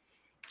light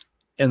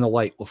and the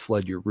light will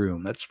flood your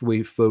room. That's the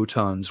way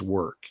photons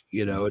work.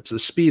 It's the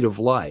speed of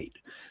light.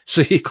 So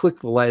you click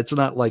the light. It's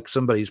not like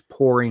somebody's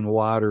pouring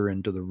water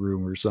into the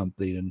room or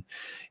something. And,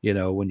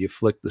 when you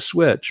flick the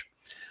switch,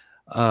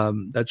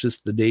 that's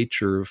just the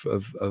nature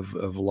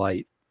of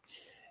light.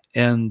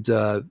 And,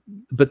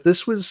 but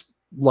this was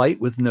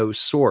light with no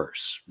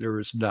source. There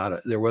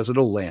wasn't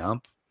a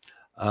lamp.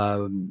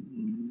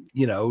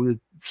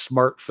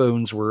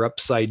 Smartphones were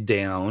upside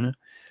down.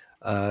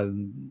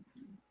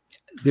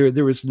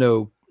 There was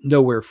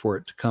nowhere for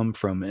it to come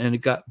from, and it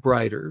got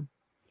brighter,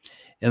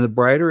 and the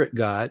brighter it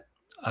got,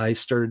 I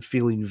started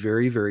feeling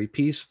very, very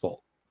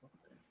peaceful.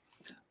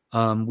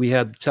 We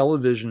had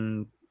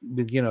television,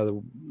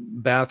 the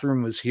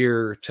bathroom was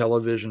here,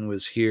 television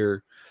was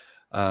here,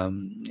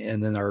 and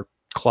then our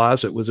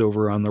closet was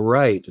over on the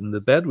right, and the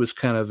bed was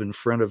kind of in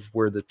front of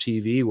where the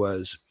TV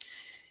was,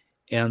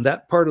 and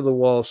that part of the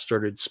wall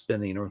started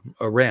spinning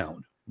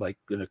around, like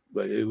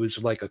it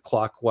was like a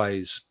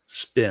clockwise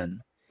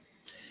spin.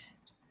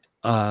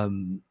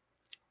 And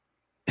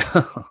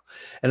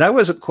I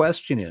wasn't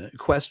questioning it.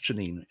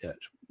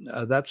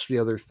 That's the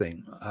other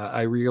thing.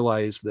 I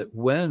realized that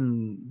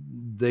when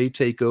they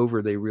take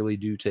over, they really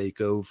do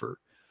take over.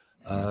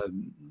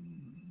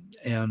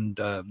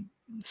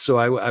 So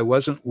I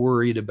wasn't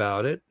worried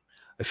about it.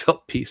 I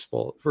felt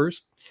peaceful at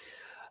first.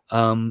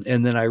 And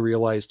then I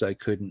realized I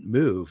couldn't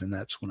move. And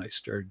that's when I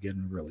started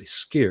getting really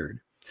scared.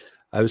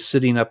 I was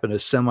sitting up in a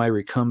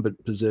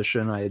semi-recumbent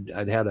position.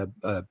 I'd had a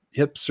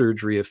hip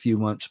surgery a few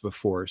months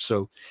before,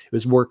 so it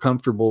was more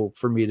comfortable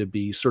for me to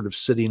be sort of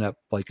sitting up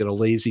like in a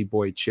lazy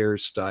boy chair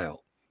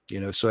style,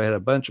 so I had a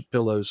bunch of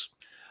pillows,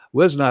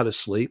 was not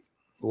asleep,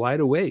 wide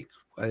awake.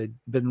 I'd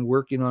been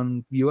working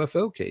on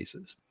UFO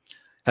cases,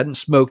 hadn't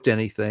smoked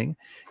anything.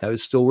 I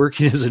was still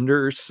working as a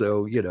nurse,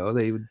 so,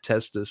 they would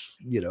test us,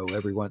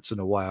 every once in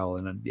a while,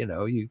 and, you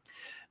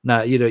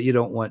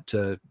don't want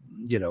to,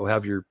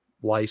 have your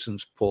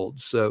license pulled.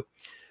 So,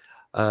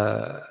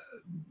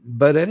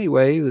 but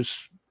anyway,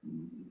 this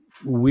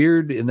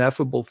weird,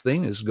 ineffable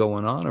thing is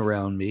going on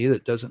around me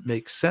that doesn't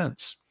make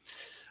sense.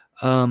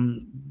 The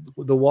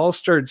wall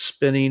started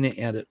spinning,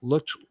 and it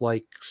looked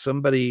like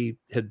somebody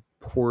had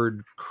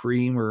poured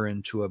creamer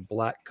into a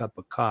black cup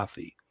of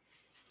coffee,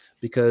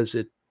 because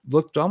it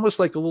looked almost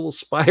like a little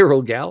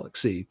spiral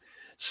galaxy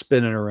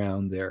spinning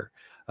around there.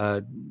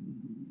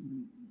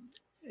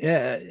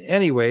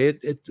 Anyway,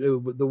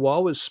 the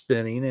wall was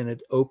spinning, and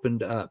it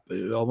opened up.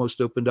 It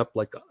almost opened up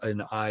like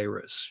an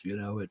iris.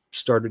 It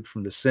started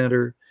from the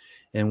center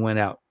and went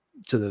out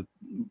to the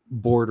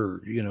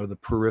border, the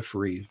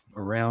periphery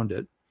around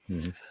it.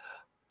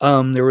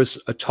 Mm-hmm. There was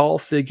a tall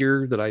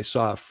figure that I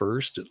saw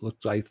first.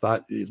 I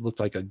thought it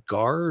looked like a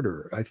guard,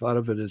 or I thought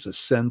of it as a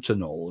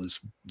sentinel, is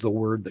the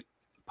word that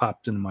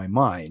popped into my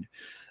mind,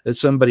 that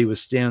somebody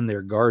was standing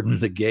there guarding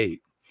the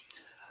gate.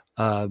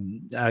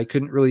 I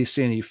couldn't really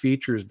see any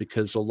features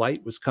because the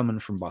light was coming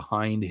from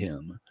behind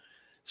him.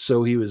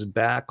 So he was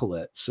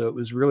backlit. So it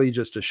was really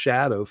just a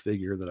shadow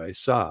figure that I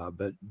saw,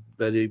 but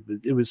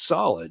it was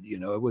solid.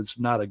 It was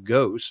not a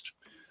ghost.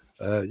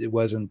 It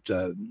wasn't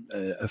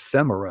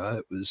ephemera.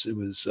 It was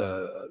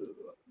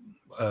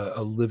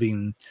a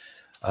living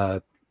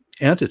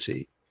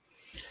entity.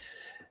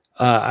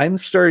 I'm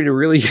starting to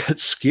really get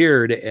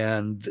scared,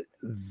 and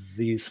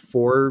these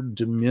four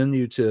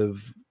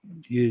diminutive,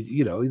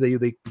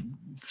 they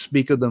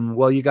speak of them.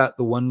 Well, you got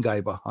the one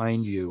guy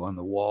behind you on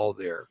the wall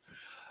there.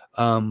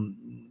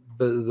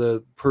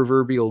 The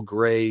proverbial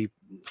gray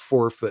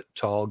 4-foot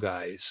tall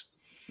guys.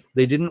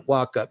 They didn't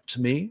walk up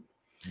to me.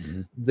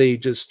 Mm-hmm. They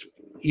just,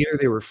 either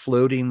they were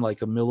floating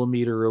like a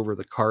millimeter over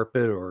the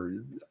carpet, or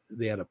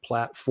they had a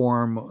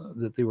platform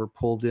that they were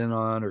pulled in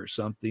on or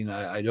something.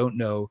 I don't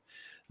know.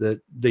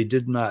 That they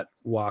did not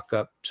walk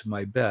up to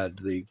my bed.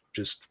 They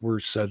just were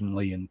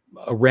suddenly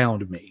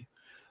around me.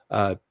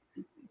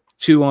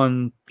 2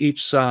 on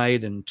each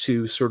side and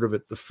 2 sort of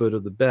at the foot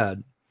of the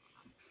bed.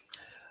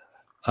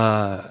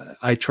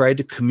 I tried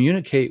to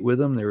communicate with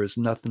them. There was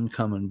nothing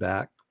coming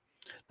back.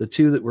 The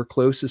 2 that were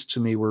closest to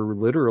me were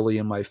literally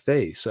in my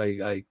face.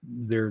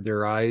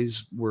 Their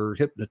eyes were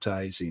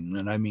hypnotizing,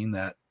 and I mean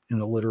that in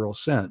a literal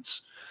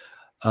sense.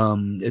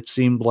 It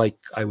seemed like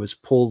I was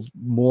pulled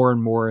more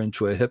and more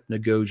into a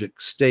hypnagogic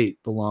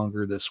state the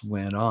longer this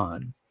went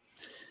on.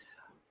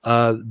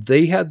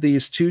 They had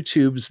these 2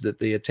 tubes that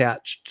they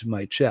attached to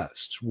my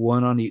chest,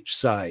 1 on each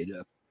side,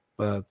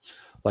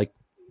 like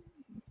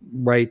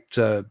right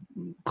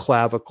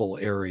clavicle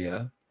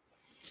area.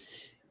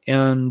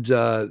 And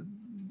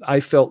I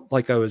felt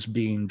like I was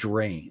being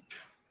drained.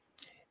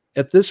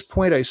 At this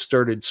point, I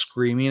started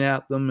screaming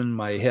at them in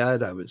my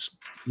head. I was,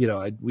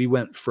 we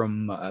went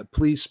from,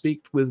 please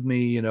speak with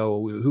me,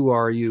 who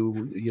are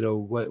you,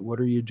 what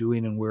are you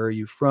doing and where are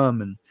you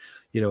from? And,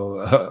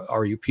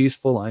 are you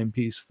peaceful? I'm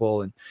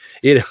peaceful. And,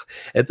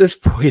 at this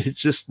point, it's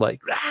just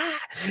like, I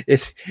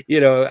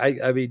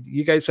mean,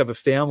 you guys have a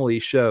family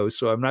show,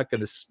 so I'm not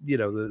going to,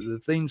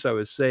 the things I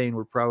was saying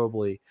were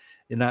probably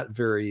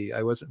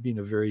I wasn't being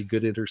a very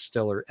good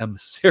interstellar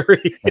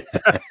emissary at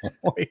that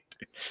point.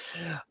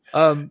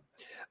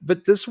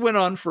 But this went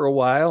on for a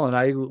while, and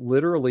I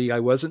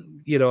wasn't,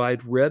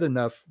 I'd read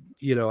enough,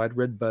 I'd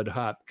read Bud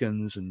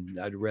Hopkins, and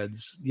I'd read,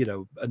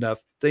 enough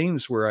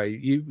things where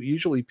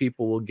usually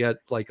people will get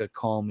like a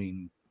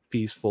calming,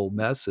 peaceful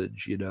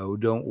message,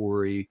 don't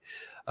worry,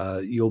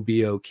 you'll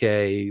be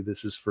okay.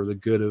 This is for the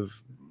good of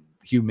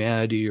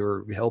humanity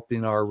or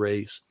helping our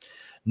race.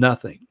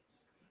 Nothing.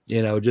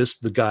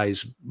 Just the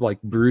guy's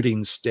like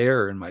brooding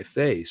stare in my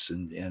face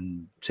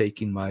and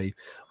taking my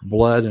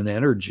blood and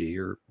energy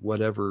or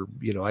whatever.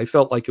 I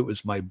felt like it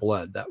was my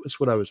blood. That was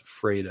what I was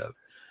afraid of,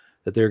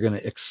 that they're going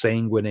to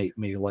exsanguinate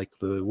me like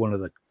one of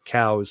the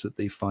cows that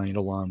they find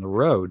along the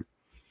road.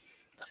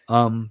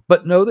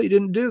 But no, they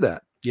didn't do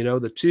that.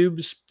 The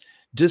tubes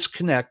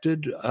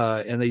disconnected,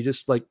 and they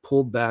just like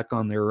pulled back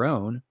on their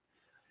own.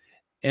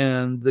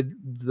 And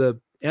the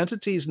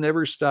entities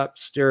never stopped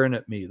staring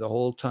at me the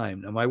whole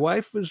time. Now, my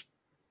wife was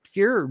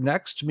here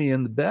next to me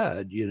in the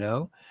bed,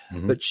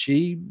 but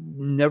she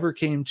never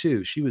came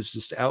to. She was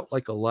just out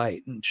like a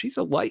light, and she's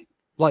a light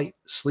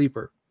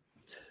sleeper.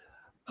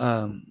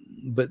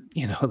 But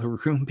the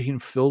room being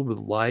filled with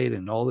light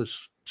and all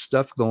this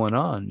stuff going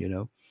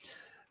on,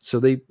 so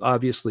they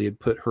obviously had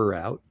put her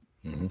out.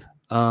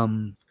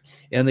 And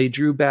they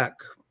drew back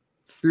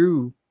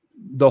through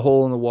the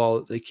hole in the wall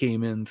that they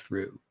came in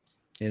through.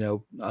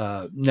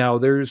 Now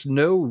there's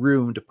no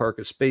room to park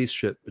a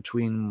spaceship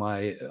between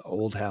my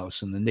old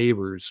house and the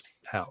neighbor's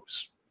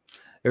house.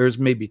 There's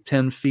maybe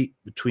 10 feet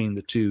between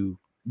the two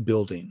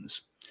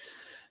buildings.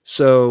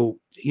 So,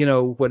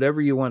 whatever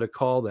you want to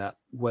call that,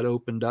 what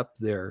opened up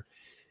there,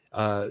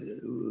 whether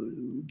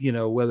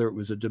it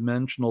was a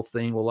dimensional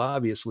thing, well,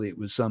 obviously it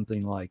was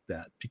something like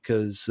that,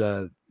 because,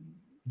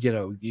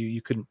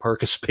 you couldn't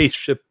park a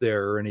spaceship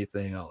there or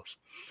anything else.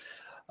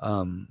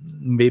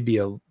 Maybe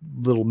a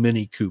little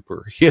Mini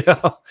Cooper, and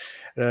I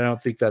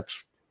don't think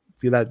that's,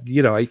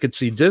 I could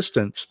see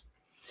distance.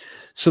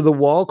 So the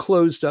wall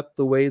closed up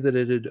the way that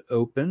it had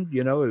opened.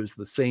 It was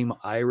the same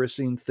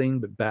irising thing,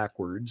 but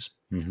backwards,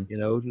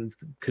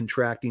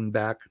 contracting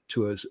back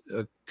to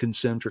a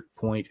concentric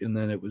point, and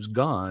then it was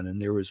gone. And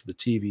there was the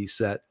TV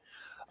set.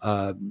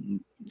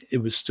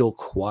 It was still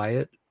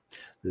quiet.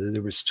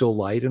 There was still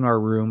light in our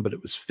room, but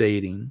it was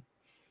fading.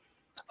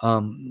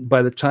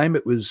 By the time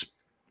it was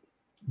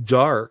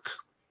dark,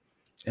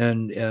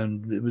 and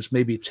it was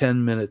maybe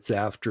 10 minutes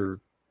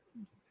after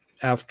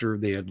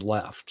they had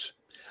left,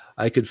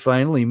 I could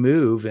finally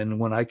move. And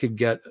when I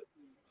could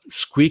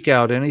squeak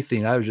out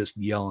anything, I was just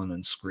yelling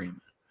and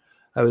screaming.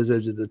 I was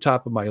at the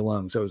top of my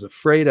lungs. I was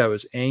afraid. I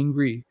was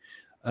angry.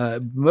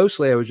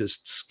 Mostly I was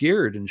just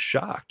scared and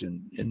shocked.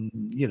 And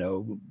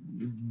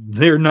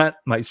they're not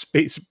my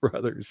space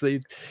brothers.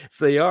 If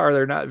they are,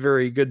 they're not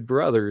very good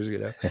brothers,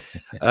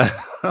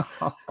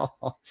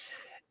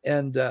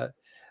 And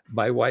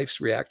my wife's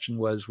reaction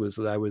was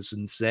that I was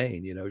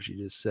insane. She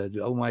just said,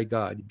 "Oh my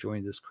God, you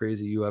joined this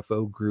crazy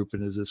UFO group,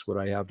 and is this what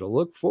I have to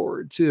look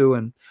forward to?"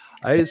 And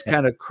I just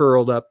kind of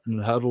curled up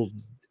and huddled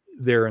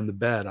there in the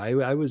bed.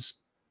 I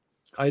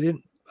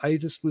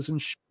just was in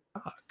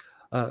shock.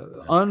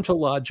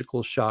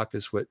 Ontological shock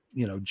is what,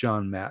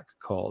 John Mack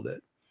called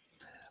it.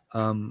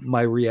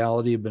 My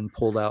reality had been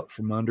pulled out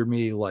from under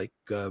me like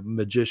a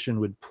magician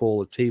would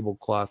pull a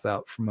tablecloth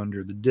out from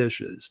under the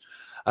dishes.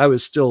 I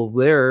was still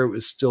there. It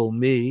was still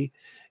me,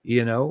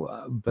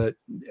 but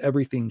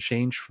everything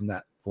changed from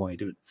that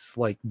point. It's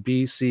like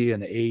BC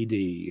and AD,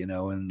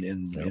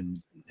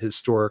 and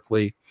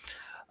historically,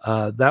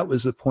 that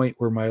was the point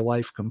where my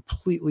life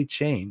completely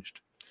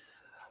changed.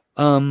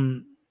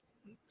 2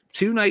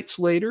 nights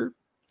later,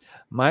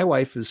 my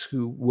wife is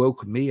who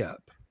woke me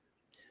up.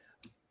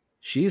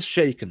 She's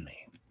shaken me.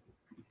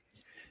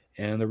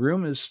 And the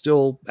room is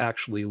still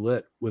actually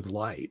lit with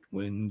light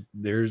when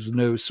there's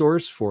no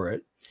source for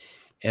it.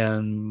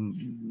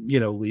 And,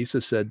 Lisa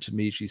said to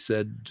me, she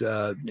said,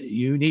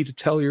 you need to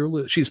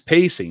tell she's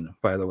pacing,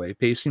 by the way,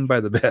 pacing by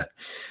the bed,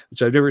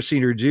 which I've never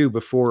seen her do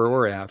before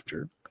or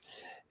after.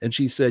 And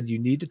she said, you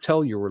need to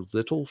tell your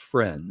little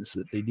friends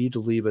that they need to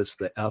leave us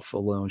the F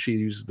alone. She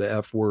used the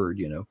F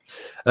word,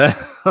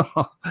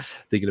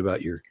 thinking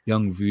about your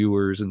young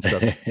viewers and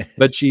stuff.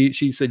 But she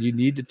said, you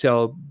need to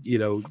tell,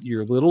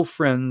 your little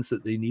friends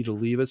that they need to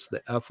leave us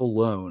the F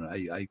alone.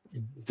 I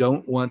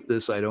don't want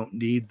this. I don't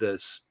need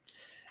this.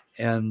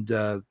 And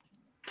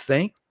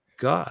thank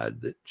God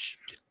that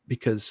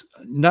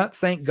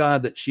thank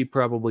God that she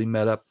probably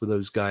met up with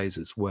those guys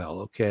as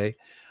well. Okay.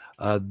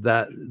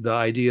 That the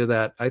idea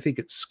that I think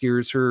it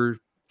scares her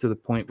to the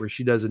point where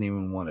she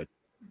doesn't want to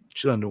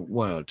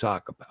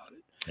talk about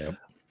it. Yep.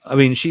 I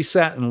mean, she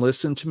sat and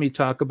listened to me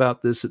talk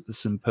about this at the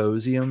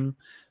symposium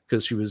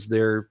because she was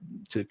there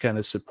to kind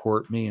of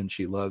support me, and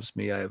she loves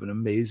me. I have an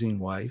amazing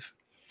wife.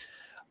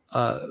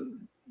 But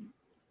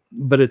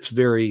it's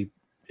very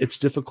it's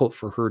difficult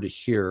for her to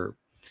hear.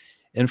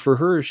 And for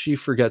her, she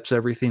forgets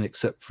everything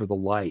except for the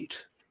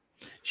light.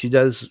 She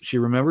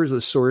remembers the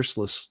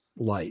sourceless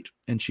light,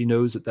 and she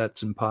knows that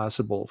that's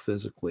impossible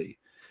physically.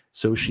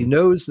 So she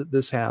knows that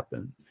this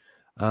happened.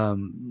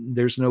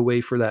 There's no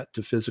way for that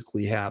to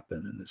physically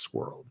happen in this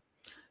world.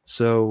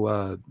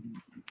 So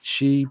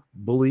she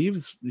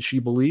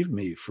believed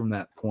me from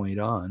that point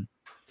on.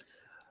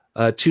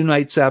 2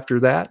 nights after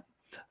that,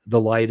 the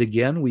light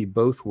again, we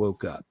both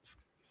woke up.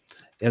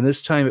 And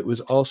this time it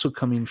was also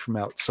coming from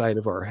outside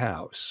of our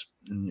house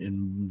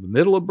in the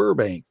middle of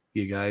Burbank,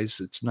 you guys.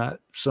 It's not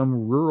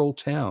some rural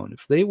town.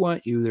 If they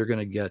want you, they're going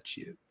to get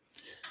you.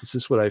 This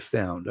is what I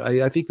found.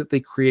 I think that they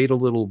create a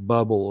little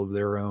bubble of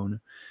their own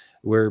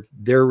where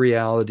their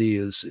reality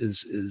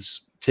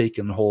is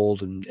taken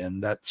hold,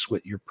 and that's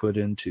what you're put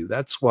into.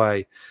 That's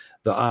why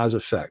the Oz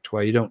effect,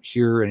 why you don't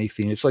hear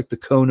anything. It's like the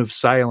cone of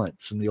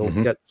silence in the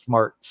old Get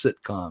Smart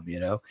sitcom, you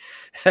know,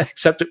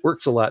 except it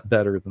works a lot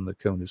better than the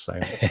cone of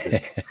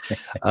silence.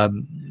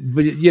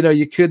 But you know,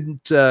 you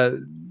couldn't.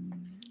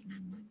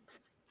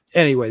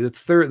 Anyway,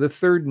 the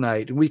third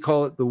night, and we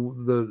call it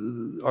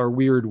our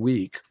weird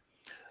week.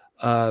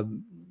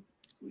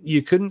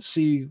 You couldn't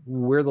see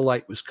where the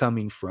light was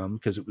coming from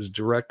because it was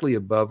directly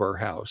above our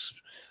house.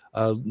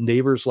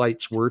 Neighbors'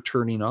 lights were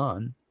turning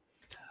on,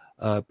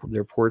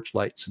 their porch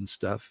lights and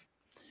stuff,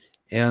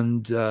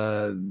 and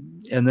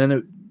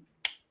then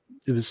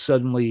it was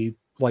suddenly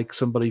like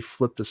somebody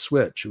flipped a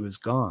switch. It was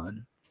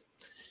gone,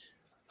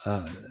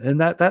 and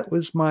that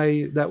was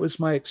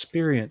my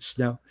experience.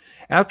 Now,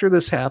 after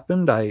this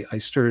happened, I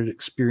started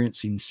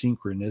experiencing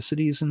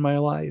synchronicities in my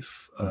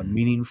life.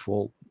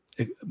 Meaningful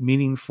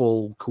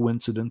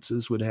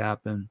coincidences would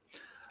happen.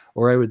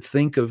 Or I would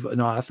think of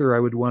an author I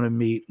would want to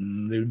meet,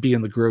 and it would be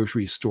in the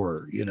grocery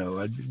store, you know,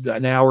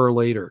 an hour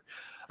later.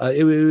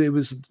 It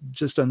was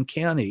just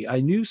uncanny.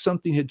 I knew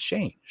something had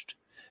changed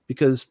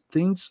because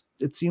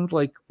it seemed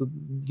like,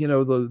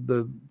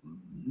 the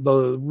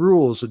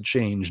rules had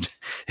changed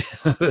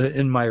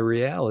in my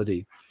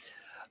reality.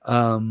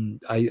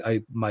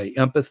 My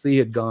empathy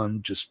had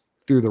gone just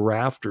through the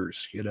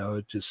rafters, you know.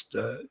 It just,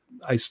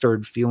 I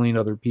started feeling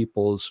other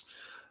people's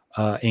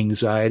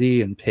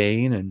anxiety and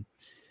pain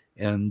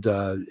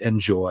and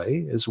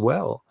joy as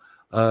well.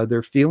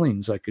 Their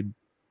feelings I could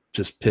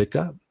just pick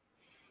up.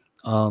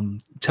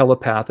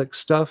 Telepathic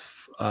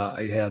stuff.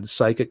 I had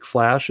psychic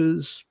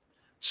flashes,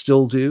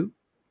 still do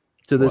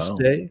to this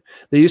day.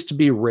 They used to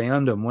be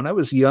random. When I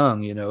was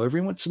young, you know,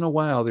 every once in a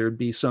while there'd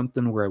be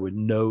something where I would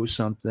know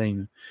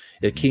something.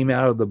 It came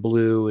out of the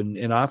blue,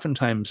 and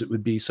oftentimes it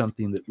would be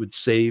something that would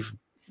save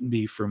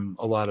me from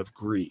a lot of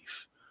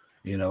grief,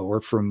 you know,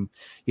 or from,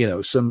 you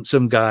know,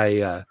 some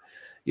guy,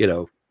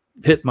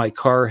 hit my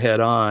car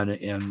head on,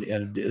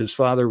 and his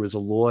father was a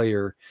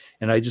lawyer,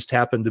 and I just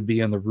happened to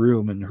be in the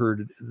room and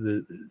heard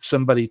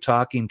somebody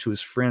talking to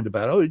his friend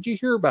about, oh, did you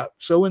hear about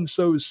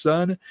so-and-so's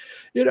son?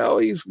 You know,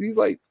 he's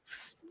like,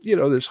 you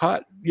know, this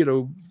hot, you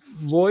know,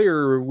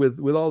 lawyer with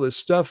all this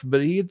stuff,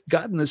 but he had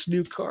gotten this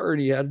new car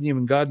and he hadn't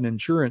even gotten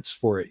insurance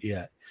for it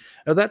yet.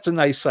 Now that's a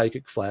nice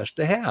psychic flash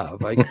to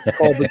have. I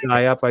called the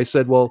guy up. I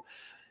said, well,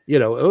 you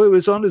know, it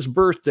was on his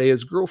birthday.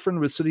 His girlfriend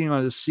was sitting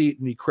on his seat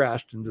and he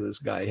crashed into this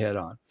guy head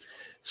on.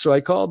 So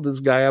I called this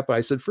guy up.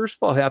 I said, first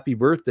of all, happy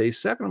birthday.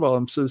 Second of all,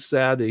 I'm so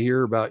sad to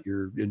hear about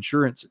your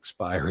insurance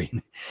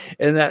expiring.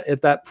 And that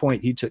at that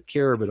point, he took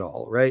care of it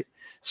all. Right.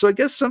 So I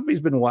guess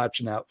somebody's been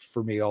watching out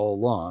for me all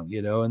along,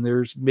 you know, and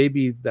there's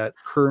maybe that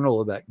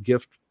kernel of that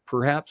gift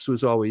perhaps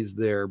was always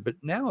there, but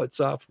now it's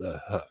off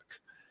the hook.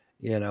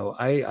 You know,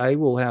 I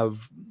will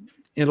have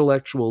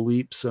intellectual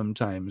leaps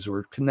sometimes,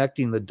 or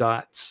connecting the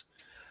dots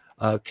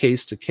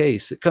case to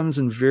case. It comes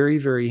in very,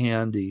 very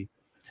handy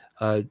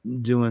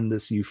doing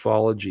this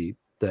ufology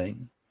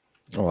thing.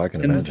 Oh, I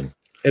can imagine.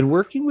 And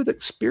working with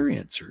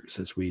experiencers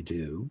as we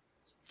do.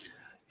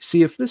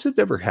 See, if this had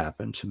ever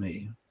happened to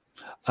me,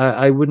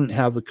 I wouldn't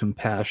have the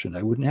compassion.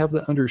 I wouldn't have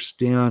the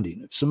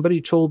understanding. If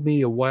somebody told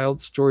me a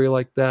wild story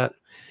like that,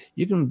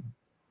 you can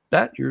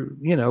bet your,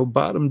 you know,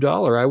 bottom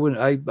dollar, I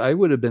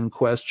would have been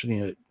questioning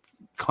it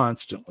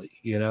constantly,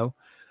 you know.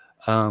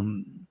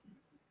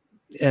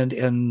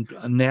 And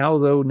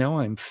now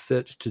I'm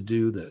fit to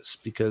do this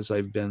because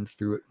I've been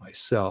through it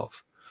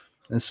myself.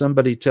 And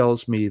somebody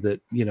tells me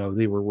that, you know,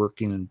 they were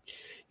working in,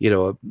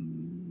 a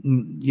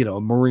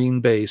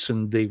Marine base,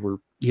 and they were,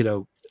 you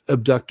know,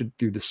 abducted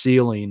through the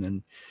ceiling,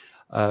 and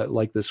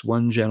like this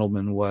one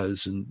gentleman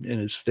was, and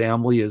his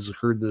family has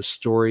heard this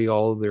story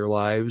all of their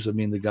lives. I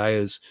mean, the guy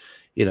is,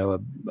 you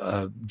know,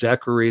 a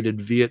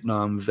decorated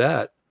Vietnam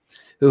vet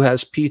who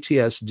has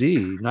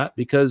PTSD, not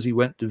because he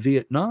went to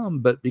Vietnam,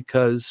 but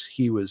because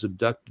he was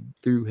abducted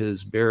through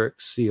his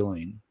barracks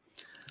ceiling.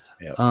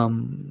 Yep.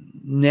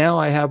 Now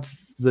I have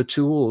the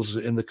tools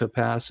and the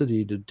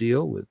capacity to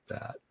deal with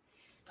that.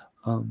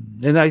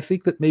 And I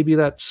think that maybe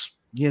that's,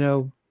 you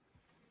know,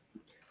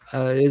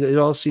 it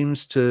all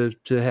seems to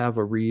have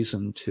a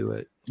reason to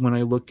it when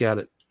I look at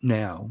it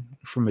now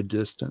from a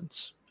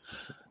distance.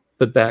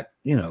 But back,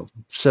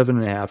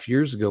 7.5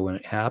 years ago when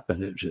it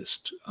happened, it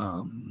just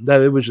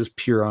that it was just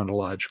pure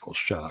ontological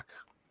shock.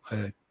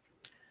 I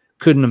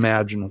couldn't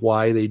imagine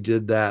why they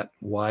did that.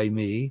 Why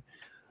me?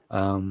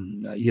 I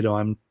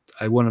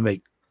want to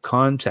make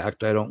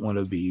contact. I don't want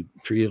to be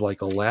treated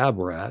like a lab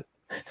rat.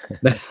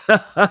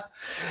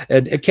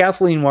 and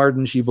Kathleen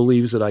Martin, she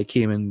believes that I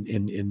came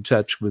in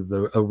touch with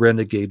a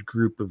renegade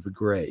group of the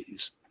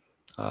Greys.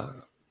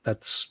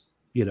 That's,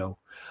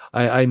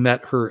 I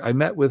met her. I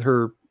met with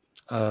her.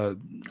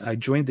 I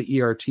joined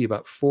the ERT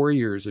about 4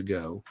 years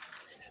ago.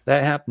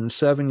 That happened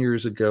 7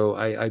 years ago.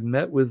 I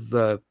met with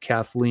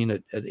Kathleen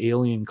at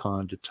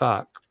AlienCon to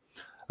talk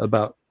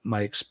about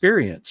my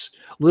experience.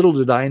 Little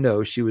did I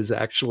know she was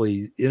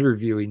actually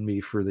interviewing me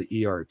for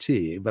the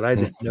ERT, but I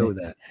didn't know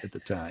that at the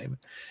time.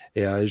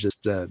 Yeah, it was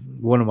just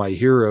one of my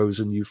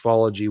heroes in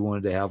ufology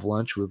wanted to have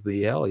lunch with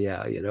me. Hell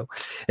yeah,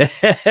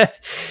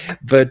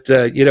 But,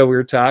 we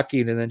were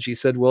talking, and then she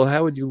said, well,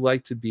 how would you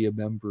like to be a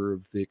member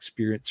of the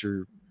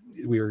Experiencer?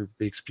 We were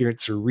the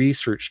Experiencer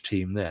research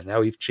team then.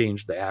 Now we've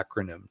changed the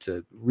acronym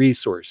to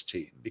resource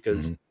team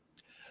because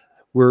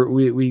we're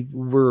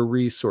a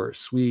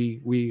resource.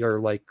 We are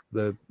like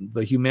the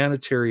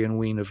humanitarian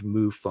wing of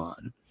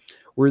MUFON.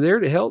 We're there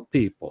to help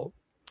people.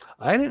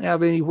 I didn't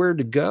have anywhere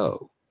to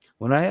go.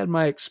 When I had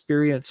my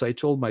experience, I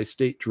told my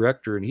state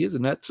director, and he's a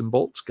nuts and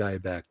bolts guy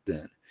back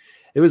then.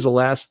 It was the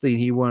last thing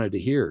he wanted to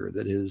hear,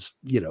 that his,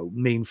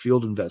 main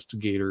field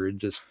investigator had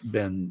just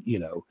been,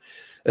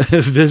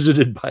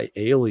 visited by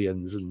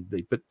aliens and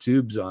they put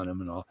tubes on him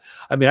and all.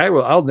 I mean,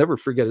 I'll never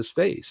forget his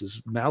face. His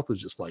mouth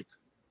was just like,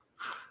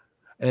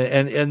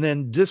 and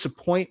then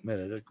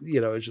disappointment.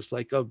 It's just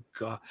like, oh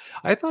God,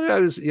 I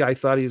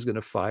thought he was going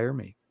to fire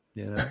me,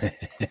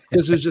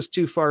 because it was just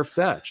too far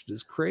fetched.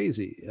 It's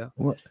crazy. Yeah.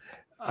 Well,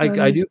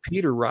 I knew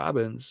Peter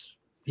Robbins.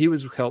 He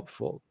was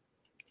helpful.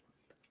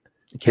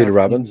 Peter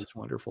Robbins was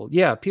wonderful.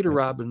 Yeah, Peter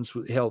Robbins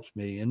helped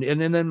me, and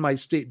then my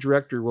state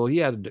director. Well, he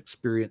had an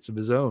experience of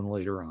his own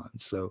later on,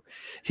 so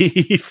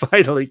he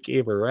finally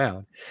came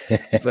around.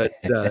 But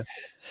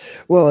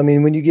well, I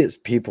mean, when you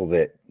get people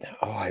that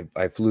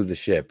I flew the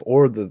ship,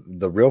 or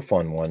the real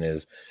fun one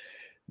is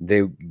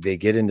they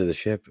get into the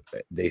ship,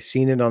 they've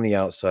seen it on the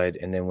outside,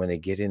 and then when they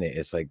get in it,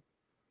 it's like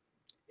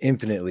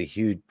infinitely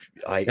huge.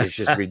 It's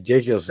just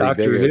ridiculously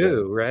Doctor bigger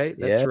Who, right?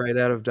 That's right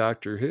out of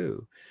Doctor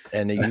Who.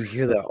 And you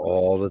hear that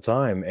all the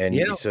time, and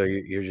so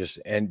you're just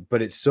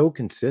but it's so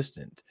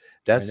consistent.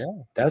 That's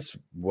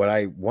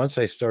what once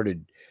I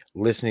started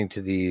listening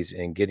to these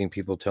and getting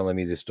people telling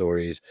me the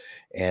stories,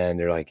 and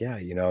they're like, yeah,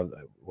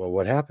 well,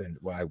 what happened?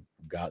 Well, I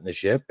got in the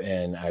ship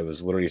and I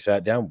was literally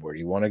sat down. Where do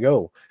you want to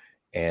go?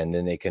 And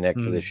then they connect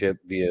to the ship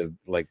via,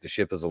 like, the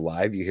ship is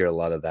alive. You hear a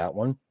lot of that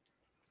one.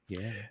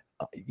 Yeah.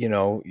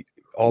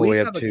 All the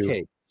way up to a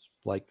case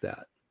like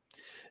that.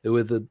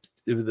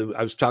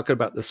 I was talking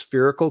about the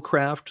spherical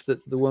craft,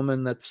 that the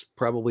woman, that's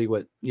probably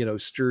what,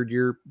 stirred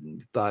your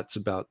thoughts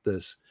about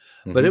this,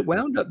 but it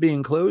wound up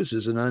being closed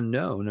as an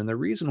unknown. And the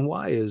reason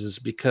why is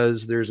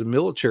because there's a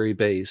military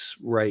base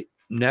right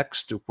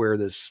next to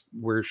the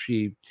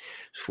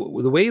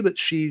way that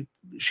she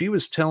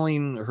was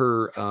telling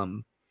her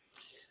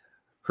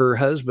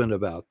husband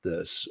about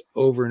this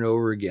over and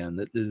over again,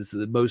 that is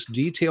the most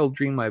detailed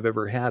dream I've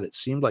ever had. It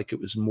seemed like it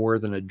was more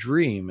than a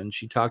dream. And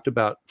she talked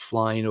about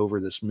flying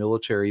over this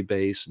military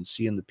base and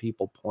seeing the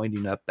people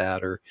pointing up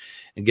at her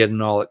and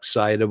getting all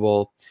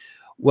excitable.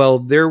 Well,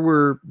 there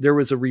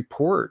was a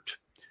report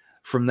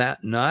from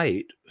that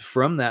night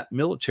from that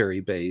military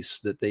base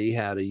that they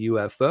had a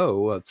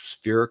UFO, a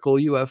spherical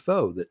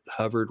UFO that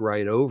hovered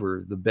right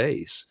over the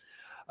base.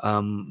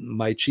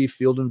 My chief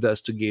field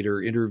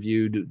investigator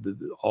interviewed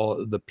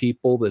all the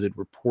people that had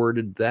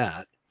reported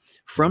that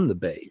from the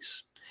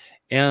base,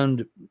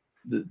 and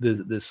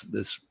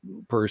this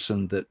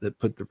person that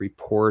put the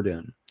report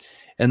in,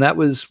 and that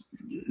was,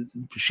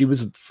 she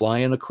was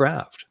flying a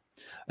craft,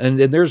 and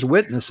there's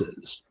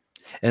witnesses,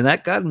 and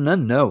that got an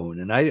unknown,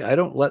 and I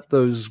don't let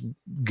those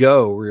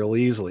go real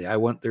easily. I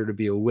want there to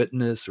be a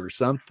witness or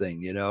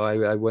something,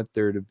 I want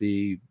there to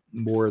be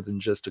more than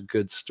just a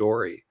good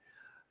story,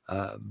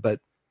 but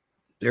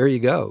there you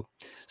go.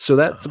 So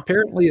that's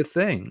apparently a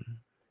thing.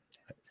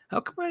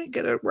 How come I didn't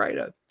get it right?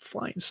 A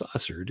flying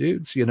saucer,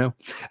 dudes,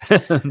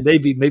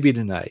 maybe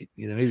tonight,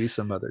 maybe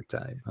some other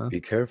time. Huh?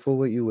 Be careful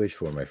what you wish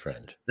for, my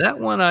friend. That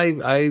one,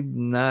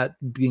 I'm not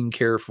being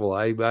careful.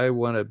 I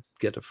want to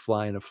get to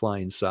fly in a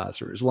flying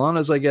saucer. As long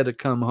as I get to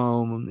come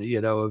home,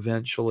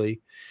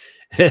 eventually,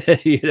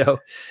 there's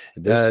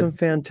some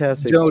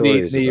fantastic don't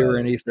stories eat me or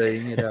it.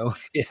 anything,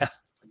 yeah.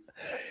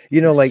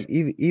 Like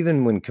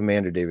even when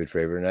Commander David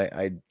Fravor,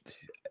 and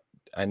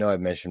I know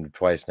I've mentioned it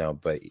twice now,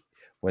 but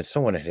when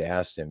someone had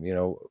asked him,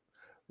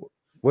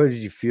 what did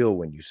you feel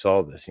when you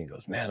saw this? And he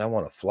goes, man, I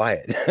want to fly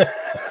it.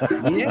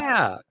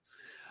 Yeah.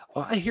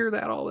 Well, I hear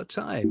that all the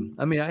time.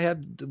 I mean, I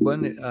had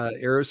one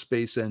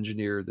aerospace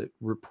engineer that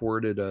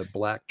reported a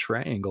black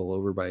triangle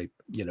over by,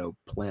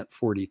 Plant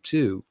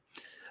 42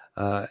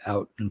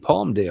 out in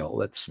Palmdale.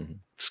 That's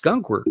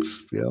Skunk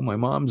Works, my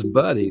mom's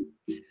buddy.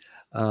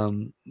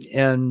 And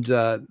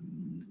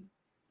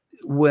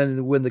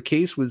when the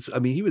case was, I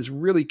mean, he was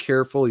really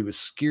careful. He was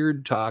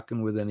scared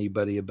talking with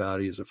anybody about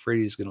it. He was afraid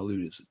he was going to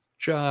lose his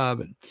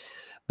job.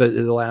 But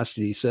the last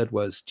thing he said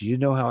was, "Do you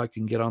know how I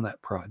can get on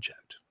that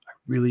project? I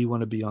really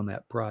want to be on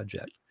that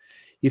project."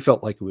 He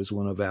felt like it was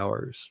one of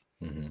ours.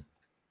 Mm-hmm.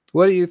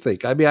 What do you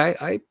think? I mean,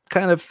 I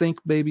kind of think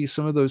maybe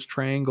some of those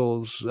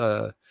triangles,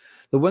 the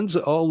ones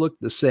that all look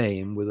the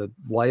same with a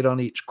light on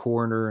each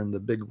corner and the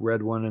big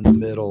red one in the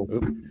middle.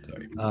 Oops,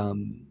 sorry.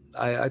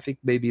 I think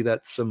maybe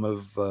that's some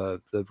of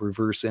the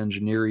reverse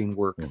engineering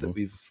work that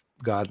we've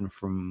gotten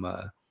from,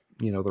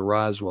 the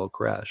Roswell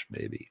crash,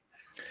 maybe.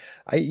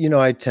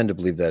 I tend to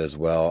believe that as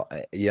well.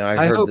 I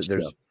heard hope that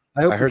there's,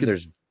 so. I heard could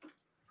there's,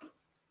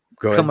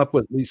 go come ahead. up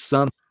with at least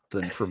something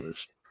from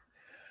this.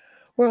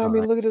 Well, I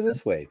mean, look at it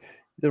this way.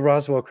 The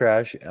Roswell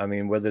crash, I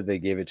mean, whether they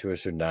gave it to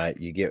us or not,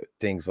 you get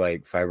things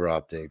like fiber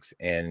optics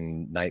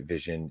and night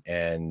vision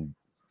and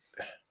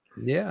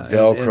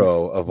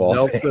Velcro of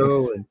all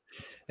things.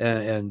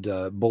 And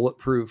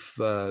bulletproof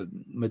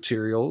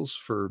materials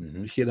for,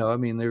 I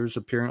mean, there's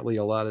apparently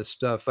a lot of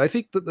stuff. I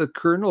think that the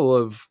kernel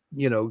of,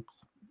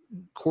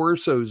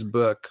 Corso's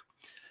book,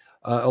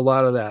 a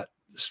lot of that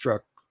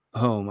struck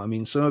home. I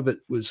mean, some of it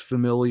was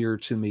familiar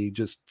to me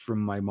just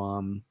from my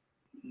mom,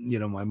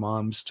 my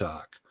mom's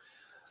talk.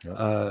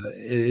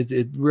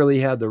 It really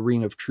had the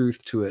ring of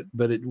truth to it,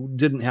 but it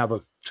didn't have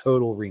a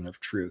total ring of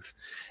truth.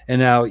 And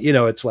now,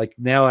 it's like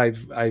now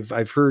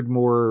I've heard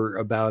more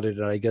about it,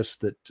 and I guess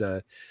that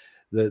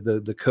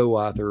the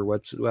co-author,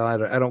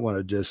 I don't want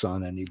to diss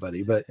on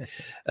anybody, but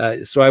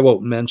so I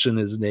won't mention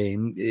his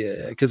name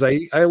because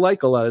I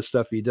like a lot of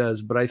stuff he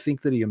does, but I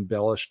think that he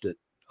embellished it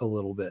a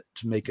little bit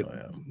to make it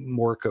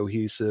more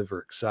cohesive or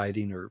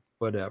exciting or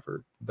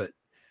whatever. But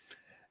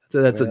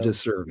that's a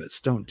disservice.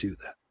 Don't do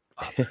that.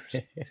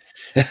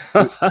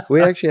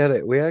 we actually had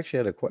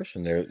a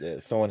question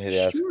there. Someone had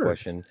asked a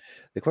question.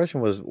 The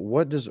question was,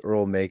 what does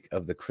Earl make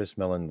of the Chris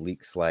Mellon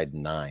leak slide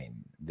 9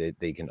 that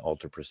they can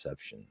alter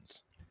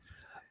perceptions?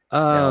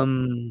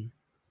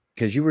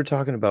 Because you were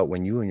talking about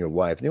when you and your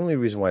wife, the only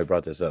reason why I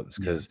brought this up is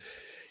because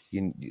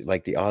you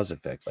like the Oz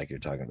effect, like you're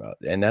talking about,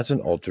 and that's an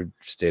altered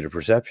state of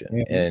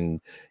perception. And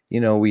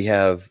we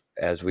have,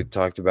 as we've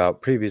talked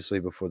about previously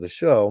before the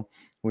show,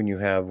 when you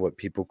have what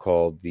people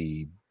call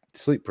the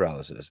sleep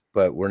paralysis,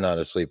 but we're not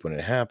asleep when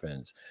it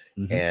happens,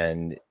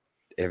 and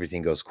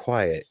everything goes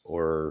quiet,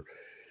 or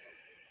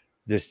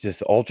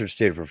this altered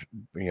state of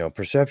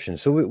perception.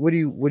 So what do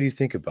you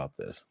think about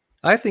this?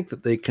 I think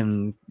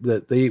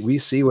that we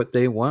see what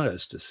they want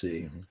us to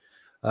see.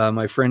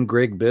 My friend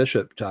Greg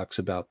Bishop talks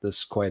about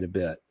this quite a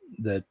bit.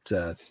 That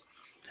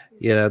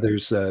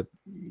there's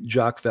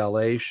Jacques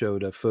Vallée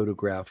showed a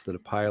photograph that a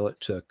pilot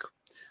took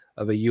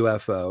of a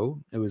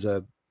UFO. It was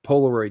a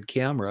Polaroid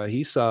camera.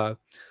 He saw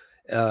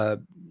a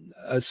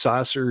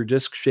saucer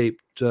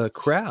disc-shaped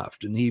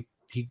craft, and he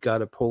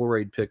got a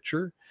Polaroid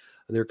picture.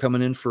 They're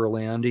coming in for a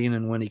landing,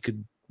 and when he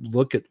could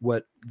look at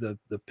what the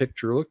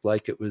picture looked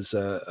like, it was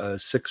a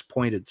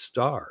 6-pointed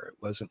star. It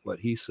wasn't what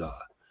he saw.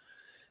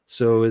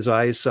 So his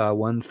eyes saw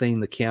one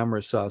thing, the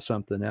camera saw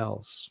something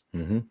else.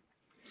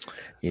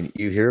 You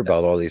hear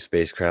about all these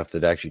spacecraft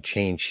that actually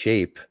change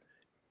shape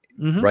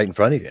right in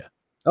front of you.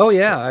 Oh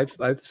yeah,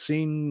 I've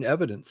seen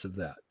evidence of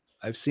that.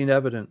 I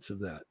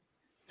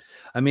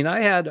mean,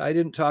 I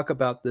didn't talk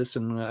about this,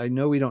 and I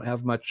know we don't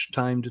have much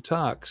time to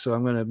talk, so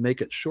I'm going to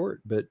make it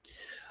short. But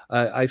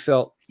I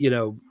felt,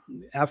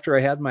 after I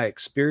had my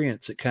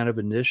experience, it kind of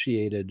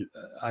initiated.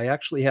 I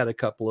actually had a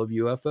couple of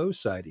UFO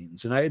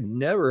sightings, and I had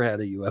never had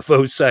a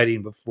UFO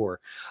sighting before.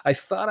 I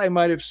thought I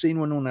might have seen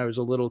one when I was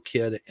a little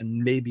kid,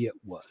 and maybe it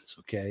was,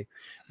 okay?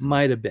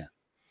 Might have been.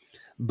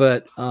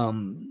 But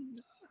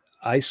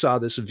I saw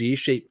this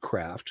V-shaped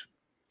craft.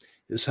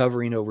 It was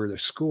hovering over the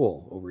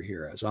school over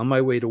here. I was on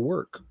my way to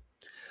work.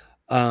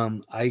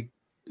 I'm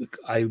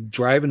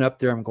driving up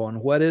there. I'm going,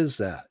 what is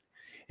that?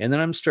 And then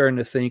I'm starting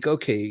to think,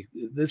 okay,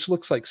 this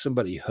looks like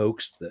somebody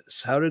hoaxed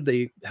this. How did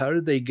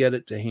they get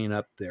it to hang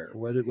up there?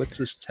 What's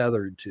this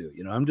tethered to?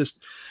 I'm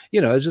just,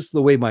 it's just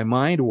the way my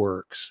mind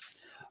works.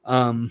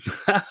 I'm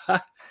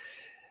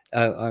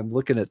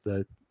looking at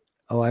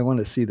I want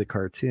to see the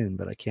cartoon,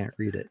 but I can't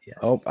read it yet.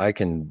 Oh, I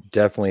can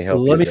definitely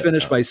help. Let me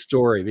finish my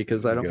story,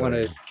 because I don't want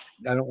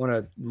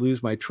to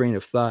lose my train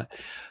of thought.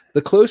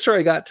 The closer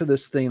I got to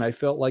this thing, I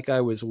felt like I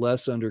was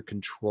less under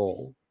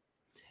control.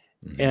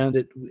 And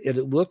it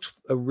looked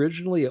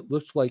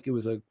like it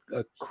was a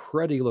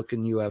cruddy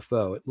looking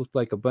UFO. It looked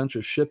like a bunch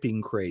of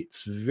shipping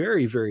crates,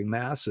 very, very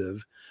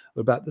massive,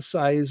 about the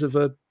size of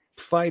a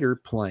fighter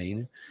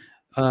plane,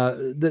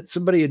 that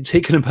somebody had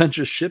taken a bunch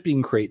of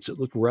shipping crates. It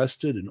looked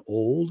rusted and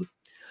old,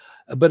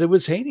 but it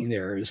was hanging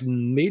there. It was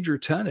major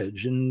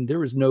tonnage, and there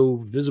was no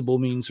visible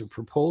means of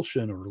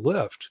propulsion or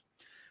lift.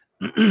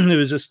 It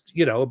was just,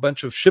 a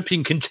bunch of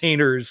shipping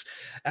containers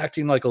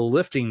acting like a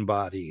lifting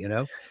body,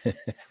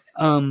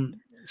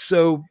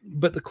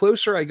 but the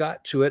closer I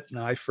got to it, and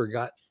I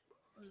forgot,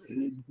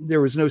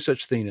 there was no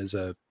such thing as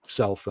a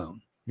cell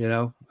phone. You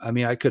know, I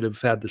mean, I could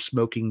have had the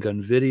smoking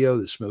gun video,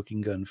 the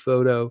smoking gun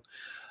photo.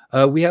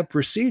 We have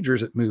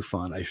procedures at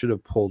MUFON. I should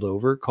have pulled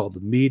over, called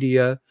the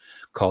media,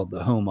 called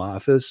the home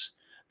office,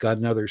 got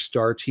another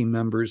STAR team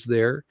members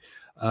there,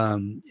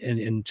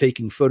 and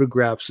taking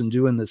photographs and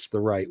doing this the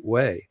right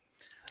way.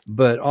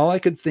 But all I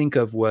could think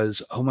of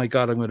was, oh my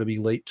God, I'm going to be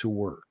late to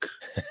work.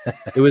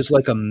 It was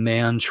like a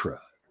mantra.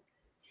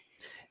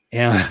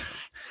 And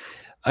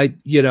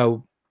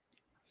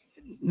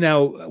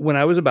now when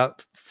I was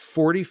about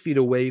 40 feet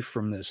away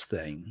from this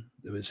thing,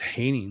 it was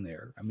hanging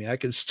there. I mean, I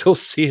could still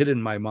see it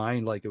in my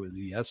mind like it was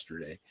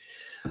yesterday.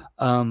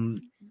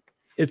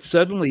 It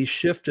suddenly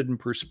shifted in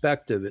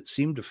perspective. It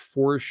seemed to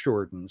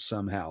foreshorten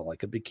somehow,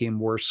 like it became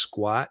more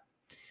squat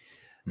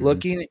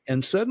looking,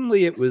 and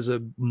suddenly it was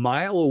a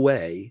mile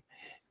away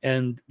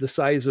and the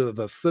size of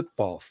a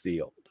football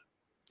field.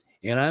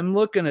 And I'm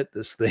looking at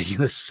this thing,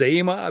 the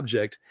same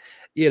object,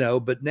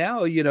 but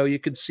now, you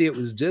could see it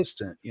was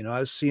distant. I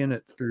was seeing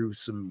it through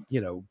some,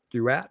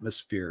 through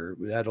atmosphere.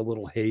 We had a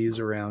little haze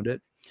around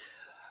it.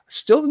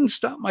 Still didn't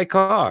stop my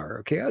car.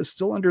 Okay. I was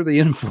still under the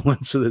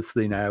influence of this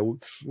thing. I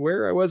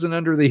swear I wasn't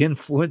under the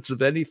influence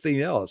of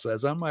anything else. I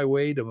was on my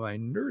way to my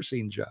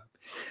nursing job.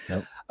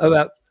 Yep.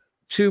 About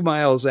 2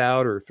 miles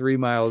out or 3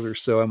 miles or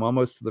so, I'm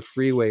almost to the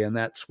freeway. And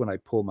that's when I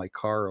pull my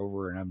car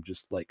over and I'm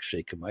just like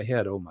shaking my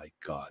head. Oh my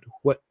God,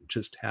 what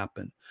just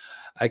happened?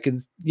 I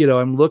can,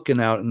 I'm looking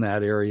out in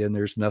that area and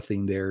there's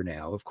nothing there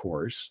now, of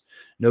course,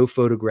 no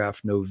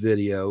photograph, no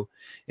video.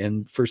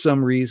 And for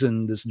some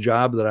reason, this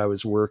job that I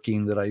was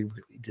working that I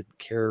really didn't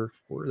care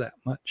for that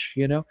much,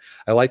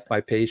 I liked my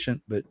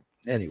patient, but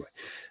anyway,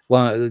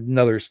 well,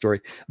 another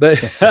story,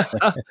 but,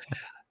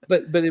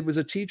 but it was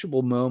a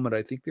teachable moment.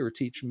 I think they were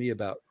teaching me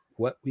about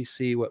what we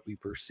see, what we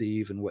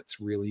perceive, and what's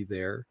really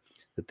there,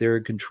 that they're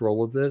in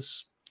control of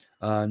this.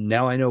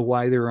 Now I know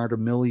why there aren't a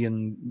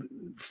million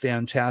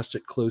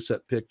fantastic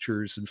close-up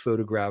pictures and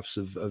photographs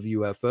of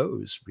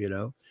UFOs,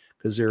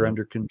 because they're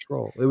under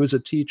control. It was a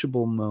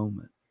teachable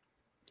moment.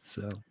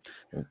 So,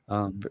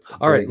 all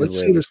right, let's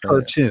see this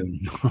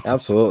cartoon.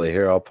 Absolutely.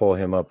 Here, I'll pull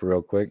him up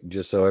real quick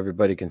just so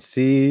everybody can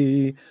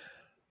see.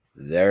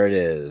 There it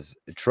is.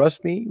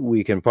 Trust me,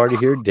 we can party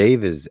here.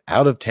 Dave is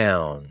out of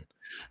town.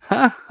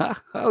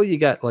 Oh, you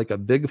got like a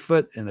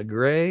Bigfoot and a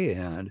gray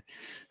and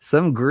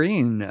some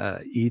green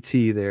ET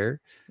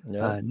there.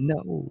 Yep.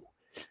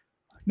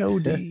 No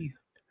D.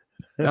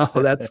 No,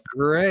 that's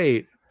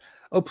great.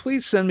 Oh,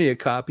 please send me a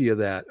copy of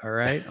that. All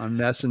right, on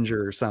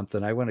Messenger or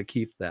something. I want to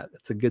keep that.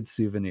 That's a good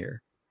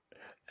souvenir.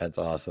 That's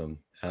awesome.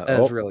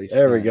 That's really fun.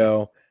 There we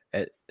go.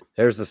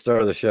 There's the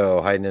start of the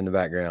show hiding in the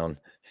background.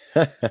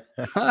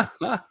 That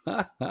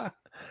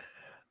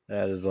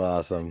is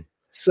awesome.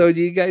 So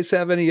do you guys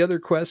have any other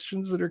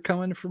questions that are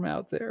coming from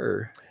out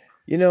there?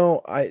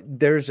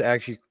 There's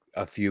actually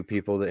a few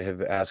people that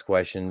have asked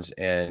questions,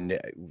 and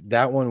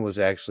that one was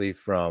actually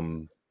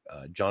from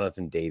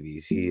Jonathan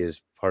Davies. He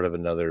is part of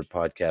another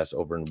podcast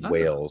over in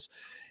Wales.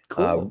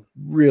 Cool.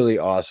 Really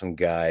awesome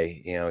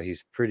guy.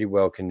 He's pretty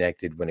well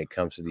connected when it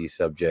comes to these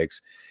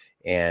subjects,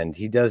 and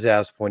he does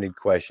ask pointed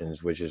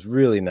questions, which is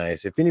really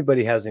nice. If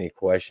anybody has any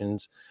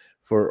questions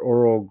for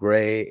Earl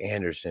Gray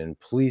Anderson,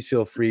 please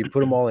feel free, put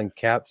them all in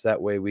caps.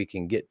 That way we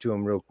can get to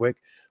them real quick.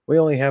 We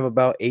only have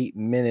about 8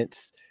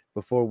 minutes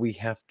before we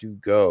have to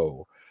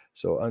go.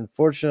 So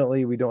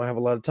unfortunately, we don't have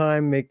a lot of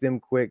time. Make them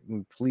quick.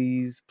 And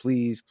please,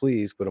 please,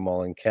 please put them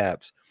all in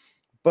caps.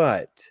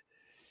 But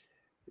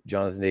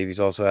Jonathan Davies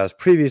also asked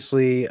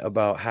previously,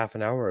 about half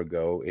an hour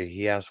ago,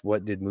 he asked,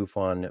 what did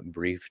MUFON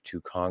brief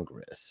to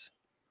Congress?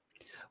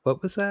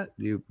 What was that?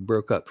 You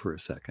broke up for a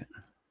second.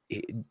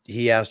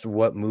 He asked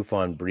what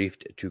MUFON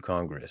briefed to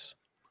Congress.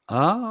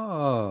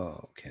 Oh,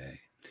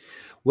 okay.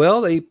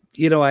 Well,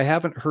 I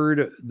haven't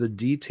heard the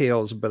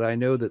details, but I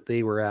know that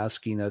they were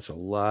asking us a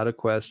lot of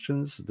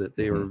questions, that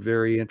they were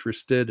very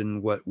interested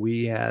in what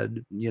we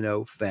had,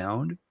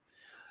 found.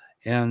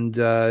 And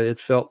it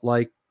felt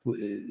like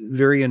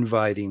very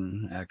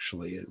inviting,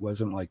 actually. It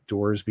wasn't like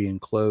doors being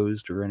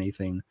closed or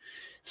anything.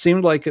 It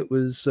seemed like it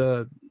was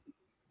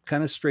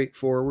kind of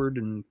straightforward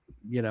and,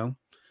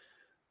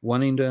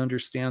 wanting to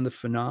understand the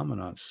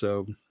phenomena.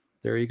 So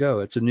there you go.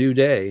 It's a new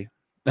day.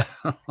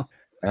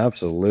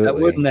 Absolutely. That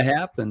wouldn't have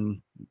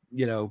happened,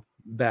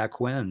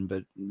 back when,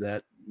 but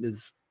that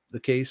is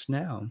the case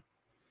now.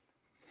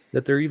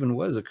 That there even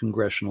was a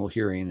congressional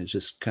hearing is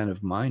just kind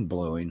of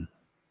mind-blowing.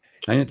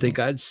 I didn't think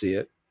I'd see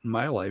it in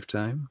my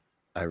lifetime.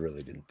 I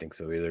really didn't think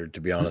so either,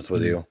 to be honest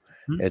with you.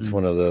 It's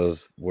one of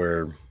those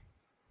where,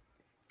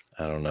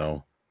 I don't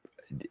know,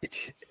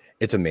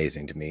 it's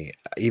amazing to me,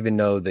 even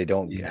though they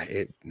don't,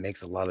 it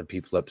makes a lot of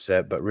people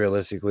upset. But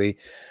realistically,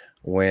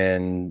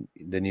 when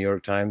the New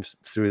York Times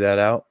threw that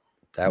out,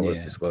 that was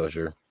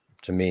disclosure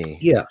to me.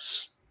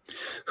 Yes.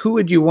 Who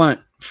would you want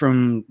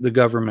from the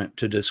government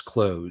to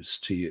disclose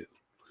to you?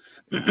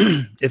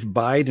 If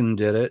Biden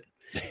did it,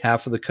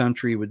 half of the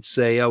country would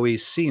say, oh,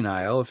 he's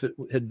senile. If it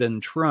had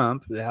been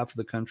Trump, half of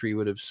the country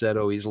would have said,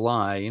 oh, he's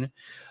lying.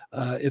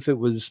 If it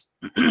was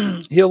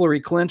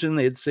Hillary Clinton,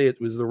 they'd say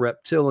it was the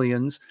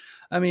reptilians.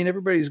 I mean,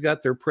 everybody's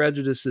got their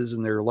prejudices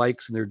and their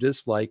likes and their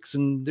dislikes,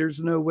 and there's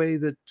no way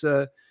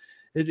that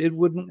it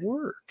wouldn't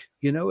work.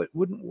 It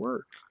wouldn't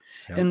work.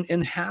 Yep.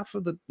 And half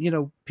of the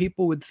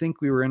people would think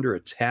we were under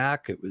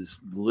attack. It was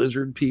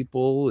lizard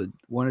people that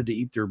wanted to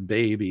eat their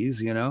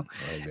babies,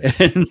 Okay.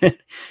 and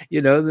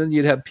then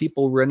you'd have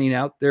people running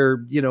out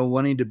there,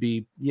 wanting to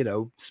be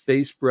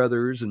space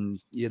brothers and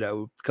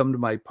come to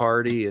my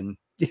party and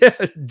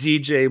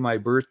DJ my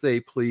birthday,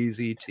 please,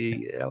 ET.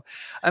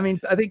 I mean,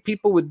 I think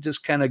people would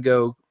just kind of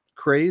go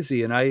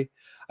crazy, and I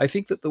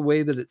think that the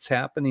way that it's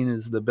happening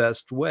is the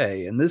best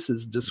way, and this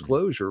is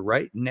disclosure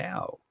right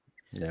now.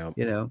 Yeah.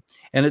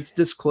 And it's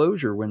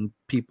disclosure when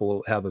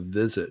people have a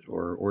visit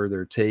or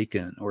they're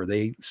taken or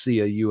they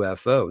see a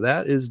UFO.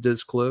 That is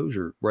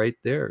disclosure right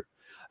there.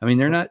 I mean,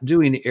 they're not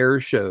doing air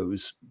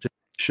shows to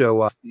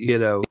show off,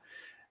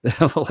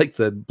 like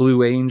the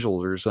Blue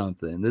Angels or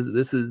something.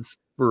 This is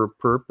for a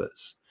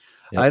purpose.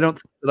 Yep. I don't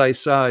think that I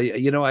saw,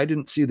 I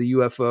didn't see the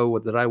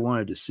UFO that I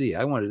wanted to see.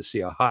 I wanted to see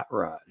a hot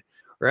rod,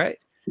 right?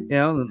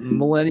 The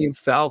Millennium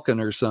Falcon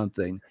or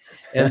something.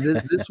 And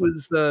this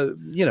was,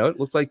 it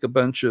looked like a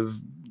bunch of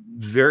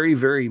very,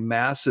 very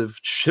massive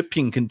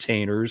shipping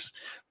containers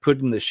put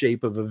in the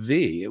shape of a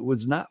V. It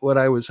was not what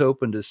I was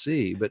hoping to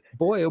see, but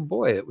boy, oh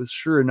boy, it was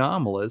sure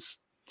anomalous.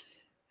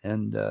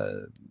 And,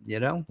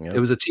 it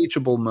was a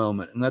teachable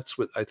moment. And that's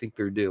what I think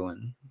they're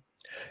doing.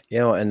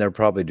 And they're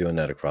probably doing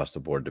that across the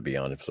board, to be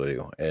honest with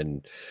you.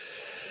 And,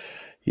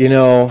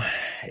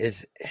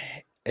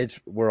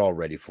 we're all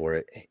ready for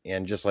it.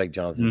 And just like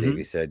Jonathan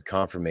Davey said,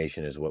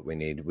 confirmation is what we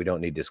need. We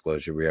don't need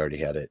disclosure. We already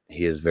had it.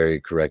 He is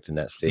very correct in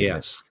that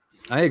statement. Yes,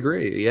 I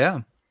agree. Yeah.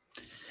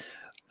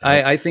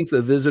 I think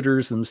the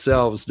visitors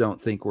themselves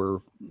don't think we're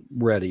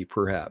ready,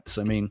 perhaps.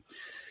 I mean,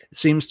 it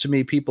seems to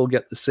me people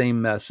get the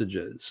same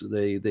messages.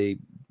 They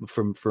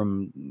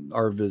from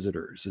our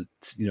visitors.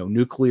 It's,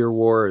 nuclear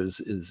war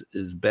is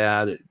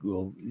bad. It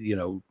will,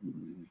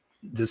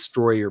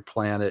 destroy your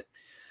planet.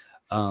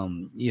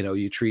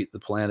 You treat the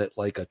planet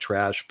like a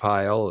trash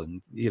pile, and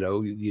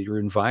your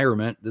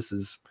environment, this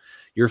is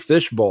your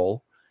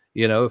fishbowl.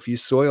 If you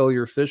soil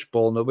your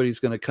fishbowl, nobody's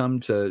going to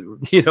come to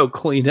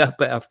clean up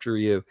after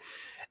you.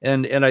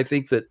 And I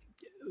think that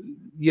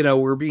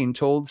we're being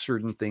told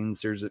certain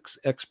things. There's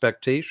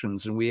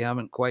expectations, and we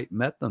haven't quite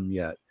met them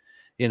yet.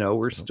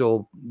 We're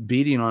still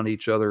beating on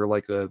each other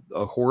like a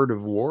horde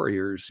of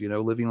warriors.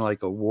 Living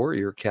like a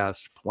warrior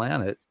caste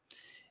planet.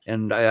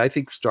 And I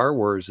think Star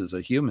Wars is a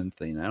human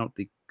thing. I don't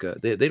think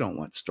they don't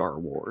want Star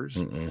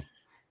Wars.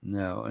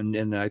 No.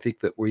 And I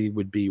think that we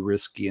would be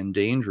risky and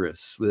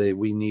dangerous.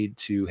 We need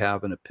to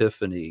have an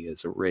epiphany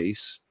as a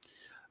race,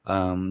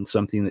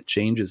 something that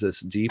changes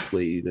us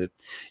deeply.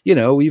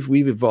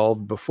 We've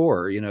evolved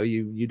before.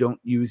 You don't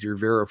use your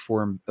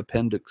veriform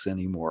appendix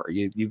anymore.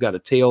 You've got a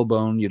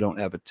tailbone. You don't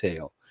have a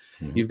tail.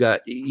 You've got,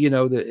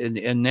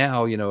 and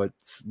now,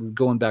 it's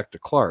going back to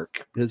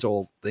Clark. His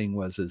whole thing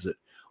was,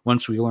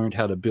 once we learned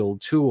how to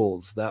build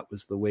tools, that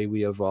was the way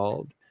we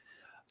evolved.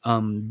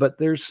 But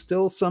there's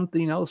still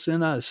something else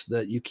in us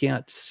that you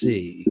can't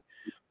see.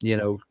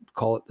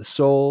 Call it the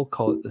soul,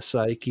 call it the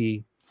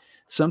psyche.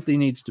 Something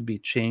needs to be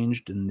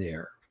changed in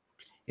there.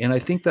 And I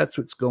think that's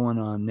what's going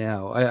on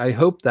now. I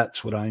hope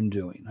that's what I'm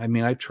doing. I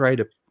mean, I try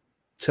to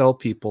tell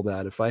people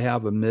that if I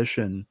have a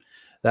mission,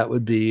 that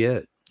would be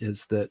it,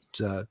 is that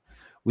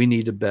we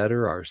need to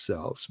better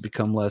ourselves,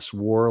 become less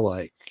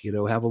warlike,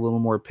 have a little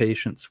more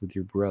patience with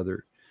your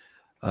brother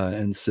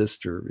and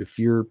sister. If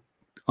you're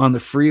on the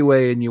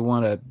freeway and you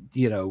want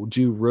to,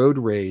 do road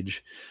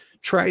rage,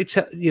 try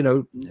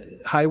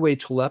highway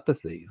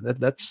telepathy.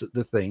 That's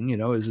the thing,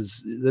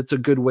 is that's a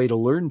good way to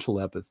learn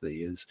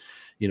telepathy is,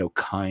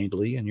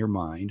 kindly in your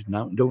mind.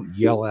 Don't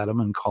yell at them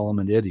and call them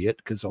an idiot,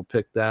 because they'll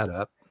pick that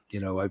up.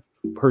 I've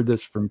heard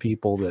this from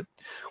people that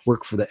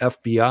work for the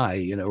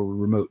FBI,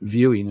 remote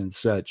viewing and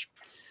such.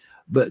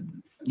 But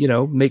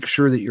make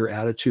sure that your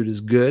attitude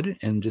is good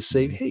and just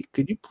say, hey,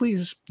 could you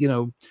please,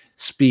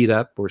 speed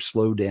up or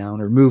slow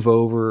down or move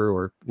over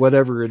or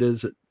whatever it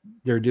is that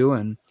they're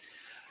doing.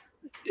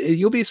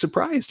 You'll be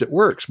surprised. It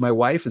works. My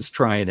wife is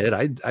trying it.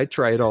 I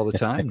try it all the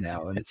time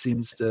now, and it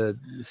seems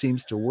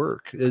to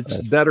work.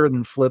 It's better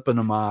than flipping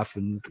them off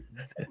and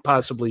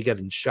possibly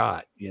getting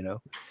shot,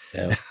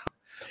 Yeah.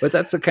 But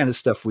that's the kind of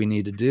stuff we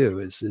need to do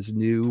is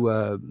new,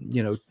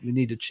 we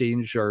need to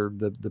change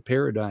the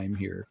paradigm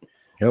here.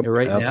 Yep,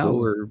 right absolutely. Now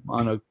we're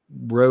on a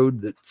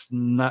road that's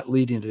not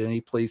leading to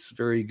any place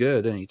very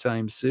good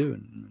anytime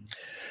soon.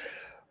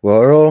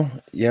 Well, Earl,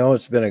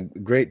 it's been a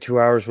great 2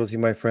 hours with you,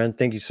 my friend.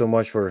 Thank you so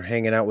much for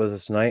hanging out with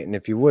us tonight. And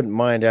if you wouldn't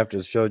mind after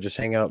the show, just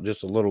hang out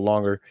just a little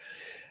longer.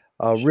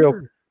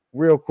 Sure.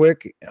 Real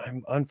quick.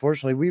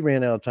 Unfortunately, we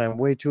ran out of time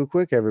way too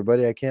quick,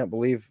 everybody. I can't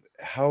believe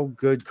how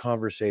good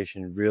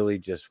conversation really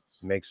just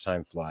makes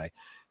time fly.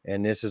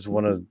 And this is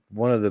one of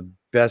the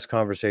best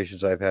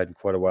conversations I've had in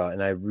quite a while.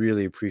 And I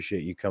really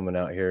appreciate you coming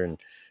out here and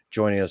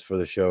joining us for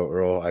the show,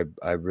 Earl.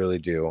 I really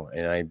do.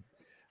 And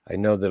I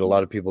know that a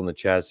lot of people in the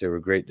chats, they were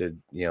great to,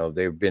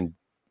 they've been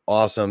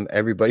awesome.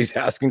 Everybody's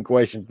asking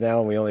questions now,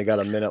 and we only got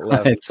a minute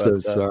left. I'm so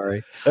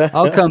sorry.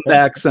 I'll come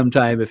back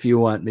sometime if you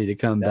want me to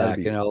come back,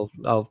 and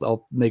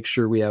I'll make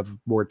sure we have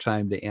more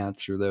time to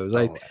answer those.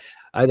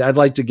 I'd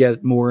like to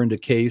get more into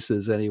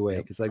cases anyway,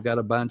 because I've got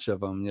a bunch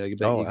of them. I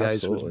bet you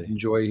guys would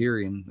enjoy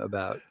hearing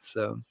about.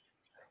 So,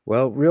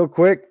 well, real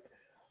quick,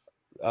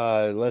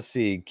 let's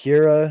see,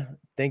 Kira,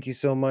 thank you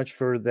so much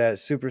for that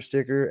super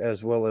sticker,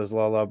 as well as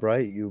Lala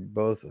Bright. You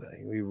both,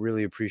 we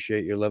really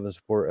appreciate your love and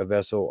support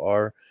of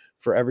SOR.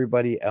 For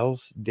everybody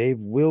else,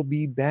 Dave will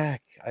be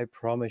back, I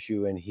promise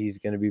you, and he's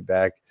going to be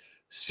back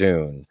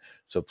soon.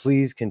 So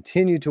please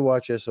continue to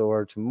watch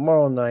SOR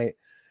tomorrow night,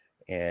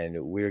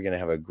 and we're going to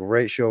have a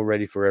great show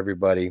ready for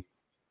everybody.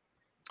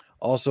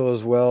 Also,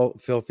 as well,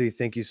 Filthy,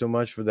 thank you so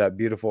much for that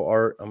beautiful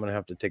art. I'm going to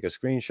have to take a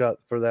screenshot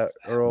for that,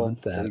 Earl. I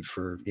want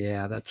that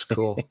yeah, that's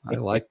cool. I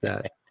like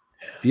that.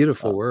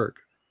 Beautiful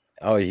work.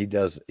 Oh, he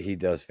does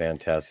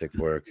fantastic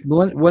work.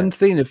 One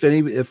thing,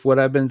 if what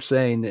I've been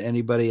saying to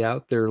anybody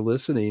out there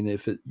listening,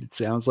 if it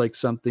sounds like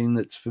something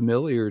that's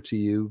familiar to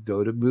you,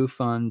 go to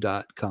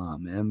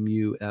mufon.com,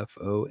 MUFON.com.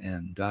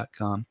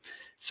 It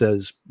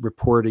says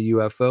report a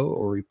UFO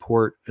or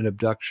report an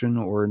abduction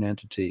or an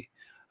entity.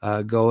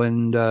 Go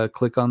and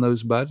click on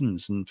those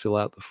buttons and fill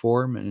out the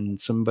form,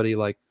 and somebody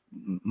like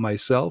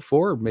myself,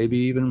 or maybe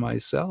even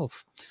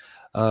myself,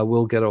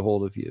 will get a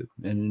hold of you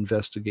and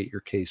investigate your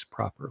case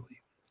properly.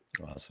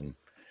 Awesome.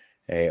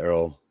 Hey,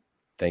 Earl,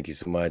 thank you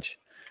so much.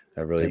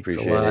 I really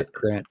appreciate it.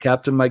 Grant.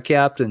 Captain, my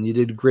captain, you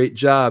did a great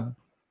job.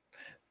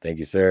 Thank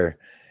you, sir.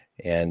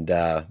 And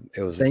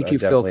it was thank you,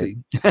 Filthy.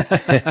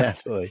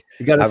 Absolutely.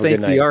 You got to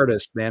thank the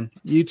artist, man.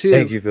 You too.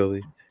 Thank you,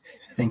 Filthy.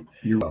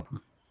 You're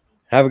welcome.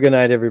 Have a good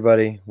night,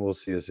 everybody. We'll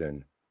see you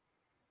soon.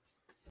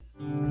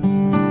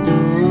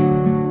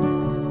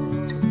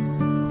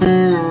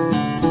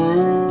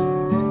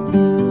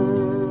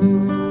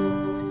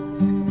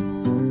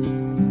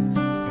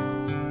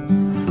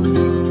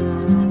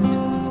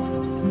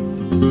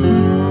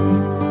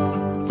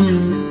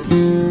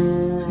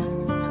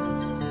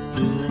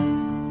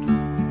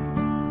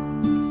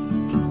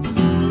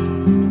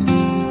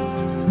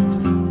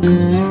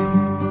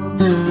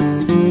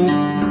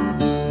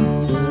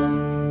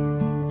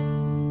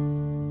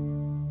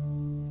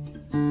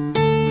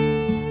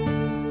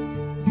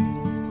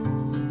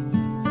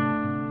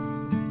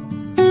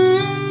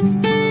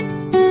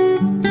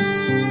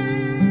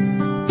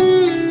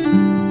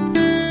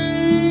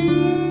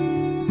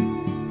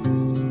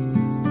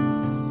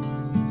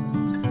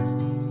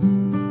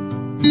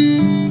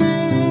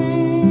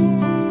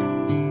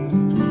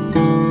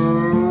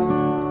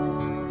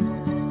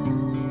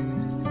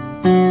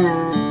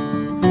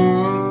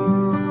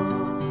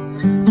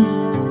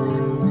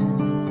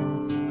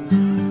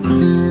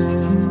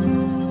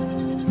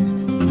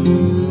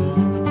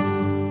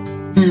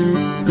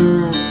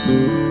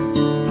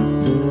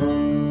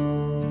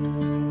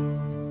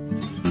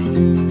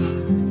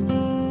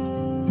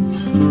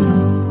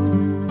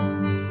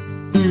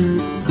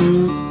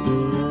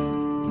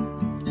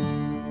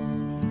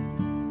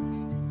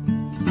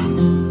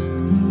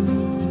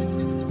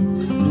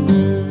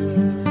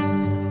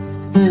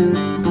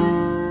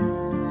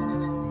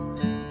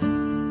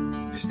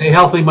 Stay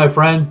healthy, my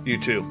friend.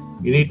 You too.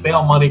 You need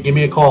bail money, give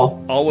me a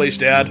call. Always,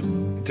 Dad.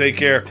 Take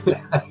care.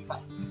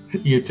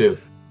 You too.